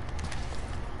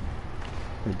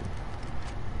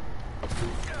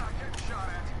 Getting shot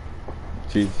at.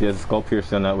 Jeez, he has a skull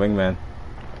piercer on that wingman.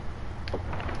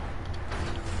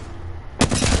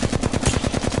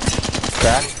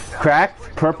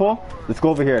 Cracked. Purple. Let's go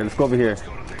over here. Let's go over here. Go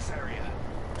to this area.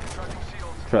 Charging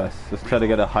shields. Trust. Let's try to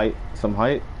get some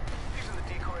height. Using the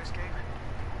decoy escape.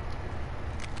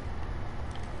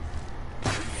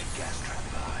 Bringing a gas trap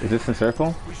behind. Is this in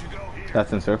circle? We should go here.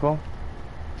 That's in circle.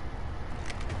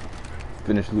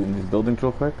 Finish looting these buildings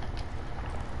real quick.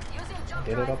 Using jump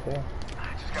Get it drive. up there.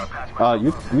 Just gotta patch my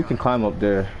You can climb up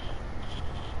there.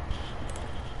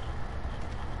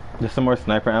 There's some more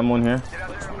sniper ammo in here. Get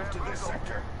out there, move to this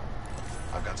sector.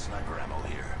 I've got sniper ammo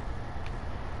here.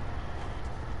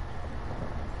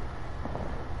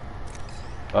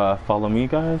 Follow me,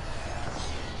 guys.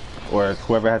 Or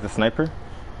whoever has a sniper.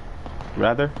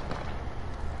 Rather.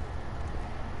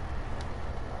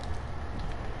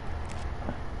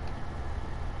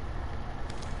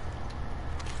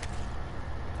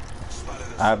 Spotted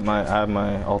the I have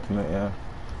my ultimate, yeah.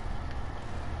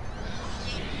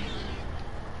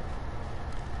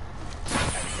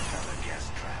 another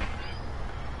gas trap.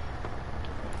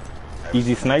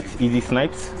 Easy snipes, easy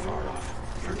snipes. Far off.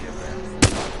 Forgive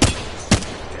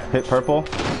them. Hit purple. We're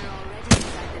already inside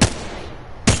the next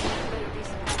ring. Better be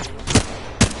some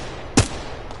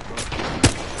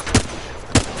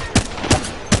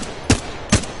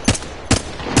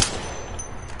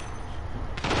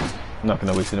I'm not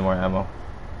gonna waste any more ammo.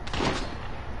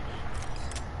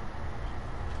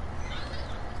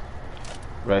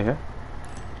 Right here.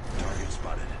 Target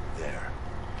spotted. There.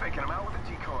 Faking him out with a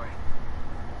decoy.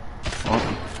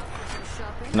 Awesome.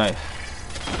 shopping. Nice.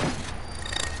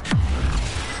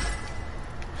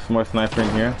 Some more sniper in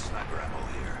here. Sniper ammo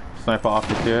here. Sniper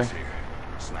office here. Here.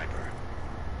 Sniper.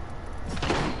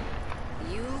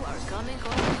 You are coming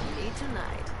home with me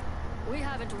tonight. We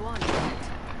haven't won yet.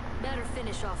 Better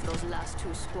finish off those last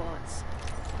two squads.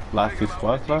 Last two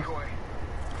squads left.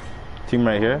 Team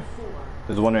right here.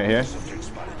 There's one right here. Subject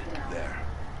spotted. There.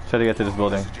 Try to get to this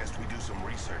building. Suggest we do some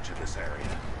research in this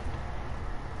area.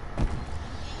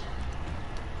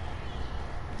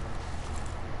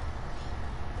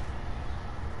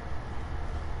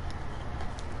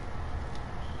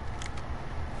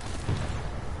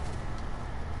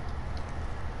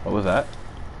 What was that?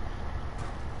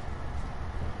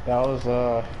 That was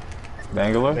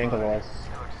Bangalore? Bangalore. Back.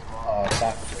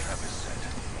 Trap is set.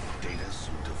 Data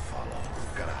soon to follow.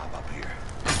 Gotta hop up here.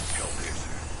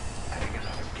 Hellraiser. Adding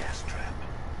another gas trap.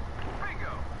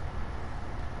 Bingo.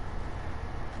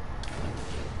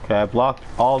 Okay, I blocked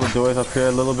all the doors up here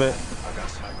a little bit. I got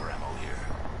sniper ammo here.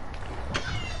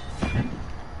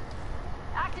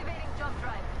 Activating jump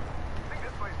drive. I think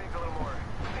this place needs a little more.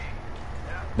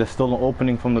 There's still an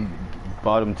opening from the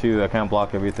bottom too. I can't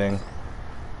block everything.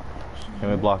 Let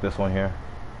me block this one here.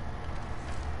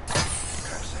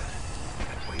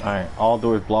 Alright, all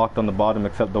doors blocked on the bottom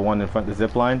except the one in front of the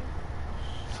zip line.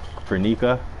 For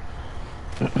Nika.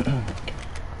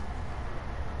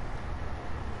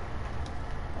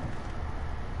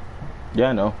 Yeah,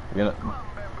 I know. You know.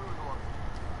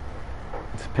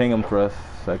 Just ping him for us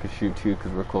so I can shoot too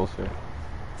because we're closer.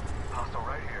 Hostile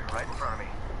right here, right in front of me.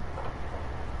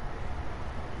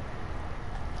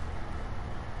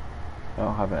 I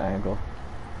don't have an angle.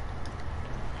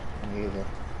 Me either.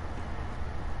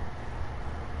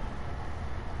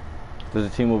 There's a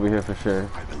team over here for sure.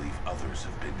 I believe others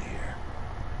have been here.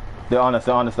 They're on us,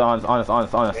 they're on us, they're on us, on us, on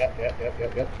us, on us.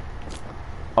 Yep.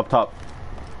 Up top.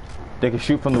 They can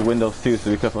shoot from the windows too, so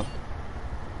be careful.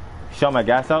 Shot my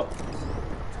gas out.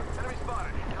 Enemy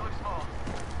spotted. It looks small.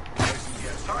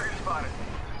 Yes, target spotted.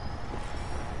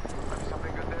 Might be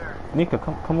something good there. Nika,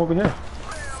 come over here.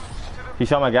 He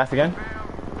shot my gas again.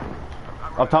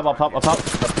 Up top, up top, up top.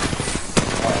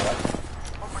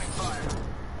 Opening fire.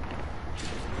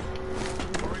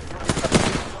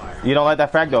 You don't like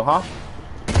that frag though, huh?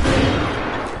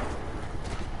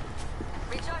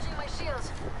 Recharging my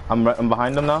shields. I'm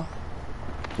behind them now.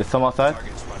 There's some outside.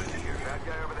 Target spotted here. Bad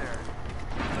guy over there.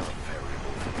 Another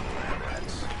variable for the lab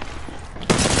rats.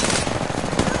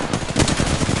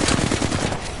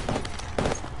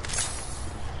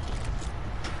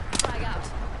 Frag out.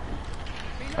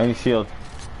 I need shield.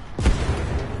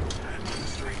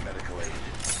 Administering medical aid.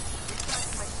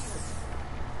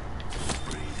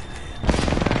 Breathe it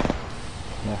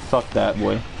in. Yeah, suck that,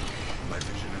 boy. My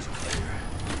vision is clear.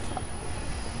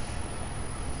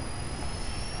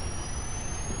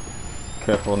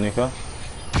 Careful, Nika.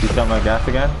 You shot my gas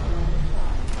again.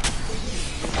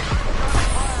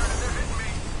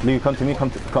 Lee, come to me.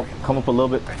 Come up a little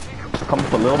bit. Come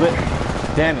up a little bit.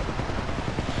 Damn it.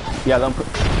 Yeah, let him put.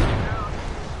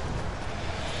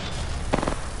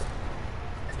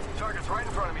 Target's right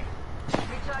in front of me.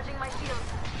 Recharging my shields.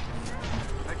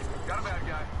 Thank you. Got a bad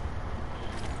guy.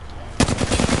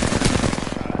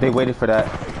 They waited for that.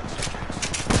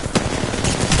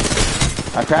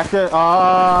 I cracked it.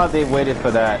 Ah, they waited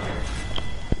for that.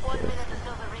 1 minute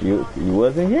until the ring. You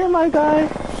wasn't here, my guy.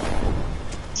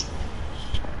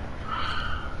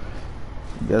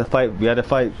 We had to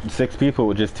fight 6 people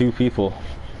with just 2 people.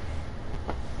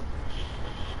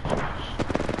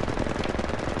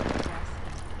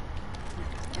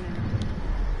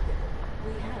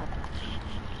 We have.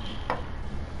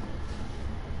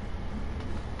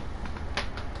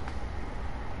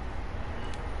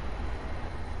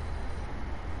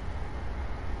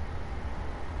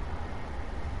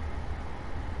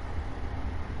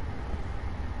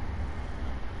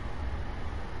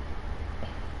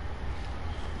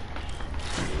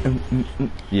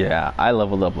 Yeah, I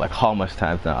leveled up like how much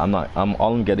times now?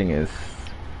 All I'm getting is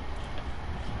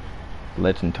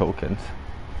legend tokens.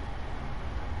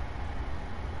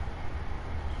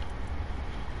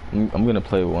 I'm gonna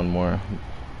play one more.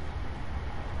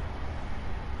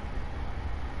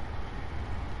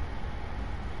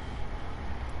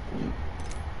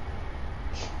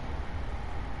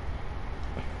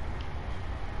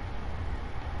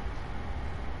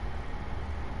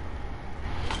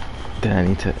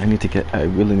 Then I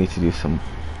really need to do some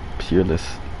peerless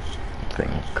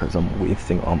thing because I'm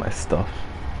wasting all my stuff.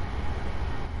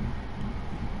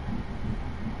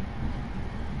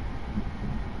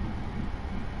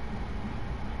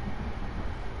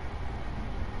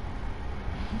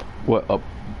 What up?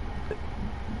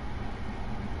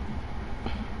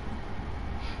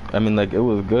 I mean, like, it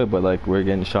was good, but like we're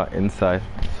getting shot inside,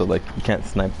 so like you can't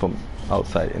snipe from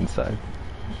outside inside.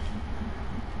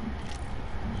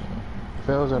 If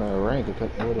it was in a rank, it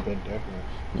would have been different.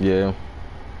 Yeah.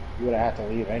 You would have had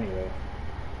to leave anyway.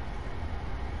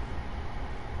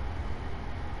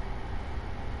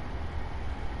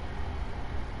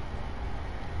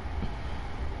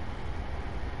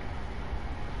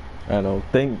 I know.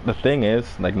 The thing is,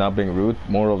 like, not being rude,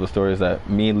 moral of the story is that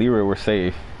me and Leroy were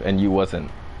safe and you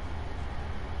wasn't.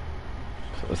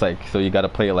 So it's like, so you gotta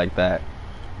play it like that.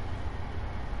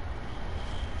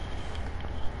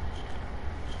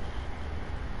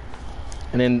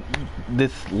 And then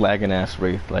this lagging ass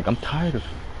race, like I'm tired of.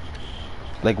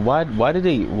 Like why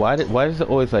is it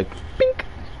always like pink,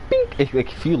 pink?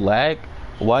 Like if you lag,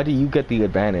 why do you get the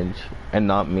advantage and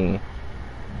not me?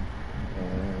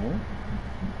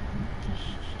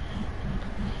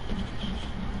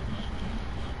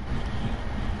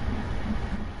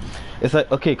 It's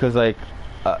like okay, cause like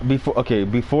before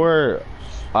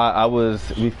I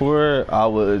was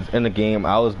in the game,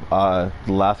 I was the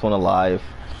last one alive,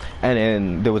 and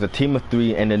then there was a team of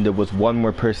 3, and then there was one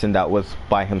more person that was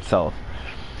by himself,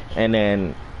 and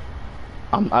then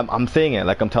I'm saying it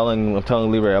like I'm telling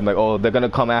Leroy, I'm like, oh, they're gonna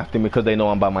come after me because they know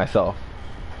I'm by myself,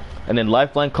 and then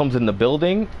Lifeline comes in the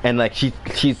building, and like she's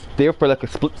there for like a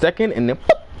split second, and then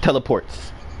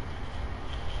teleports.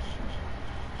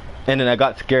 And then I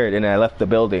got scared and I left the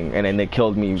building, and then they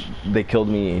killed me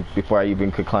before I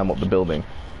even could climb up the building.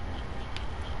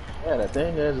 Yeah, the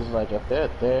thing is like if they're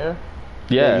there,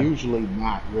 yeah, they're usually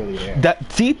not really there.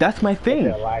 That's my thing.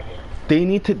 They're lagging. They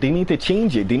need to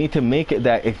change it. They need to make it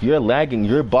that if you're lagging,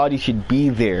 your body should be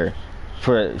there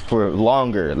for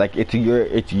longer. Like it's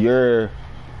your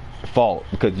fault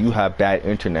because you have bad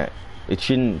internet. It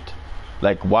shouldn't,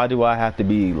 like, why do I have to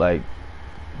be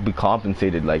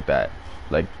compensated like that?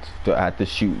 Like, I have to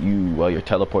shoot you while you're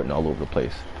teleporting all over the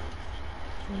place.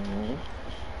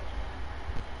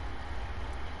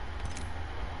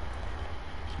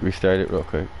 Restart it real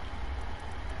quick.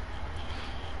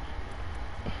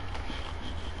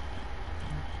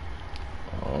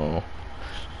 Oh.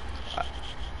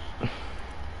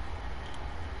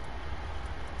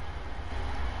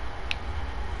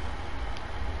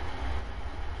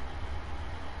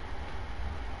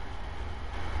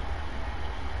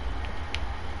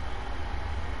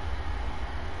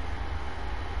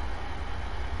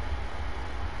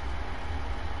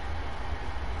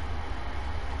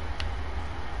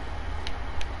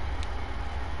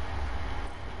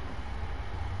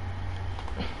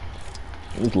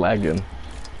 It's lagging.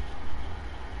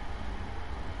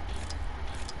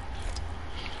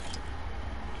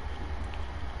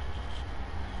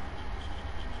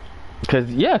 Cause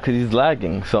he's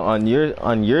lagging. So on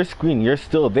your screen you're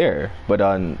still there, but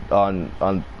on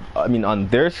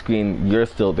their screen you're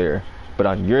still there, but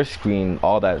on your screen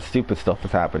all that stupid stuff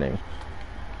is happening.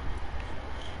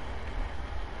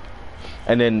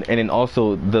 And then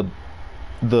also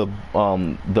the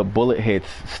bullet hits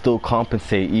still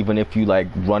compensate even if you like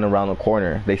run around the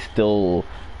corner. They still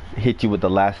hit you with the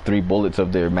last 3 bullets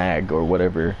of their mag or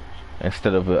whatever,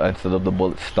 instead of the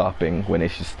bullets stopping when they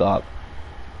should stop.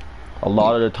 A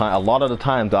lot of the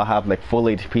times I'll have like full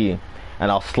HP and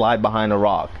I'll slide behind a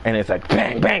rock and it's like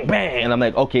bang bang bang, and I'm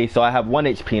like, okay, so I have 1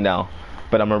 HP now,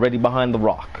 but I'm already behind the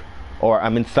rock, or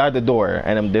I'm inside the door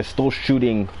and they're still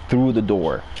shooting through the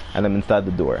door and I'm inside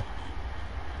the door.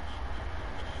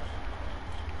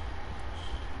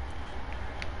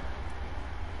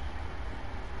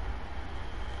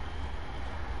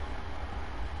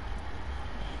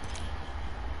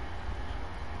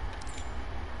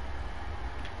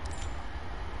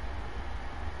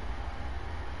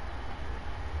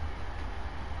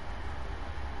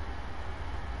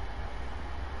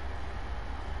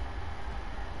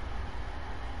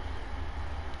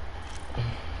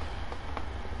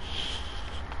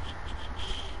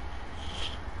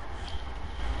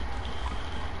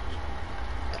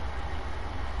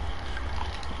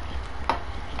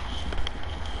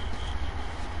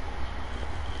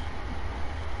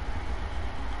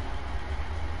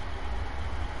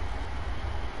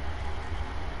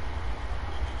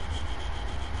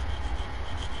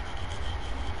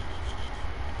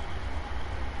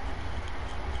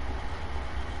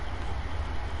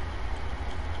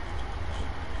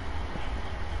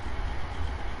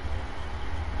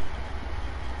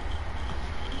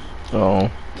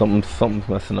 Oh, something's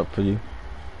messing up for you.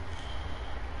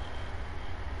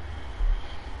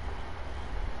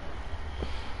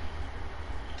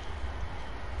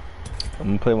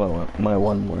 I'm gonna play my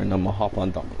one more and I'm gonna hop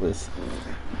on top of this.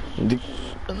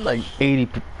 Like 80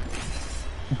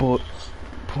 bonus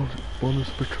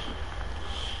per try.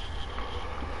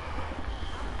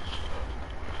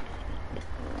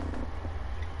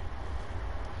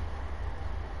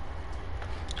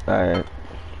 Alright.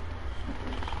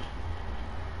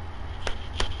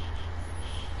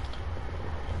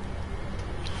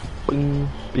 Bing,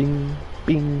 bing,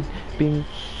 bing, bing,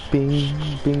 bing,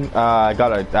 bing. I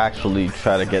gotta actually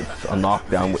try to get a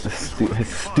knockdown with his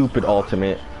stupid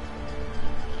ultimate.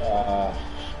 I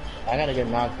gotta get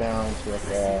knockdowns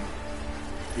with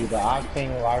either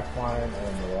Octane, Lifeline,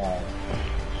 or Mirage.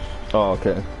 Oh,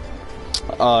 okay.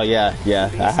 Oh, yeah,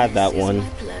 I had that one.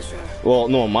 Well,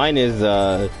 no, mine is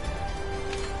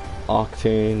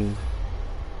Octane.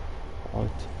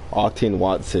 Octane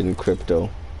Watson, Crypto.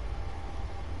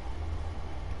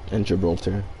 And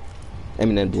Gibraltar.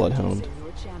 Eminent Bloodhound.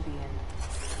 Your champion.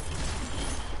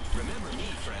 Remember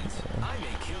me, friends. I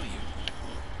may kill you.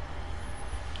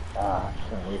 Ah, I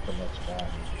can't wait for next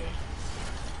round.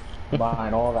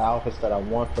 Buying all the outfits that I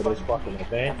want for this fucking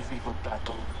event.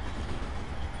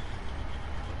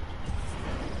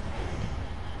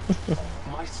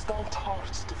 My stout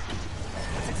heart's defeated.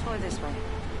 Let's explore this way.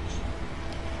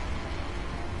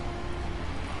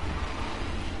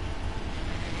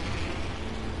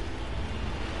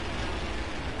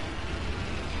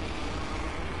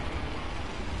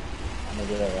 I'm gonna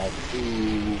get like 2.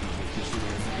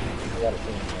 I gotta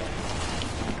see them there.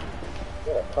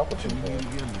 Get a couple things there.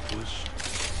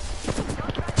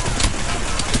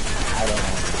 I don't know.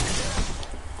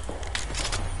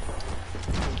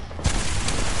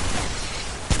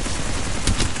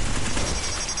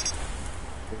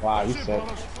 Wow, you said.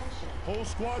 Whole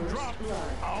squad drop.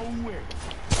 I'll win.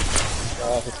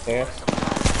 That's the stairs.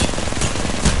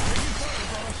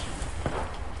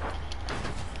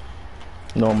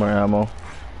 No more ammo.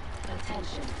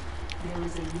 Attention. There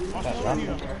is a new That's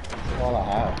all I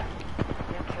have.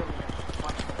 They'll kill you.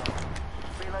 Watch the door.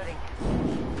 Reloading.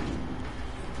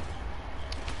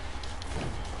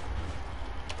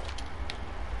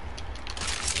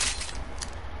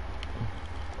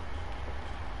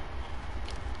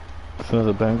 It's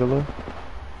another Bangalore.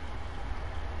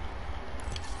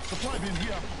 Supply bin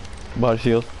here. Body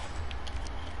shield.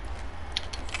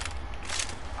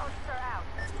 Poster out.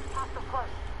 Hostile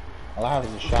close. All I have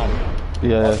is a shot.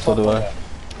 Yeah, so do I.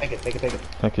 Take it.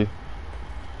 Thank you.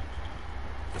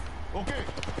 Okay.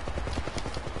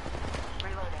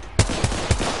 Reloading.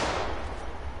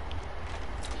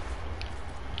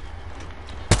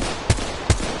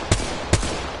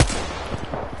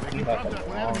 Making contact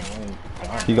with enemy.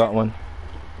 You got one.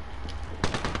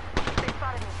 They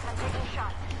spotted me. I'm taking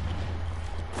shots.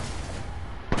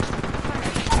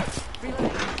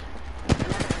 Reloading.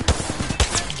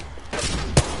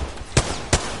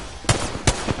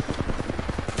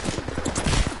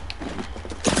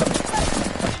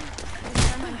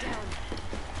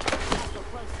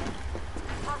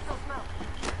 Hostile smoke.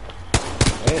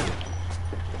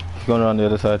 He's going around the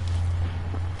other side.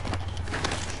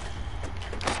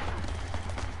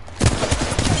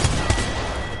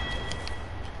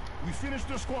 We finished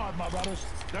the squad, my brothers.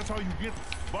 That's how you get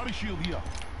body shield here.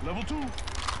 Level 2.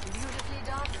 Beautifully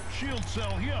done. Shield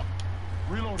cell here.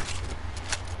 Reloading.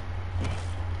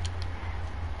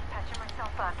 Patching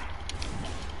myself up.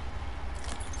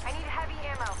 I need heavy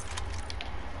ammo.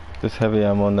 There's heavy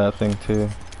ammo on that thing too.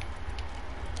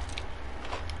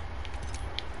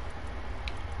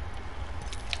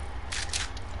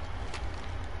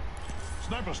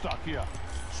 Sniper stock here.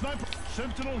 Sniper.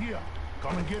 Sentinel here.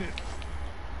 Come and get it.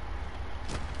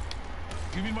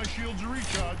 Give me my shields to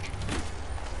recharge.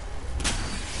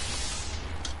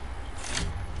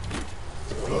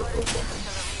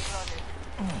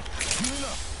 Healing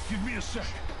up. Give me a sec.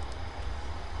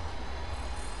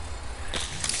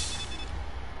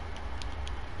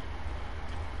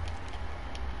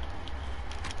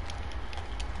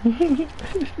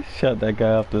 Shot that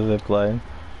guy off the zip line.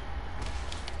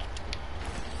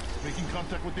 Making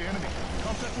contact with the enemy.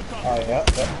 Contact with Oh, target. yeah.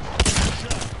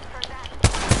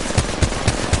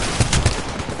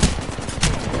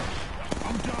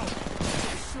 I'm down.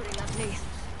 Shooting at me.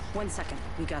 1 second.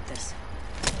 We got this.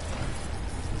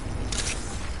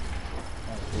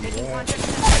 Making contact.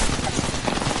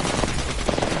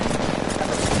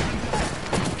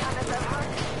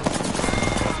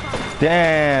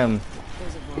 Damn.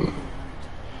 There's a void in your heart.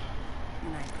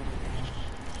 And I put it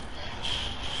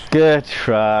Good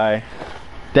try.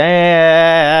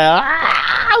 Damn.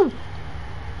 Ow!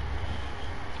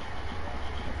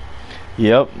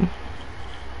 Yep.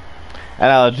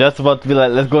 And I was just about to be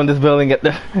like, let's go in this building, get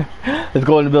the let's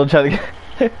go in the building, try to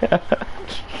get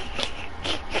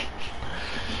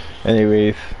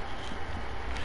anyways.